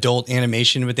like adult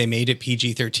animation, but they made it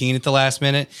PG-13 at the last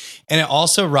minute. And it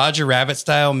also Roger Rabbit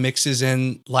style mixes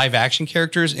in live action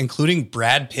characters, including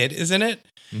Brad Pitt is in it.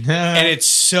 And it's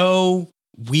so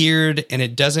weird and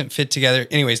it doesn't fit together.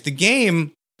 Anyways, this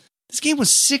game was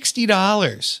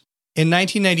 $60 in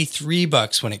 1993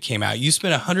 bucks when it came out. You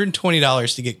spent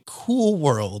 $120 to get Cool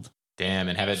World Damn,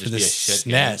 and have it for just the be a shit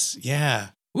SNES. Yeah.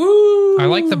 Woo! I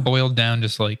like the boiled down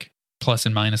just like plus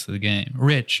and minus of the game.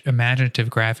 Rich, imaginative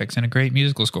graphics, and a great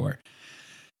musical score.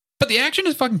 But the action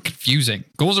is fucking confusing.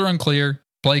 Goals are unclear.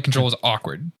 Play control is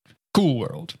awkward. Cool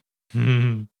World.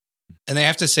 And they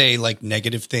have to say like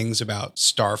negative things about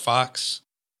Star Fox.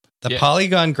 The Yeah.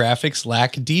 polygon graphics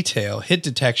lack detail. Hit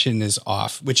detection is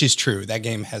off, which is true. That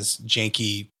game has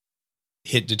janky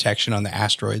hit detection on the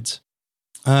asteroids.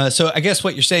 So I guess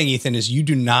what you're saying, Ethan, is you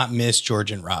do not miss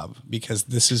George and Rob because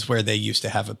this is where they used to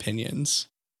have opinions.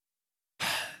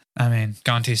 I mean,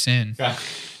 gone too soon.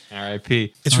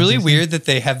 R.I.P. It's really weird that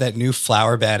they have that new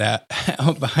flower bed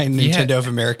out behind Yeah. Nintendo of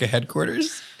America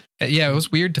headquarters. Yeah, it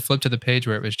was weird to flip to the page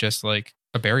where it was just like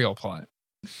a burial plot.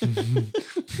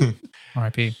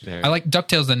 R.I.P. There. I like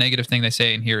DuckTales. The negative thing they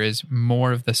say in here is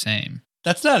more of the same.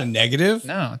 That's not a negative.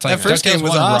 No, it's like That first DuckTales game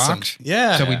was 1 awesome. rocked,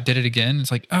 Yeah. so we did it again.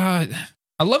 It's like, I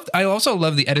also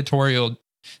love the editorial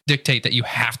dictate that you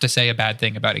have to say a bad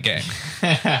thing about a game.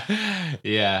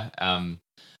 Yeah.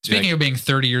 Speaking of being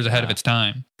 30 years ahead of its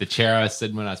time. The chair I was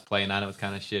sitting when I was playing on it was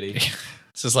kind of shitty.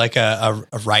 This is like a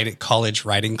college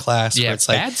writing class Yeah, where it's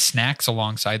like bad snacks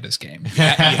alongside this game. you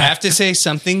have to say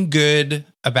something good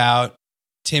about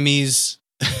Timmy's.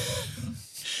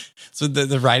 So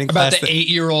the writing About class. the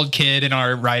 8-year-old kid in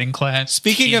our writing class.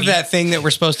 Speaking of Timmy. that thing that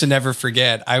we're supposed to never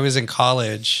forget, I was in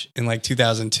college in like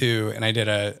 2002 and I did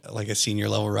a senior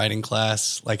level writing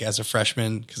class like as a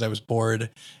freshman because I was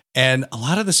bored. And a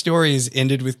lot of the stories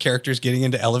ended with characters getting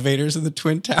into elevators in the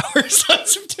Twin Towers on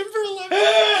September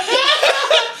 11th.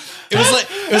 It was like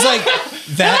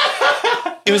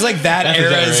that That's a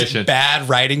era's generation. bad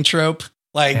writing trope.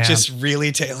 Like Yeah. just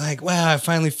really like, wow, I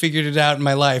finally figured it out in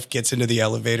my life. Gets into the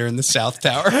elevator in the South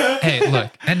Tower. Hey,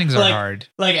 look, endings are Like- hard.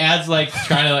 Like ads like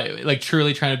trying to like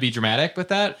truly trying to be dramatic with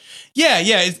that. Yeah.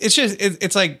 It's just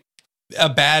it's like a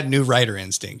bad new writer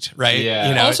instinct, right? Yeah.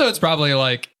 You know, Also, it's probably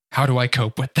like, how do I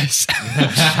cope with this?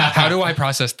 How do I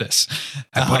process this?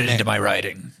 I put it man. into my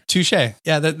writing. touche.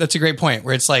 Yeah, that's a great point.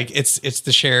 Where it's like it's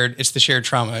the shared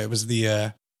trauma. It was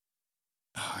the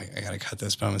I gotta cut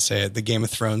this, but I'm gonna say it. The Game of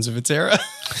Thrones of its era.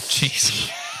 Jeez.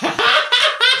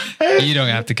 You don't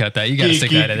have to cut that. You got to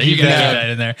stick Keep- that in there. You keep got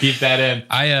to that keep in. that in there.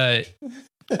 Keep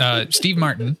that in. Steve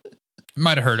Martin,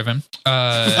 might have heard of him.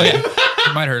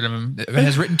 Might have heard of him.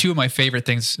 Has written two of my favorite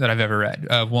things that I've ever read.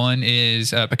 One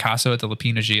is Picasso at the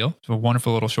Lapina Gilles. It's a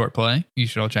wonderful little short play. You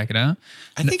should all check it out.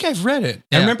 I think I've read it.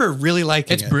 Yeah. I remember really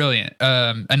liking It's it. brilliant.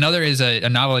 Another is a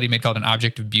novel that he made called An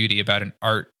Object of Beauty about an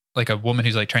art, like a woman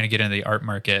who's like trying to get into the art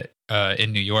market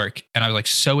in New York. And I was like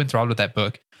so enthralled with that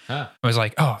book. Huh. I was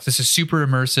like, oh, this is super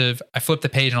immersive. I flipped the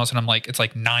page and all of a sudden I'm like, it's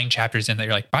like 9 chapters in that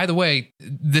you're like, by the way,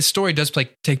 this story does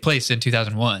take place in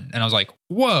 2001. And I was like,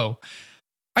 whoa.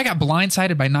 I got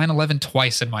blindsided by 9/11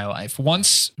 twice in my life.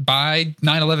 Once by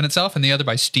 9/11 itself, and the other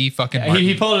by Steve fucking Martin.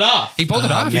 He pulled it off. He pulled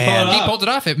it off. man. He pulled it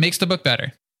off. It makes the book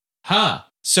better. Huh.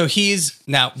 So he's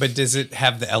now, but does it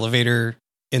have the elevator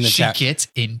in the She chat? gets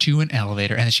into an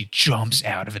elevator and then she jumps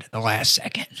out of it at the last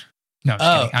second. No,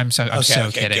 I'm just Oh. kidding. I'm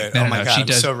so kidding. Good. No, Oh no, my no, God, she I'm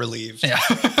does. so relieved. Yeah.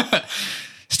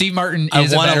 Steve Martin I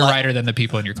is a wanna better li- writer than the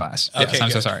people in your class. Okay, Yes, I'm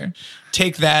so good. sorry.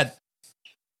 Take that,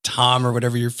 Tom, or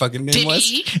whatever your fucking name was.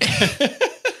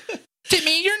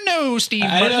 Timmy, you're no Steve I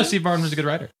Martin. didn't know Steve Martin was a good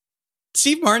writer.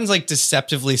 Steve Martin's like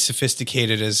deceptively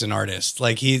sophisticated as an artist.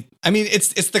 Like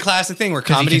it's the classic thing where 'Cause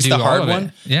he can comedy's do the all hard of it.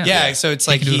 one. Yeah. Yeah. So it's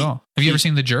He like can do it all. Have you ever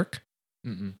seen The Jerk?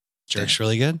 Mm-mm. Jerk's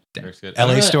really good. Jerk's good.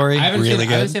 LA Story, I haven't really seen,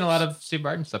 I haven't good. seen a lot of Steve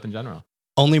Martin stuff in general.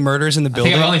 Only Murders in the I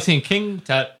Building. think I've only seen King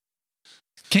Tut.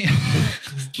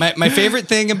 My favorite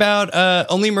thing about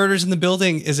Only Murders in the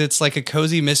Building is it's like a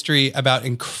cozy mystery about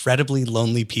incredibly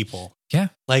lonely people. Yeah.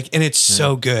 Like, and it's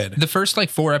so good. The first like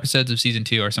 4 episodes of season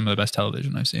 2 are some of the best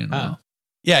television I've seen in a while.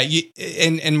 Yeah,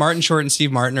 and Martin Short and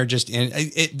Steve Martin are just in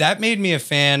it. That made me a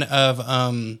fan of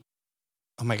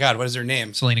oh my God, what is her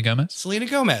name? Selena Gomez. Selena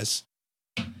Gomez.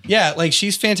 Yeah, like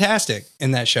she's fantastic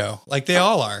in that show. Like they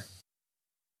all are.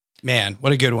 Man,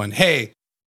 what a good one. Hey.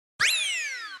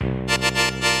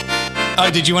 Oh,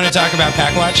 did you want to talk about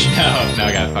Packwatch? No,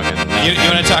 I got fucking nothing. You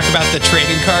want to talk about the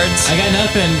trading cards? I got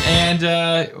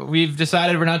nothing, and we've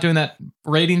decided we're not doing that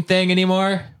rating thing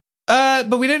anymore.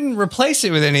 But we didn't replace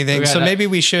it with anything, We got so that. maybe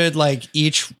we should like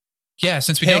each Yeah,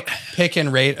 since we don't. pick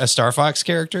and rate a Star Fox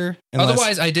character. unless-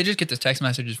 Otherwise, I did just get this text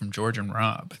messages from George and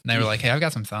Rob. And they were like, "Hey, I've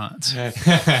got some thoughts." they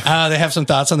have some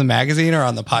thoughts on the magazine or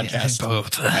on the podcast.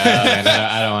 Both.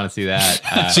 I don't want to see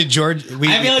that. Should George?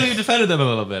 I feel like we've defended them a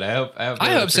little bit. I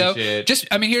hope so. Just,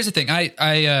 I mean, here's the thing.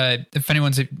 If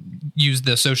anyone's used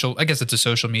the social, I guess it's a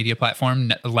social media platform,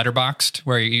 Letterboxd,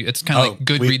 where it's kind of like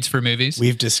Goodreads for movies.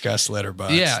 We've discussed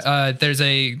Letterboxd. Yeah, there's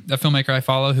a filmmaker I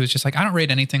follow who's just like, I don't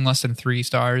rate anything less than 3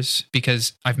 stars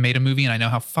because I've made a movie and I know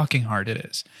how fucking hard it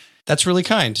is. That's really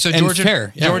kind. So and George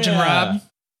fair. Yeah. George and Rob,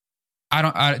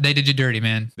 they did you dirty,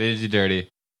 man. They did you dirty.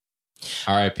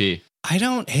 R.I.P. I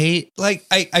don't hate like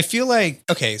I feel like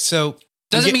okay, so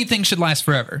Doesn't mean things should last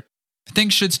forever.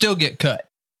 Things should still get cut.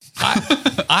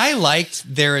 I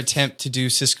liked their attempt to do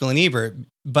Siskel and Ebert,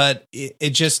 but it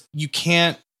just you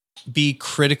can't be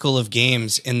critical of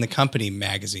games in the company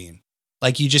magazine.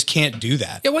 Like you just can't do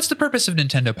that. Yeah, what's the purpose of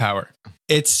Nintendo Power?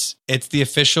 It's the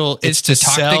official. It's to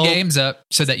talk sell the games up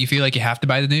so that you feel like you have to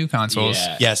buy the new consoles.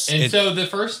 Yeah. Yes, And so the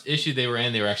first issue they were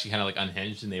in, they were actually kind of like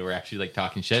unhinged and they were actually like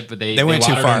talking shit, but they went too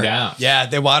watered far. them down. Yeah,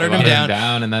 they watered They them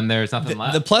down. and then there's nothing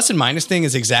left. The plus and minus thing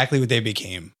is exactly what they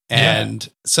became. And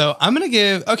so I'm going to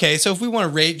give, okay, so if we want to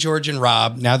rate George and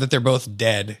Rob, now that they're both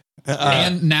dead.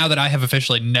 And now that I have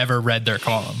officially never read their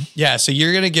column, Yeah, so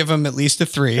you're going to give them at least a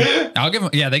 3. I'll give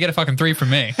them, they get a fucking 3 from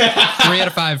me. 3 out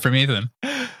of 5 from Ethan.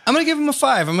 I'm going to give them a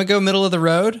 5. I'm going to go middle of the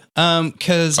road.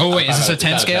 Cause Oh, wait, is this a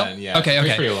 10 out of scale? 10, yeah. Okay.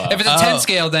 It's pretty low. If it's a 10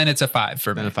 scale, then it's a 5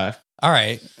 for Then me. a 5. all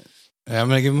right, I'm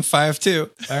going to give them a 5 too.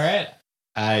 All right.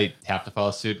 I have to follow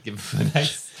suit. Give him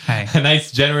Hey. a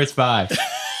nice generous 5.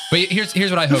 But here's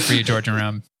what I hope for you, George and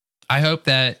Rob. I hope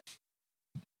that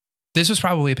this was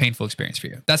probably a painful experience for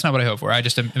you. That's not what I hope for. I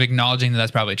just am acknowledging that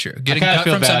that's probably true. Getting kinda cut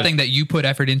feel from bad. something that you put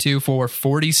effort into for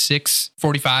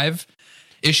 45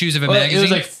 issues of a Well, magazine. it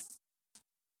was like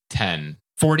 10.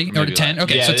 40 or maybe 10? like-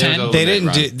 Okay, yeah, so it was 10. over They that didn't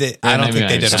run. I don't maybe think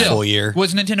they did a Still. full year.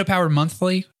 Was Nintendo Power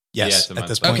monthly? Yeah, Yes, it's a at month.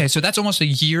 this point. Okay, so that's almost a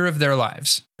year of their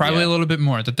lives. Probably Yeah. a little bit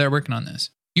more that they're working on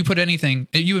this. You put anything,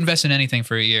 you invest in anything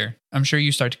for a year, I'm sure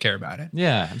you start to care about it.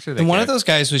 Yeah, I'm sure they And one care. of those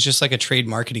guys was just like a trade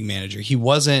marketing manager. He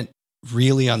wasn't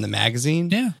really on the magazine.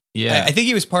 Yeah. Yeah. I think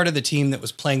he was part of the team that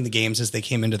was playing the games as they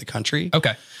came into the country.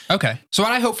 Okay. So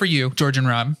what I hope for you, George and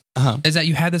Rob, Uh-huh. is that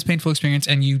you had this painful experience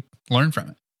and you learned from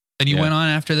it. And you Yeah. went on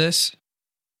after this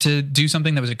to do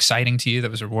something that was exciting to you, that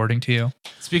was rewarding to you.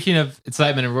 Speaking of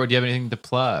excitement and reward, do you have anything to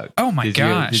plug? Oh my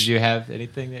gosh. Did you have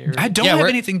anything that you're I don't Yeah, have we're-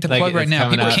 anything to like, plug right it's now.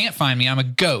 coming People up. can't find me. I'm a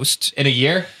ghost. in a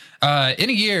year? In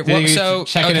a year. Did Well, you so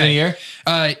check in a year?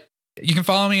 You can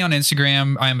follow me on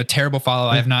Instagram. I am a terrible follow.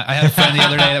 I had a friend the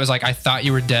other day that was like, I thought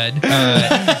you were dead.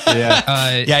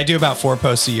 Yeah. Yeah, I do about 4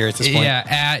 posts a year at this point. Yeah,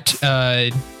 at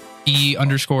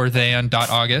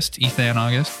E_than.august, Ethan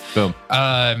August. Boom.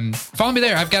 Follow me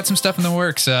there. I've got some stuff in the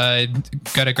works.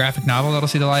 Got a graphic novel that'll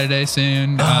see the light of day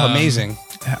soon. Oh, amazing.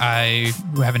 I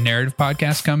have a narrative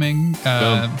podcast coming.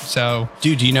 Boom. So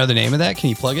Dude, do you know the name of that? Can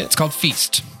you plug it? it's called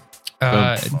Feast.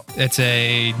 Boom.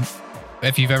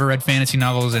 If you've ever read fantasy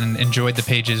novels and enjoyed the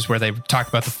pages where they talk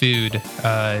about the food,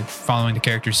 following the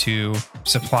characters who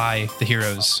supply the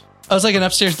heroes I was like an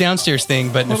upstairs downstairs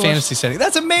thing, but in a Little- fantasy setting.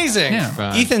 That's amazing. Yeah.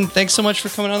 Fun. Ethan, thanks so much for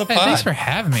coming on the Hey, pod. thanks for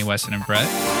having me, Weston and Brett.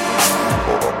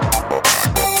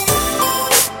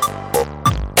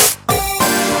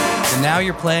 And Now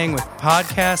You're Playing with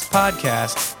Podcast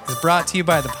is brought to you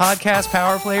by the Podcast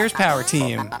Power Players Power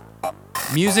Team.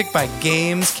 Music by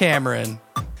Games Cameron.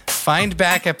 Find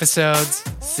back episodes,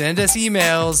 send us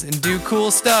emails, and do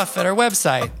cool stuff at our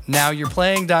website,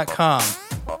 nowyou'replaying.com.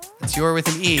 It's your with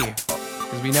an E,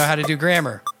 because we know how to do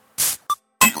grammar.